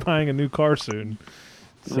will be buying a new car soon.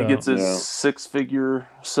 He gets his 6-figure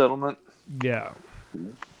settlement. Yeah.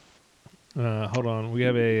 Hold on, we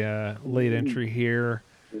have a late entry here.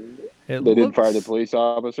 They didn't fire the police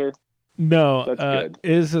officer? No, That's good.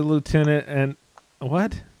 is a lieutenant and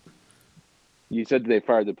what? You said they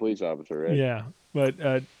fired the police officer, right? Yeah, but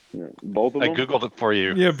Both of I them? Googled it for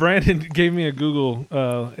you. yeah, Brandon gave me a Google.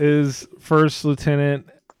 Is first lieutenant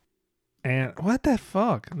and what the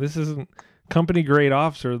fuck? This isn't company grade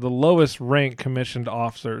officer, the lowest rank commissioned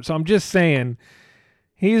officer. So I'm just saying,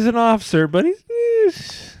 he's an officer, but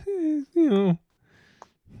he's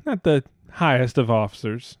not the highest of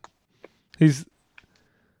officers. He's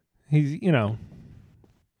he's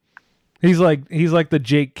like the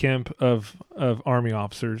Jake Kemp of Army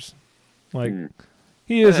officers. Like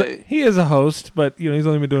he is a host, but he's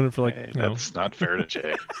only been doing it for like That's not fair to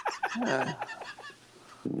Jay.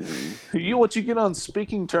 Once you get on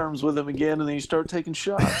speaking terms with him again, and then you start taking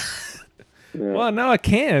shots. Well, now I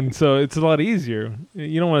can, so it's a lot easier.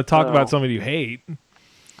 You don't want to talk about somebody you hate.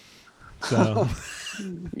 So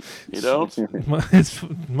You don't? it's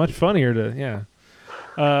much funnier to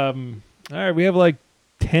All right, we have like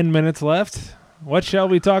 10 minutes left. What shall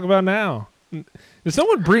we talk about now? Did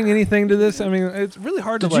someone bring anything to this? I mean, it's really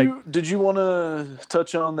hard to Did you want to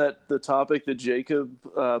touch on the topic that Jacob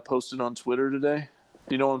posted on Twitter today?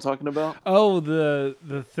 Do you know what I'm talking about? Oh,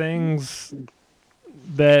 the things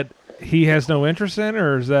that he has no interest in,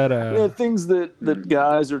 or is that Yeah, things that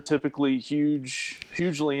guys are typically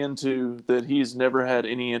hugely into that he's never had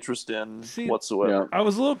any interest in whatsoever. I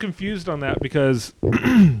was a little confused on that because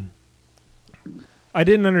I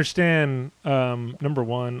didn't understand. Number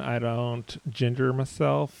one, I don't gender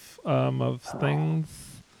myself of things.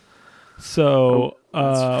 So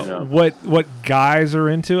what guys are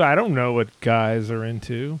into? I don't know what guys are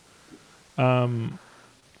into.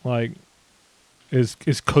 Like,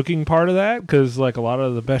 is cooking part of that? Because like a lot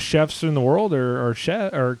of the best chefs in the world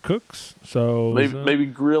are cooks. So maybe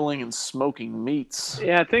grilling and smoking meats.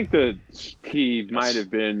 Yeah, I think that he might have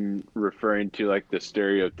been referring to like the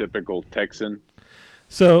stereotypical Texan.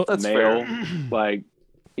 So that's male, fair. Like,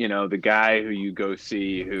 you know, the guy who you go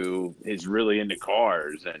see who is really into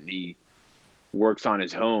cars and he works on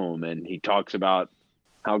his home and he talks about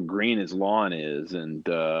how green his lawn is and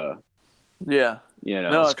yeah, you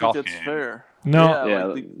know, no, I think that's fair. No, yeah,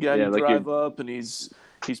 like the guy you like drive up and he's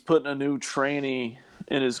putting a new tranny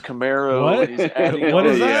in his Camaro. What? And he's adding What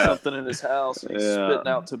is that? something in his house. And he's spitting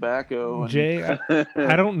out tobacco. And Jay,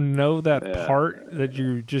 I don't know that part that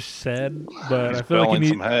you just said, but I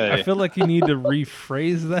feel like you need to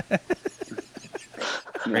rephrase that.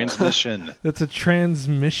 Transmission. That's a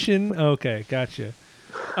transmission. Okay, gotcha.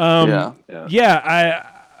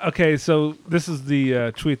 Okay, so this is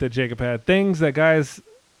the tweet that Jacob had. Things that guys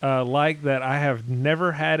like that I have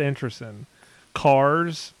never had interest in.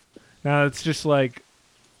 Cars. Now it's just like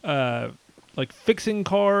fixing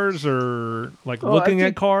cars or like looking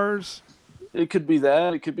at cars. It could be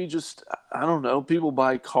that. It could be just, I don't know. People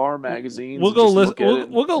buy car magazines. We'll go list.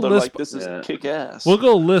 We'll go list. list. Like, this is kick ass. We'll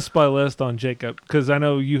go list by list on Jacob because I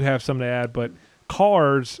know you have something to add. But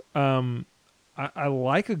cars, I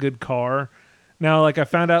like a good car. Now, like I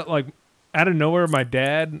found out, like out of nowhere, my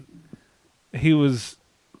dad, he was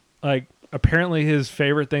like, apparently his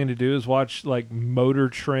favorite thing to do is watch like Motor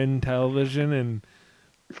Trend television and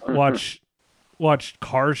watch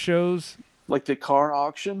car shows. Like the car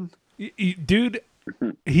auction? Dude,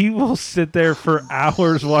 he will sit there for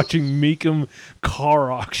hours watching Meekum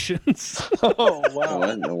car auctions. Oh,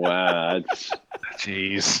 wow. Wow.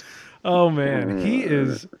 Jeez. Oh, man. He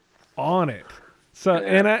is on it. So,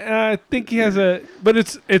 and I think he has but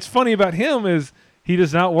it's funny about him is he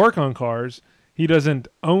does not work on cars. He doesn't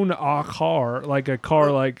own a car, like a car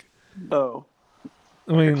like. Oh.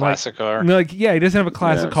 I mean, a classic car. Like, yeah, he doesn't have a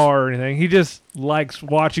classic car or anything. He just likes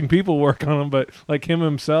watching people work on them. But like him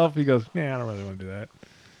himself, he goes, "Yeah, I don't really want to do that."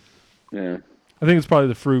 Yeah, I think it's probably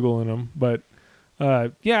the frugal in him. But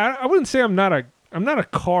yeah, I wouldn't say I'm not a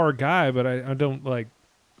car guy, but I don't like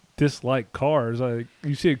dislike cars.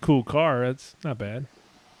 You see a cool car, that's not bad.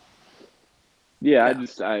 Yeah,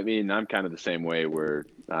 I mean, I'm kind of the same way where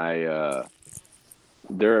there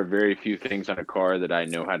are very few things on a car that I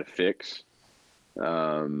know how to fix.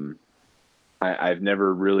 I've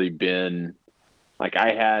never really been like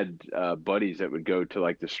I had buddies that would go to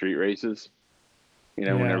like the street races, you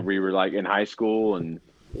know, whenever we were like in high school, and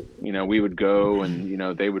you know we would go and you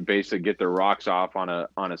know they would basically get their rocks off on a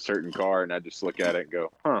certain car, and I'd just look at it and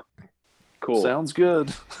go, huh, cool, sounds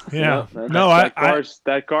good. Yeah,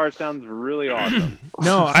 that car sounds really awesome.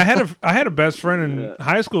 No, I had a best friend in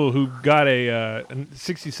high school who got a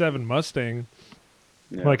 '67 Mustang.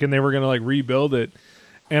 Yeah. Like, and they were gonna like rebuild it,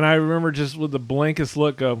 and I remember just with the blankest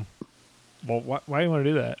look, go, "Well, why do you want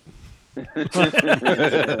to do that?"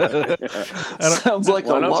 Sounds like a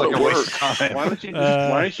lot of work. Why don't you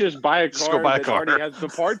just buy a car that already has the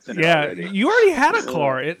parts in it? Yeah, already? you already had a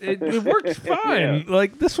car. It works fine.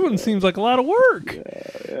 Like this one seems like a lot of work.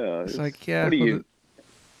 Yeah. It's like, yeah. What are you,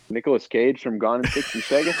 Nicolas Cage from Gone in 60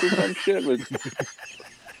 Seconds or some shit?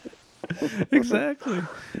 Exactly.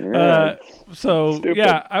 Yeah. So Stupid.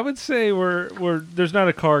 yeah, I would say we're there's not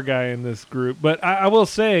a car guy in this group, but I will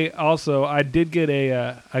say also I did get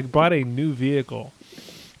I bought a new vehicle,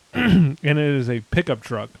 and it is a pickup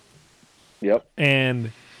truck. Yep.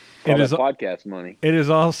 And All it that is podcast money. It is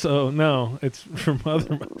also no, it's from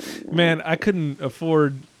other. Man, I couldn't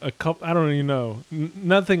afford a couple. I don't even know.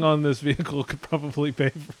 Nothing on this vehicle could probably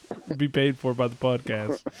be paid for by the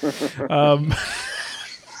podcast.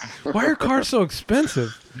 Why are cars so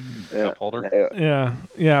expensive? Cup holder.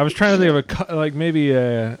 Yeah. I was trying to think of like maybe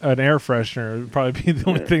an air freshener would probably be the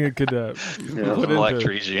only thing it could put into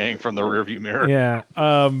electrocuting from the rearview mirror. Yeah.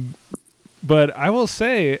 But I will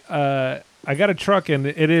say, I got a truck and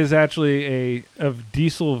it is actually of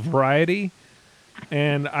diesel variety.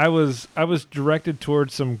 and I was directed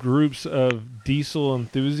towards some groups of diesel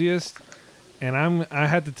enthusiasts, and I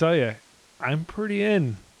had to tell you, I'm pretty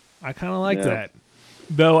in. I kind of like that,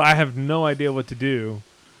 though I have no idea what to do,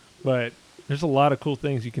 but there's a lot of cool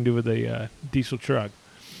things you can do with a diesel truck.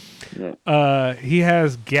 Yeah. He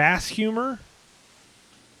has gas humor.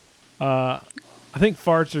 I think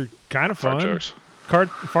farts are kind of fun. Fart jokes.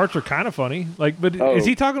 Farts are kind of funny. Like, but is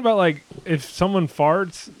he talking about like if someone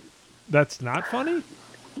farts, that's not funny?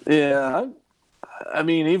 Yeah, I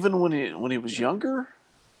mean, even when he was younger,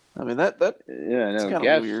 I mean that's kind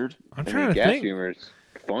of weird. I'm trying to gas think. humor is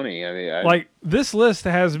funny. I mean, Like this list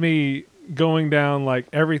has me going down like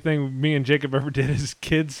everything me and Jacob ever did as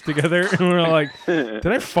kids together, and we're like, "Did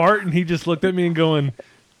I fart?" And he just looked at me and going,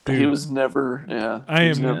 "Dude, he was never, I he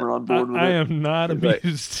was am never on board with I it. am not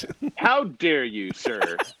amused. how dare you,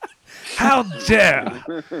 sir? How dare!"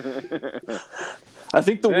 I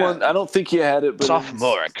think the one I don't think he had it, but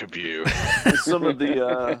Sophomoric of you. some of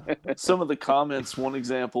the comments. One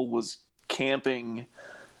example was camping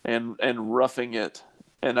and roughing it,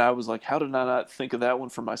 and I was like, how did I not think of that one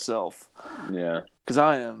for myself? Yeah, because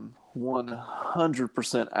I am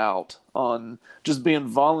 100% out on just being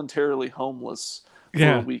voluntarily homeless for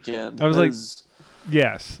a weekend. I was like,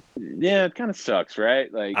 yes. Yeah, it kind of sucks, right?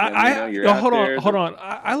 Like, you're hold out on.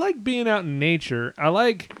 I like being out in nature.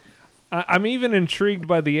 I'm even intrigued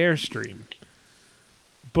by the Airstream.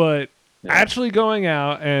 But actually going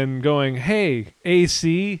out and going, hey,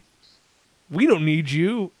 AC, we don't need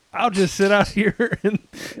you. I'll just sit out here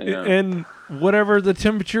and whatever the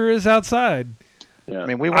temperature is outside. Yeah. I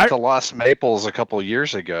mean, we went to Lost Maples a couple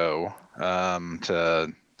years ago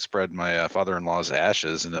to spread my father-in-law's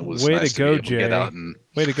ashes, and it was way nice to go, be able Jay. to get out and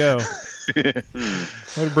way to go. Way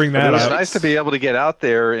to bring that it was up. nice to be able to get out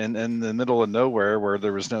there in the middle of nowhere where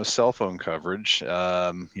there was no cell phone coverage.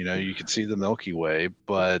 You could see the Milky Way,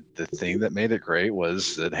 but the thing that made it great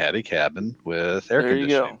was it had a cabin with air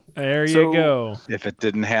conditioning. There you go. If it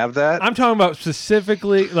didn't have that, I'm talking about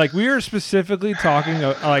specifically, like we are specifically talking,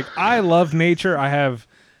 like I love nature. I have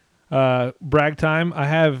brag time. I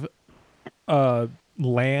have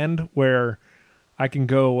land where I can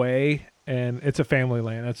go away, and it's a family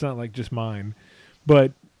land. It's not like just mine,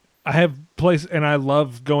 but I have place, and I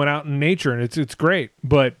love going out in nature, and it's great.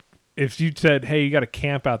 But if you said, "Hey, you got to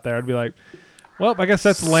camp out there," I'd be like, "Well, I guess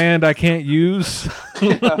that's land I can't use."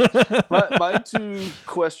 My two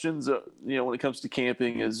questions, when it comes to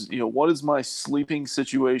camping, is what is my sleeping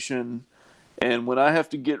situation, and when I have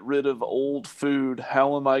to get rid of old food,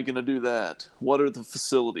 how am I going to do that? What are the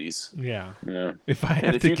facilities? Yeah. If I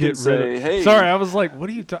have if to you get can rid of, say, hey, sorry, I was like, "What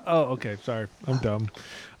are you?" Oh, okay, sorry, I'm dumb.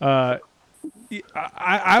 I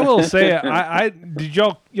will say, I did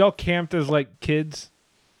y'all camped as like kids,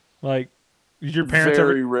 like did your parents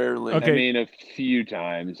very ever? rarely. Okay. I mean, a few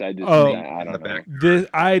times. I don't know.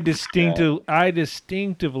 I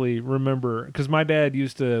distinctively remember because my dad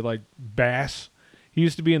used to like bass. He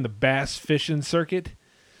used to be in the bass fishing circuit,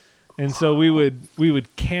 and so we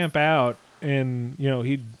would camp out, and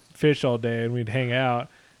he'd fish all day, and we'd hang out.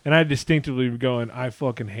 And I distinctively be going, I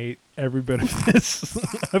fucking hate every bit of this.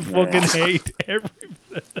 I fucking hate every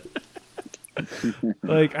bit.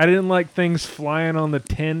 Like I didn't like things flying on the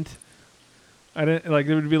tent. I didn't like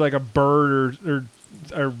there would be like a bird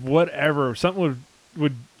or whatever. Something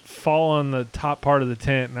would fall on the top part of the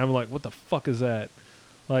tent, and I'm like, what the fuck is that?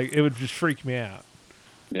 Like it would just freak me out.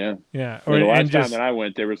 Yeah. Yeah. Or the last time that I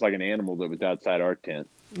went, there was like an animal that was outside our tent.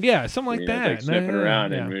 Yeah, something like that. Like sniffing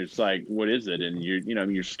around, yeah. and it's like, what is it? And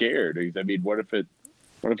you're scared. I mean, what if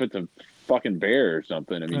it's a fucking bear or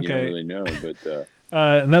something? I mean, you don't really know. But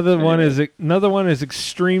another one is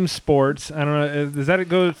extreme sports. I don't know. Does that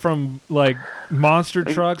go from like monster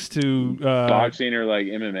trucks to boxing or like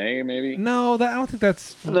MMA maybe? No, I don't think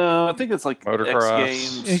that's. No, I think it's like motocross.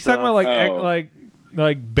 X Games. He's talking about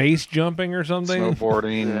like base jumping or something.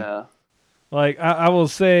 Snowboarding. Yeah. Like I will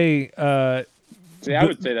say. See, I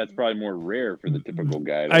would say that's probably more rare for the typical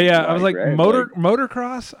guy. I was like right?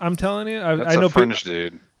 motocross. I'm telling you, That's I know a fringe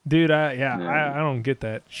dude. Dude, I don't get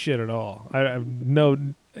that shit at all. I have no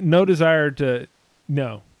desire to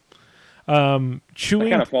know. Chewing that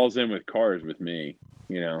kind of falls in with cars with me.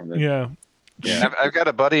 Yeah. I've got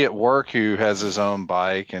a buddy at work who has his own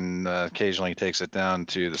bike and occasionally takes it down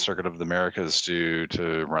to the Circuit of the Americas to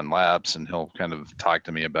run laps, and he'll kind of talk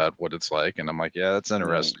to me about what it's like, and I'm like, yeah, that's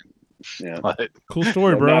interesting. Yeah. Cool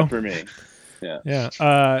story, bro. Not for me. Yeah.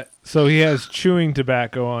 Yeah. So he has chewing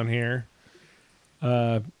tobacco on here.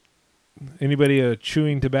 Anybody a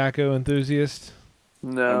chewing tobacco enthusiast?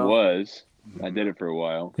 No. I did it for a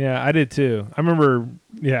while. Yeah, I did too. I remember.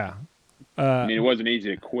 Yeah. I mean, it wasn't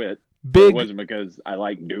easy to quit. Well, it big. wasn't because I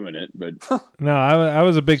like doing it, but No, I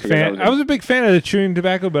was a big Because I fan. was I was a big fan of the chewing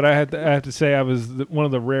tobacco, but I have to say I was one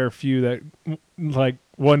of the rare few that, like,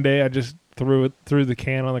 one day I just threw the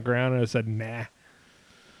can on the ground and I said, nah.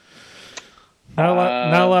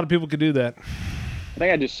 Not a lot of people could do that. I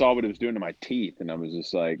think I just saw what it was doing to my teeth, and I was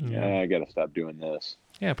just like, Yeah. I got to stop doing this.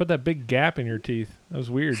 Yeah, put that big gap in your teeth. That was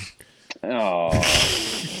weird. Oh,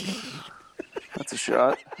 That's a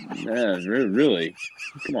shot. yeah, really?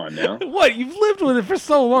 Come on now. What? You've lived with it for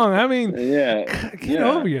so long. I mean, Yeah, get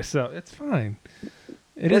over yourself. It's fine.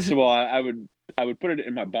 First of all, I would put it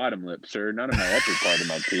in my bottom lip, sir, not in my upper part of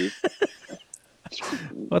my teeth.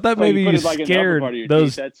 I thought maybe put you it like in the upper scared part of your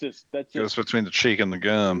those. teeth. That's Goes just between the cheek and the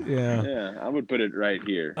gum. Yeah. yeah. I would put it right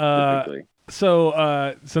here. Uh, typically.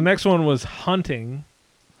 So next one was hunting.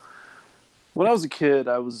 When I was a kid,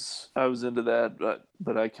 I was into that,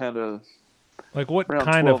 but I kind of Like what Around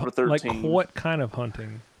kind 12 of or like 13. what kind of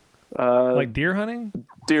hunting? like Like deer hunting?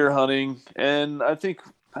 deer hunting, and I think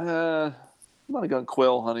I might have gone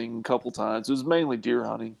quail hunting a couple times. It was mainly deer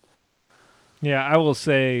hunting. Yeah, I will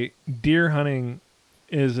say deer hunting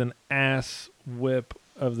is an ass whip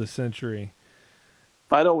of the century.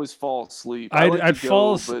 I'd always fall asleep. I like I'd to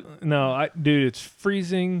fall. go, but No, dude, it's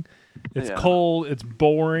freezing. It's Yeah. cold. It's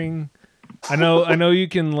boring. I know you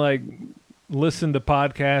can like listen to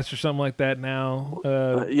podcasts or something like that now.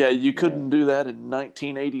 yeah, you couldn't do that in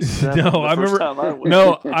 1987. No, the I first remember. time I went.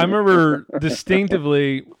 No, I remember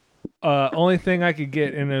distinctively. Only thing I could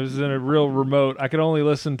get, and it was in a real remote. I could only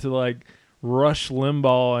listen to like Rush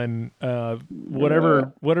Limbaugh and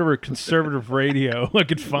whatever conservative radio I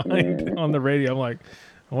could find on the radio. I'm like,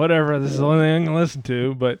 whatever. This is the only thing I can listen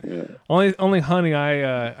to. But only hunting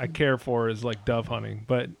I care for is like dove hunting.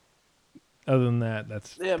 But other than that,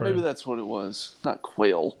 that's Yeah, pretty- maybe that's what it was. Not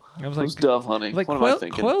quail. I was It like was dove hunting. like what am I quail,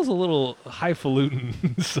 thinking? quail's a little highfalutin.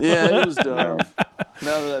 So- Yeah, it was dove.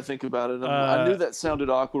 Now that I think about it, I knew Uh, that sounded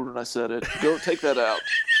awkward when I said it. Go take that out.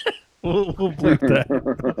 we'll bleep that.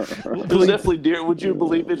 It was definitely deer. Would you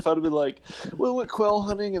believe it if I'd have been like, we went quail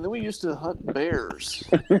hunting and then we used to hunt bears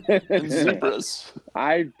and zebras?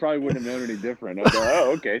 I probably wouldn't have known any different. I'd go,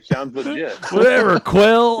 oh, okay, sounds legit. Whatever,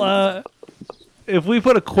 quail. If we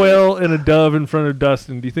put a quail and a dove in front of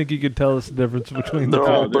Dustin, do you think he could tell us the difference between the They're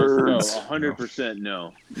two? all Oh, there's birds. no, 100%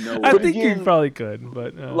 no. No I way. think you again, probably could,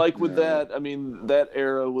 but Like with that, I mean, that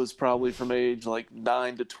era was probably from age like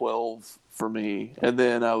 9 to 12 for me. And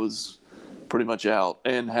then I was pretty much out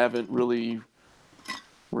and haven't really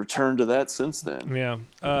returned to that since then.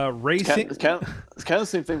 yeah, racing. It's kind of the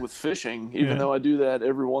same thing with fishing, even Yeah. though I do that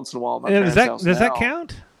every once in a while at my Yeah, parents' does house that now.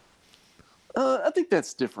 count? I think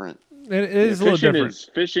that's different. It is a little different.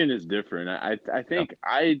 Fishing is different. I think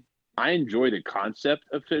I enjoy the concept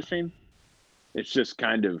of fishing. It's just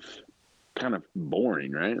kind of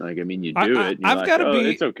boring, right? Like, I mean, you do it. And you're I've like, gotta be-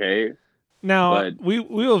 It's okay. Now But- we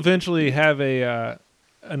will eventually have a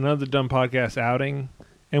another Dumb Podcast outing,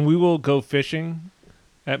 and we will go fishing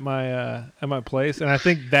at my place, and I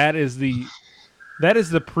think that is the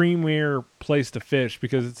premier place to fish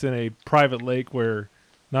because it's in a private lake where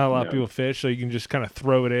not a lot of Yeah. people fish, so you can just kind of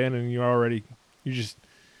throw it in, and you just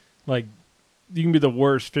like you can be the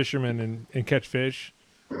worst fisherman and catch fish.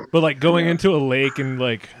 But like going into a lake and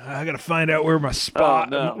like I gotta find out where my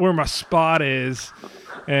spot is,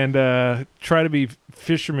 and try to be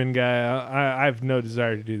fisherman guy. I have no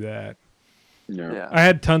desire to do that. No. Yeah. I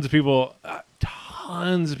had tons of people.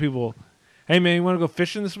 Hey man, you want to go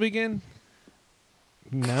fishing this weekend?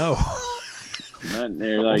 No.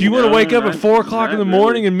 They're like, Do you want to no, wake up at not- 4:00 in not the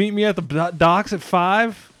morning really. and meet me at the docks at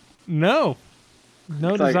 5? No. No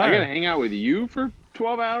It's like, I desire. gotta hang out with you for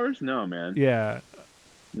 12 hours? No, man. Yeah.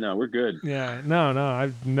 No, we're good. Yeah. No.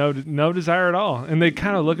 I've no desire at all. And they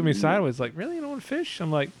kind of look at me sideways, like, "Really, you don't want to fish?" I'm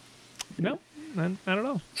like, "No, I don't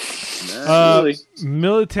know." Not really. I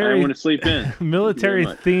Military want to sleep in. military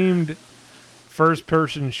Very much. themed first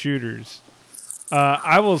person shooters.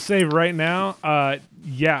 I will say right now,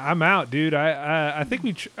 yeah, I'm out, dude. I think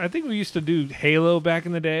we used to do Halo back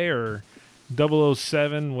in the day or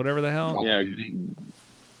 007, whatever the hell. Yeah.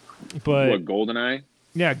 But What, GoldenEye?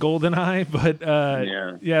 yeah, GoldenEye.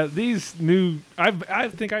 But Yeah. these new. I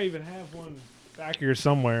think I even have one back here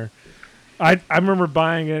somewhere. I remember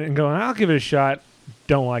buying it and going, I'll give it a shot.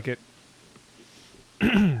 Don't like it.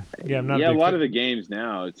 Yeah, I'm not. Yeah, a big lot fan. of the games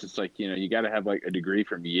now, it's just like, you got to have like a degree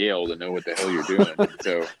from Yale to know what the hell you're doing.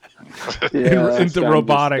 So Yeah. into I'm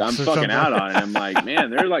robotics. I'm or fucking something. out on it. I'm like, man,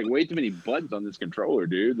 there are like way too many buttons on this controller,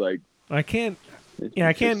 dude. Like, I can't. it's Yeah,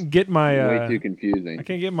 I just can't get my. way too confusing. I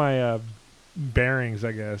can't get my bearings,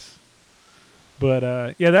 I guess.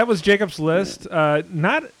 But yeah, that was Jacob's list.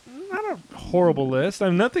 Not a not a horrible list.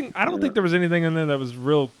 I'm nothing. I don't think there was anything in there that was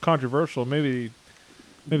real controversial. Maybe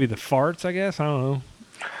the farts. I guess I don't know.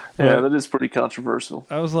 Yeah, that is pretty controversial.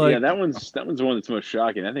 I was like, yeah, that one's the one that's most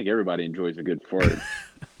shocking. I think everybody enjoys a good fart.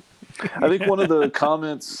 I think one of the other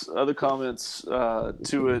comments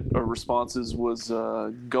to it or responses was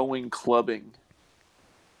going clubbing.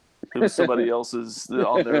 It was somebody else's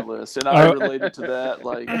on their list, and I related to that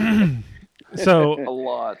like so a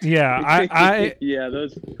lot. Yeah, I yeah,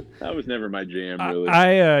 that was never my jam really.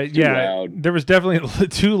 Loud. There was definitely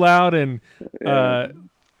too loud and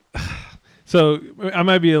so I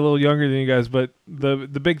might be a little younger than you guys, but the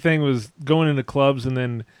big thing was going into clubs and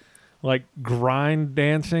then like grind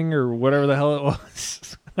dancing or whatever the hell it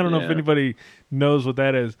was. I don't know if anybody knows what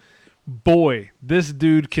that is. Boy, this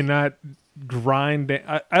dude cannot grind.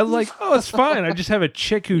 I was like, oh, it's fine. I just have a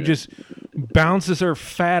chick who just bounces her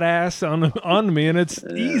fat ass on me, and it's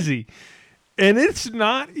easy. And it's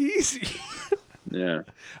not easy. Yeah.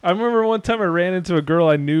 I remember one time I ran into a girl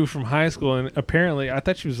I knew from high school, and apparently I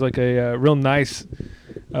thought she was like a real nice,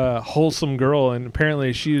 wholesome girl, and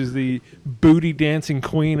apparently she was the booty dancing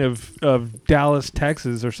queen of Dallas,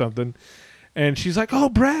 Texas, or something. And she's like, "Oh,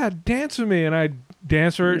 Brad, dance with me," and I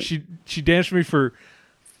danced with her. She danced with me for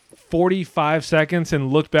 45 seconds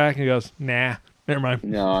and looked back and goes, "Nah, never mind."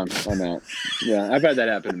 No, I'm out. Yeah, I've had that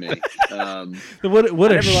happen to me.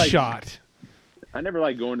 What a shot! I never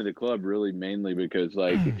like going to the club really, mainly because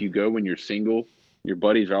like if you go when you're single, your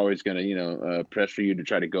buddies are always gonna pressure you to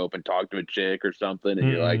try to go up and talk to a chick or something, and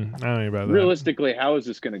you're like, I don't know about that. Realistically, how is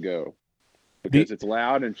this gonna go? Because it's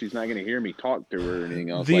loud and she's not gonna hear me talk to her or anything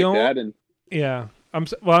else that. And yeah, I'm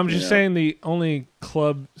just saying the only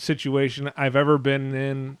club situation I've ever been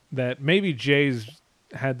in that maybe Jay's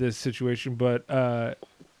had this situation, but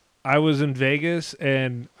I was in Vegas,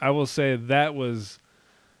 and I will say that was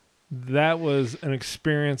an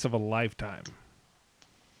experience of a lifetime.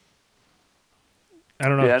 I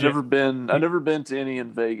don't know. Yeah, I've never been to any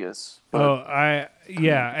in Vegas. But...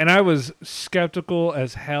 and I was skeptical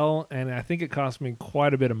as hell, and I think it cost me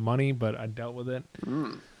quite a bit of money, but I dealt with it.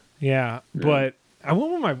 Yeah, but I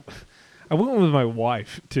went with my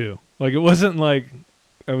wife too. Like it wasn't like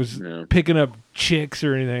I was picking up chicks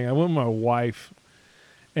or anything. I went with my wife,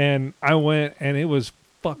 and I went, and it was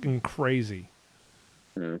fucking crazy.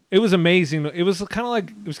 It was amazing. It was kind of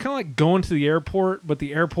like going to the airport, but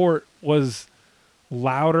the airport was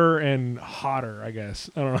louder and hotter, I guess.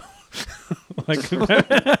 I don't know.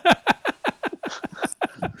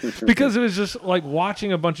 Because it was just like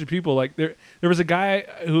watching a bunch of people. Like there was a guy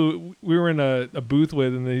who we were in a booth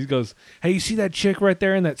with, and he goes, "Hey, you see that chick right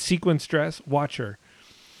there in that sequin dress? Watch her.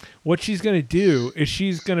 What she's going to do is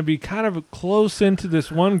she's going to be kind of close into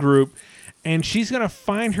this one group, and she's going to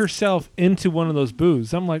find herself into one of those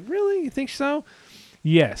booths." I'm like, really? You think so?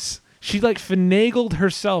 Yes. She like finagled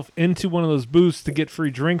herself into one of those booths to get free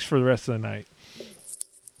drinks for the rest of the night.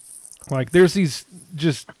 Like there's these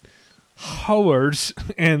just hoers,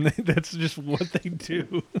 and that's just what they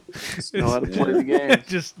do. Just know how to play the game.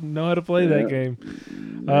 Just know how to play that game.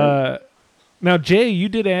 Now, Jay, you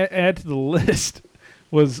did add to the list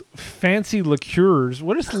was fancy liqueurs.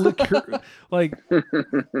 What is liqueur? Like, are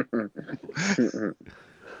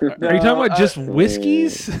you talking about just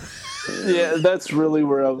whiskeys? Yeah, that's really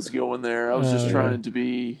where I was going there. I was just trying to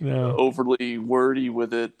be overly wordy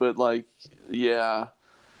with it, but like, yeah.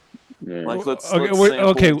 Like let's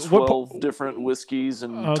sample 12 different whiskeys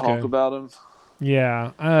and talk about them.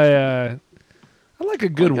 Yeah, I like a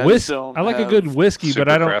good whiskey. I like a good whiskey, but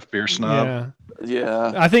I don't. Craft beer snob.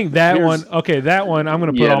 Yeah. I think that one. Okay, that one I'm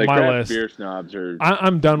going to put on my list. Beer snobs are.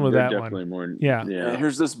 I'm done with that definitely one. More. Yeah.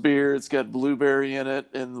 Here's this beer. It's got blueberry in it,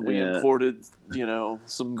 and we imported,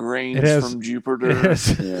 some grains from Jupiter.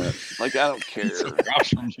 Like I don't care. Just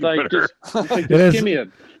give me a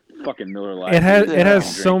fucking Miller Lite. It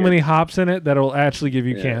has so many hops in it that it'll actually give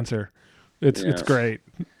you cancer. It's great.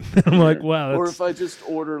 I'm like, wow. Or if I just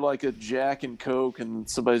order like a Jack and Coke and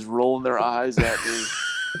somebody's rolling their eyes at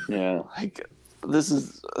me. Like this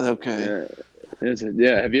is okay.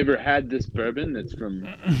 Have you ever had this bourbon? It's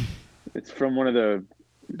from one of the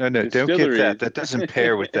No, don't get that. That doesn't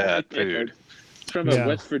pair with that food. It's from a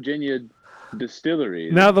West Virginia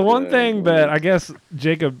distillery. Now the one thing that I guess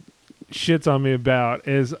Jacob shits on me about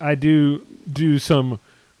is I do some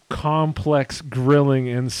complex grilling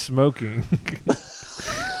and smoking.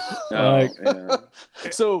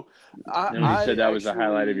 So you said that was the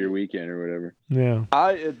highlight of your weekend or whatever. Yeah,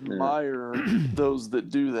 I admire those that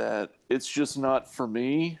do that. It's just not for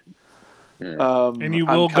me. And you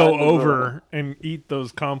I'm will go kind of over and eat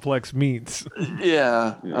those complex meats.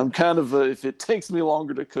 yeah, I'm kind of if it takes me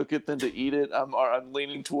longer to cook it than to eat it, I'm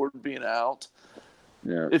leaning toward being out.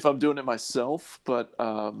 Yeah. If I'm doing it myself, but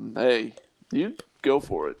hey, you go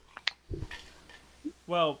for it.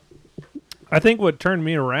 Well, I think what turned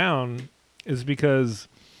me around is because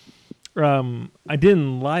I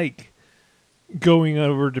didn't like going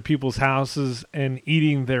over to people's houses and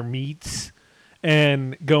eating their meats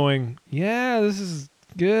and going, yeah, this is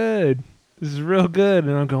good. This is real good.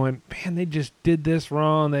 And I'm going, man, they just did this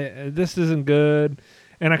wrong. This isn't good.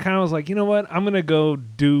 And I kind of was like, you know what? I'm going to go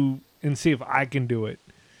do and see if I can do it.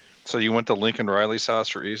 So you went to Lincoln Riley's house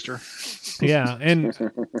for Easter? Yeah. And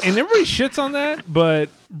everybody shits on that, but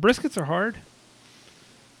briskets are hard.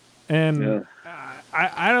 And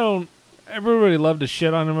I don't, everybody loved to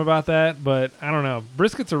shit on him about that, but I don't know.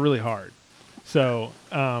 Briskets are really hard. So,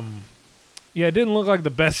 yeah, it didn't look like the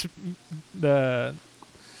best.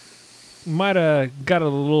 Might have got a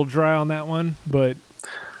little dry on that one, but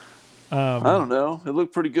I don't know. It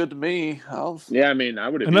looked pretty good to me. Yeah, I mean, I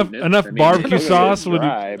would have enough barbecue sauce would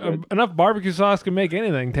dry, but... enough barbecue sauce can make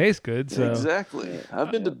anything taste good. So exactly.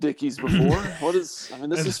 I've been to Dickie's before. What is? I mean,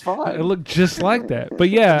 this is fine. It looked just like that. But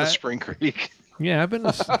yeah, Spring Creek. Yeah, I've been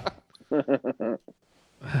to.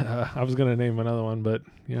 I was gonna name another one, but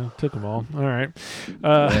took them all. All right.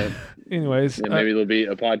 Anyways, maybe there'll be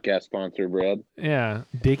a podcast sponsor, Brad. Yeah,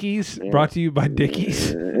 Dickie's, brought to you by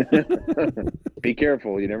Dickie's. Be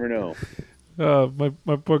careful, you never know.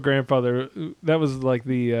 My poor grandfather. That was like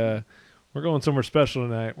the we're going somewhere special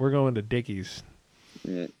tonight. We're going to Dickie's.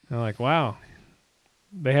 Yeah. I'm like, wow,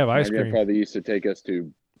 they have ice cream. My grandfather used to take us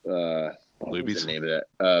to what was the name of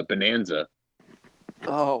that? Bonanza.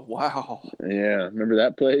 Oh, wow. Yeah, remember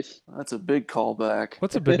that place? That's a big callback.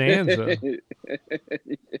 What's a Bonanza?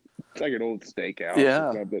 It's like an old steakhouse.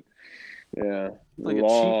 Yeah. Yeah. Like a cheap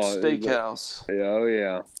steakhouse. Oh,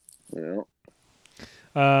 yeah. Yeah.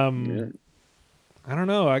 I don't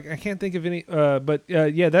know. I can't think of any. But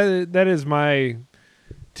yeah, that is my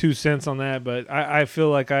 2 cents on that. But I feel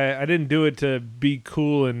like I didn't do it to be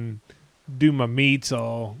cool and do my meats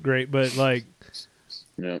all great. But like,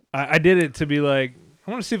 yeah, I did it to be like,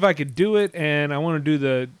 I want to see if I could do it, and I want to do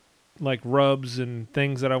the like rubs and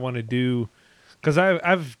things that I want to do, because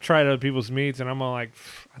I've tried other people's meats and I'm all like,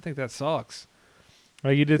 I think that sucks.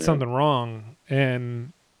 Like you did something wrong,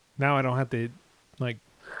 and now I don't have to like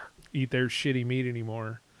eat their shitty meat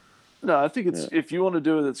anymore. No, I think it's if you want to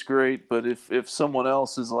do it, that's great. But if someone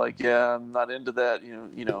else is like, yeah, I'm not into that,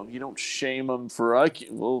 you don't shame them for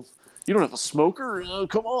well. You don't have a smoker?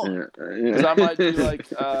 Come on. Because I might be like,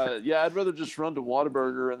 I'd rather just run to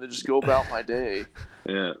Whataburger and then just go about my day.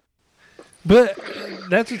 Yeah. But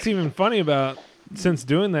that's what's even funny about, since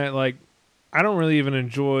doing that, like, I don't really even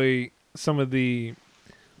enjoy some of the,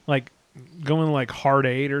 like, going like Hard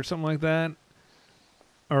 8 or something like that.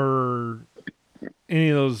 Or any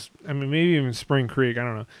of those, I mean, maybe even Spring Creek, I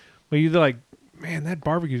don't know. But you're like, man, that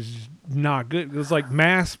barbecue's not good. It's like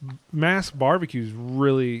mass barbecue is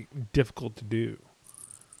really difficult to do.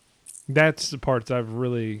 That's the parts I've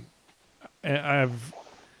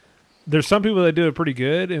there's some people that do it pretty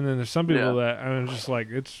good, and then there's some people that I'm just like,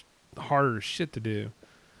 it's harder as shit to do.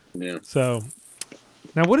 Yeah. So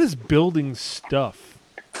now, what is building stuff?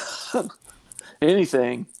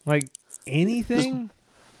 Anything. Like anything?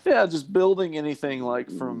 Just building anything,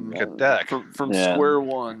 like from a deck. from square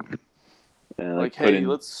one. Yeah, like, hey,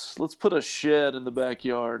 let's put a shed in the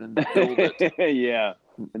backyard and build it. Yeah.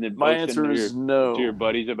 And then my answer is no. To your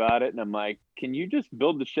buddies about it, and I'm like, can you just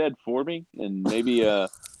build the shed for me, and maybe or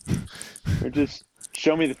just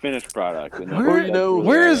show me the finished product? And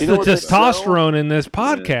where is the testosterone in this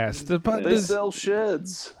podcast? They sell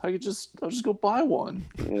sheds. I'll just go buy one.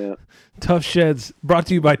 Yeah. Tough Sheds, brought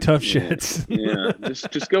to you by Tough Sheds. Yeah.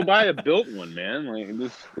 Just go buy a built one, man. Like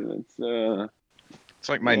this. It's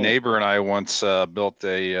like my neighbor and I once built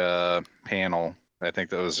a panel. I think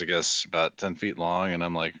that was, I guess, about 10 feet long. And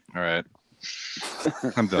I'm like, all right,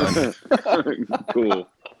 I'm done. Cool.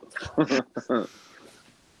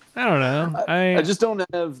 I don't know. I just don't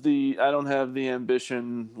have the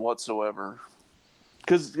ambition whatsoever.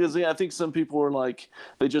 Because I think some people are like,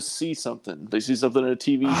 they just see something. They see something in a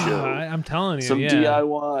TV show. I'm telling you. Some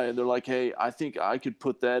DIY. And they're like, hey, I think I could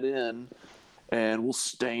put that in. And we'll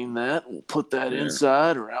stain that. We'll put that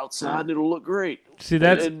inside or outside, and it'll look great. See,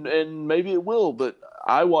 that's and maybe it will. But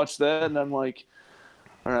I watch that, and I'm like,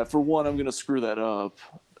 all right. For one, I'm going to screw that up.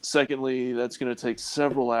 Secondly, that's going to take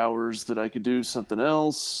several hours that I could do something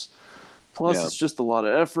else. Plus, it's just a lot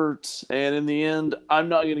of effort. And in the end, I'm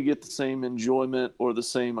not going to get the same enjoyment or the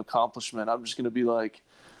same accomplishment. I'm just going to be like,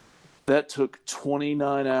 that took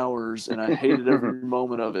 29 hours, and I hated every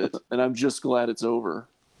moment of it. And I'm just glad it's over.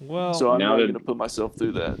 Well, So I'm now not that- going to put myself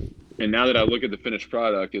through that. And now that I look at the finished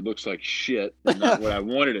product, it looks like shit. Not what I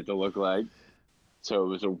wanted it to look like. So it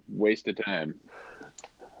was a waste of time.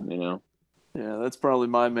 You know? Yeah, that's probably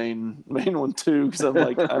my main one too, because I'm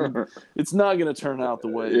like, it's not going to turn out the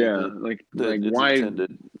way Yeah, that like it's why?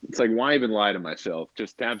 intended. It's like, why even lie to myself?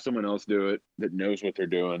 Just have someone else do it that knows what they're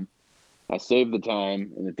doing. I saved the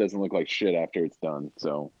time, and it doesn't look like shit after it's done.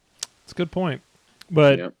 So it's a good point.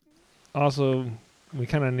 But Yep. also, we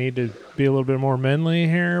kind of need to be a little bit more manly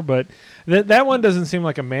here. But that one doesn't seem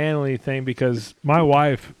like a manly thing because my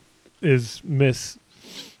wife is Miss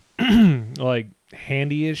like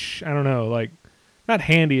handyish. I don't know, like not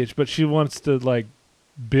handyish, but she wants to like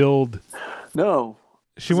build. No,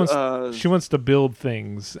 She wants to build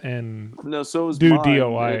things and no. So is do mine.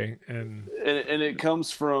 DIY and And it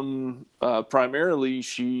comes from primarily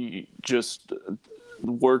she just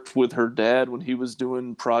worked with her dad when he was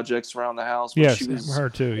doing projects around the house when yes, she was her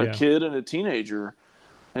too. a Yeah, kid and a teenager,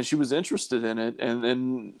 and she was interested in it, and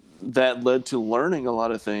then that led to learning a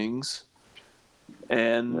lot of things.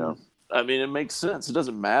 And Yeah. I mean, it makes sense. It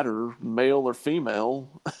doesn't matter, male or female.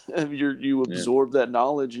 You absorb that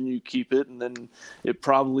knowledge and you keep it, and then it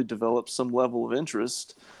probably develops some level of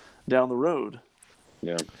interest down the road.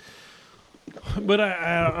 yeah. but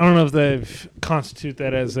I don't know if they constitute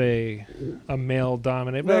that as a male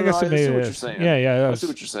dominant. But No, I guess no, it I maybe see what is. you're saying. Yeah. I see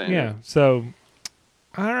what you're saying. Yeah. So,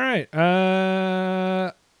 all right.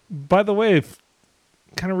 By the way,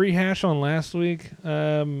 kind of rehash on last week.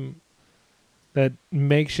 That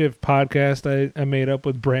makeshift podcast I made up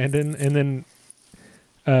with Brandon, and then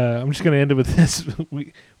I'm just gonna end it with this.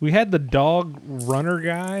 We had the dog runner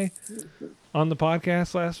guy on the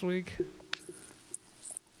podcast last week.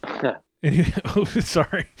 And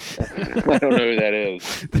sorry. I don't know who that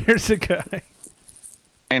is. There's a guy,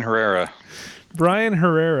 Brian Herrera. Brian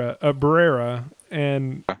Barrera,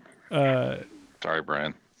 and Sorry,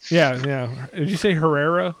 Brian. yeah. Did you say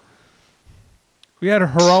Herrera? We had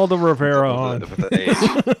Geraldo Rivera on. With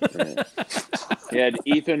the He had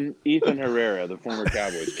Ethan Herrera, the former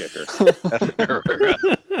Cowboys kicker.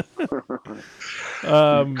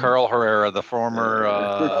 Carl Herrera, the former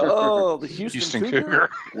The Houston Houston Cougar.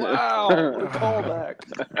 Wow, what a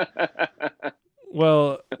callback.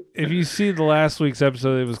 Well, if you see the last week's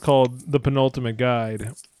episode, it was called The Penultimate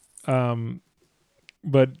Guide.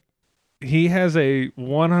 But he has a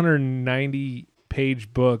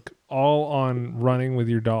 190-page book all on running with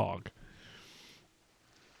your dog.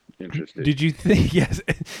 Interesting. Did you think? Yes,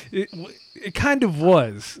 it kind of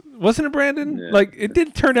was, wasn't it, Brandon? Yeah. Like it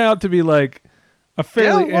did turn out to be like a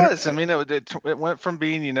fairly. Yeah, it was. I mean, it went from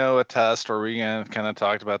being, a test where we kind of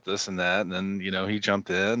talked about this and that, and then, he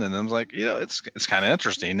jumped in, and then was like, it's kind of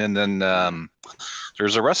interesting. And then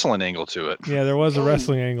there's a wrestling angle to it. Yeah, there was a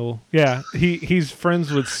wrestling angle. Yeah, he's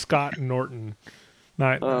friends with Scott Norton.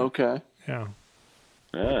 Not. Oh, okay. Yeah.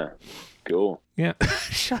 Ah, cool. Yeah.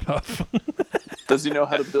 Shut up. Does he know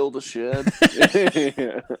how to build a shed?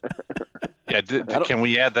 Yeah, can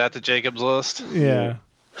we add that to Jacob's list? Yeah.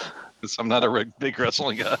 'Cause I'm not a big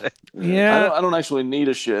wrestling guy. Yeah. I don't actually need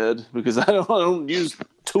a shed because I don't use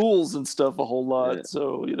tools and stuff a whole lot. Yeah.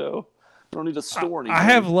 So I don't need to store anything. I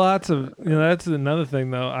have lots of. That's another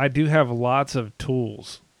thing though. I do have lots of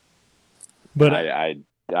tools. But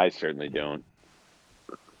I certainly don't.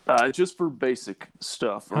 Just for basic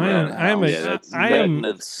stuff. I am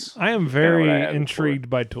maintenance. very what I have intrigued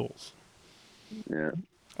by tools. Yeah.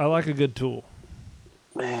 I like a good tool.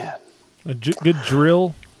 Man. A good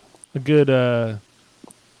drill, a good I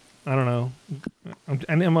don't know.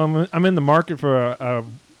 I'm in the market for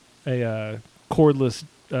a cordless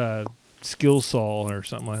skill saw or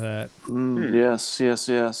something like that. Yes. Those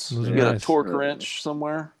You are got nice. a torque wrench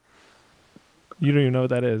somewhere? You don't even know what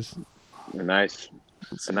that is. A nice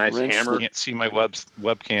wrench hammer. You can't see my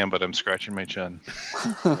webcam, but I'm scratching my chin.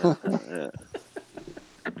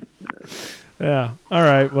 Yeah. All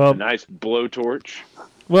right. Well. A nice blowtorch.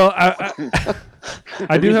 Well,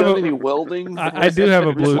 I do have any welding. I do have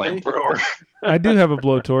a blue. recently? I do have a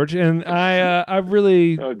blowtorch, and I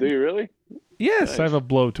really. Oh, do you really? Yes, I have a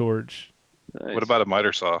blowtorch. Nice. What about a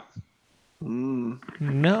miter saw?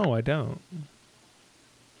 No, I don't.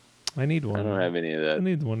 I need one. I don't have any of I that.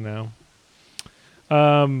 need one now.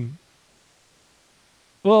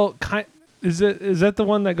 Well, is that the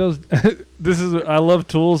one that goes? This is. I love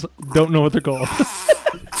tools. Don't know what they're called.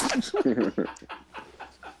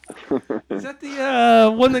 Is that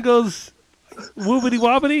the one that goes woobity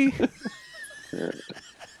wobbity?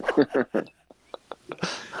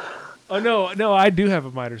 Oh no! I do have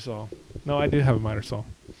a miter saw. No, I do have a miter saw.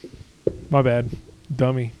 My bad.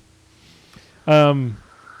 Dummy.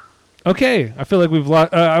 Okay, I feel like we've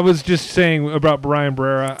lost. I was just saying about Brian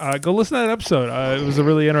Barrera. Go listen to that episode. It was a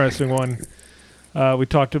really interesting one. We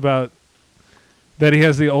talked about that he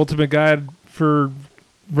has the ultimate guide for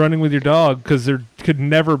running with your dog because there could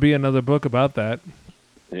never be another book about that.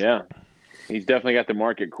 Yeah. He's definitely got the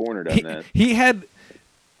market cornered on that. He had.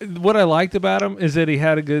 What I liked about him is that he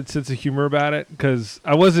had a good sense of humor about it because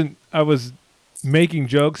I was making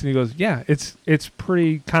jokes and he goes, yeah, it's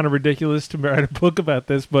pretty kind of ridiculous to write a book about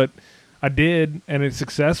this, but I did, and it's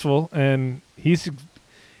successful, and he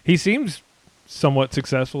seems somewhat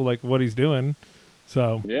successful, like what he's doing.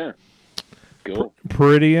 So yeah, cool,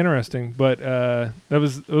 pretty interesting. But it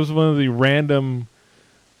was one of the random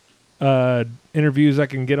interviews I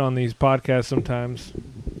can get on these podcasts sometimes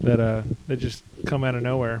that just come out of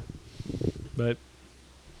nowhere. But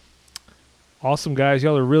awesome, guys.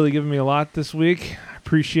 Y'all are really giving me a lot this week. I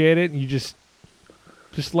appreciate it. You just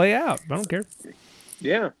lay out. I don't care.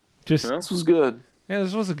 Yeah. This was good. Yeah,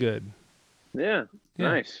 this was a good. Yeah.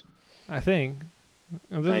 Nice. I think.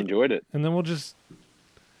 I enjoyed it. And then we'll just...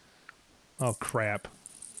 Oh, crap.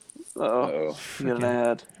 Uh-oh. You got an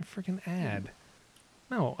ad. Freaking ad.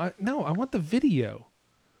 No, I want the video.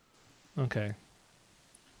 Okay.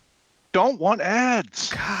 Don't want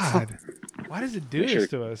ads. God. Why does it do this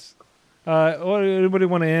to us? Anybody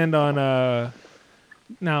want to end on...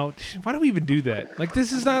 Now, why do we even do that? Like,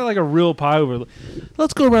 this is not like a real pie over.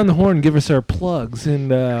 Let's go around the horn and give us our plugs, and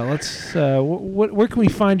let's. Where can we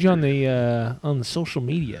find you on the social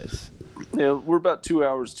medias? Yeah, we're about 2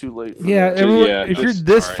 hours too late. If you're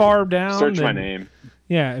this far down, search my name.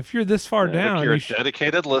 Yeah, if you're this far down, if you're a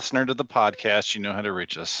dedicated listener to the podcast, you know how to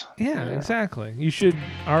reach us. Yeah, exactly. You should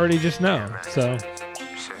already just know. So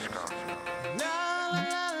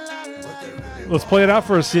let's play it out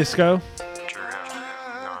for us, Cisco.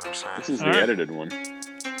 This is the edited one.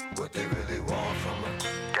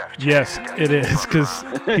 Yes, it is, because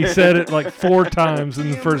he said it like 4 times in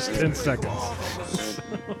the first 10 seconds.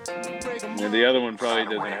 And the other one probably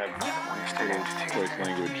doesn't have choice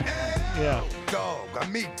language. Yeah.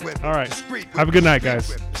 All right. Have a good night,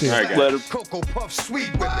 guys. See you. All right, guys. Cocoa Puff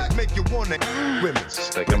sweet women make you wanna women.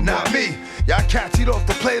 But not me. Y'all cats eat off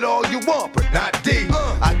the plate all you want, but not D.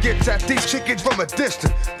 I get at these chickens from a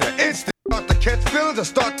distance. The instant start to catch feelings, I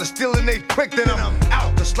start to steal and they quick, then I'm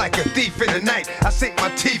out just like a thief in the night. I sink my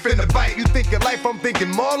teeth in the bite. You think of life, I'm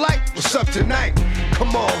thinking more like what's up tonight?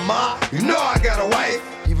 Come on, ma. You know I got a wife.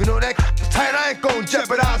 Even though that tight, I ain't gonna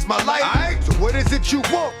jeopardize my life. So what is it you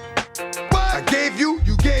want? I gave you,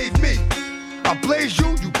 you gave me. I blaze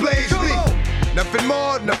you, you blaze me. Nothing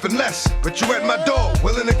more, nothing less. But you at my door,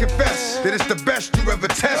 willing to confess that it's the best you ever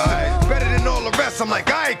tested. Better than all the rest. I'm like,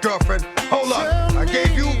 all right, girlfriend, hold up. I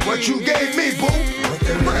gave you what you gave me, boo. What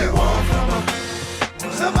they really want from her?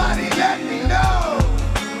 Somebody let me know.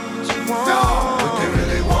 What they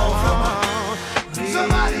really want from her?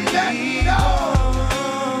 Somebody let me know.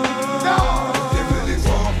 What they really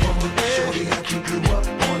want from her? Shorty, I keep you up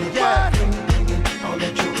on the back. I'll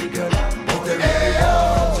let you figure out what they really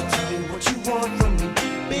want. Tell me what you want from me.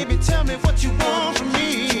 Baby, tell me what you want from me.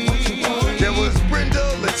 There was Brenda,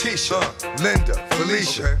 Letitia, Linda,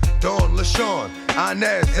 Felicia, Dawn, LaShawn,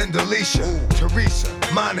 Inez, and Alicia, Teresa,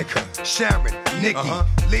 Monica, Sharon, Nikki,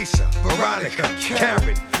 Lisa, Veronica,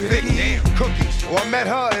 Karen, Vicky, Cookies. Oh, I met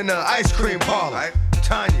her in the ice cream parlor.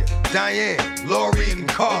 Tanya, Diane, Lori, and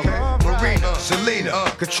Carla, Marina,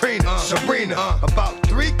 Selena, Katrina, Sabrina, about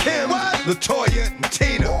 3 Kim, Latoya, and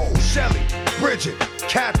Tina, Shelly, Bridget,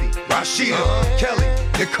 Kathy, Rashida, Kelly,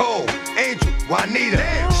 Nicole, Angel, Juanita,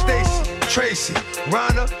 Stacy, Tracy,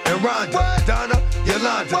 Rhonda, and Rhonda, Donna,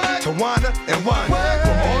 Yolanda, Tawana, and Wanda.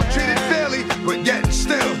 We're all treated fairly, but yet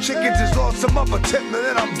still, chickens is lost some other tip, and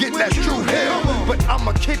then I'm getting that true hill. But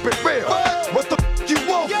I'ma keep it real. What the f you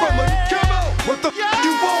want from her? Come on. What the f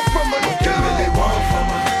you want from her? What they really want from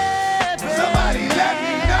her? Somebody let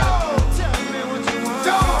me know.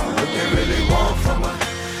 What they really want from her?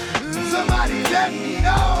 Somebody let me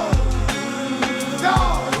know.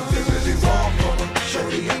 What they really want from her?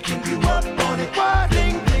 Shorty, I keep you up on it.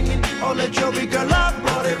 Ding, ding, all that jewelry, girl, I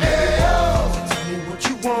brought it. Tell me what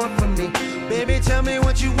you want from me. Baby, tell me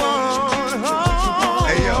what you want.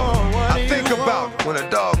 Hey, yo, I think about when a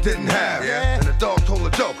dog didn't have, and the dog told a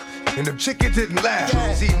joke, and the chicken didn't laugh.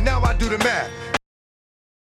 See, now I do the math.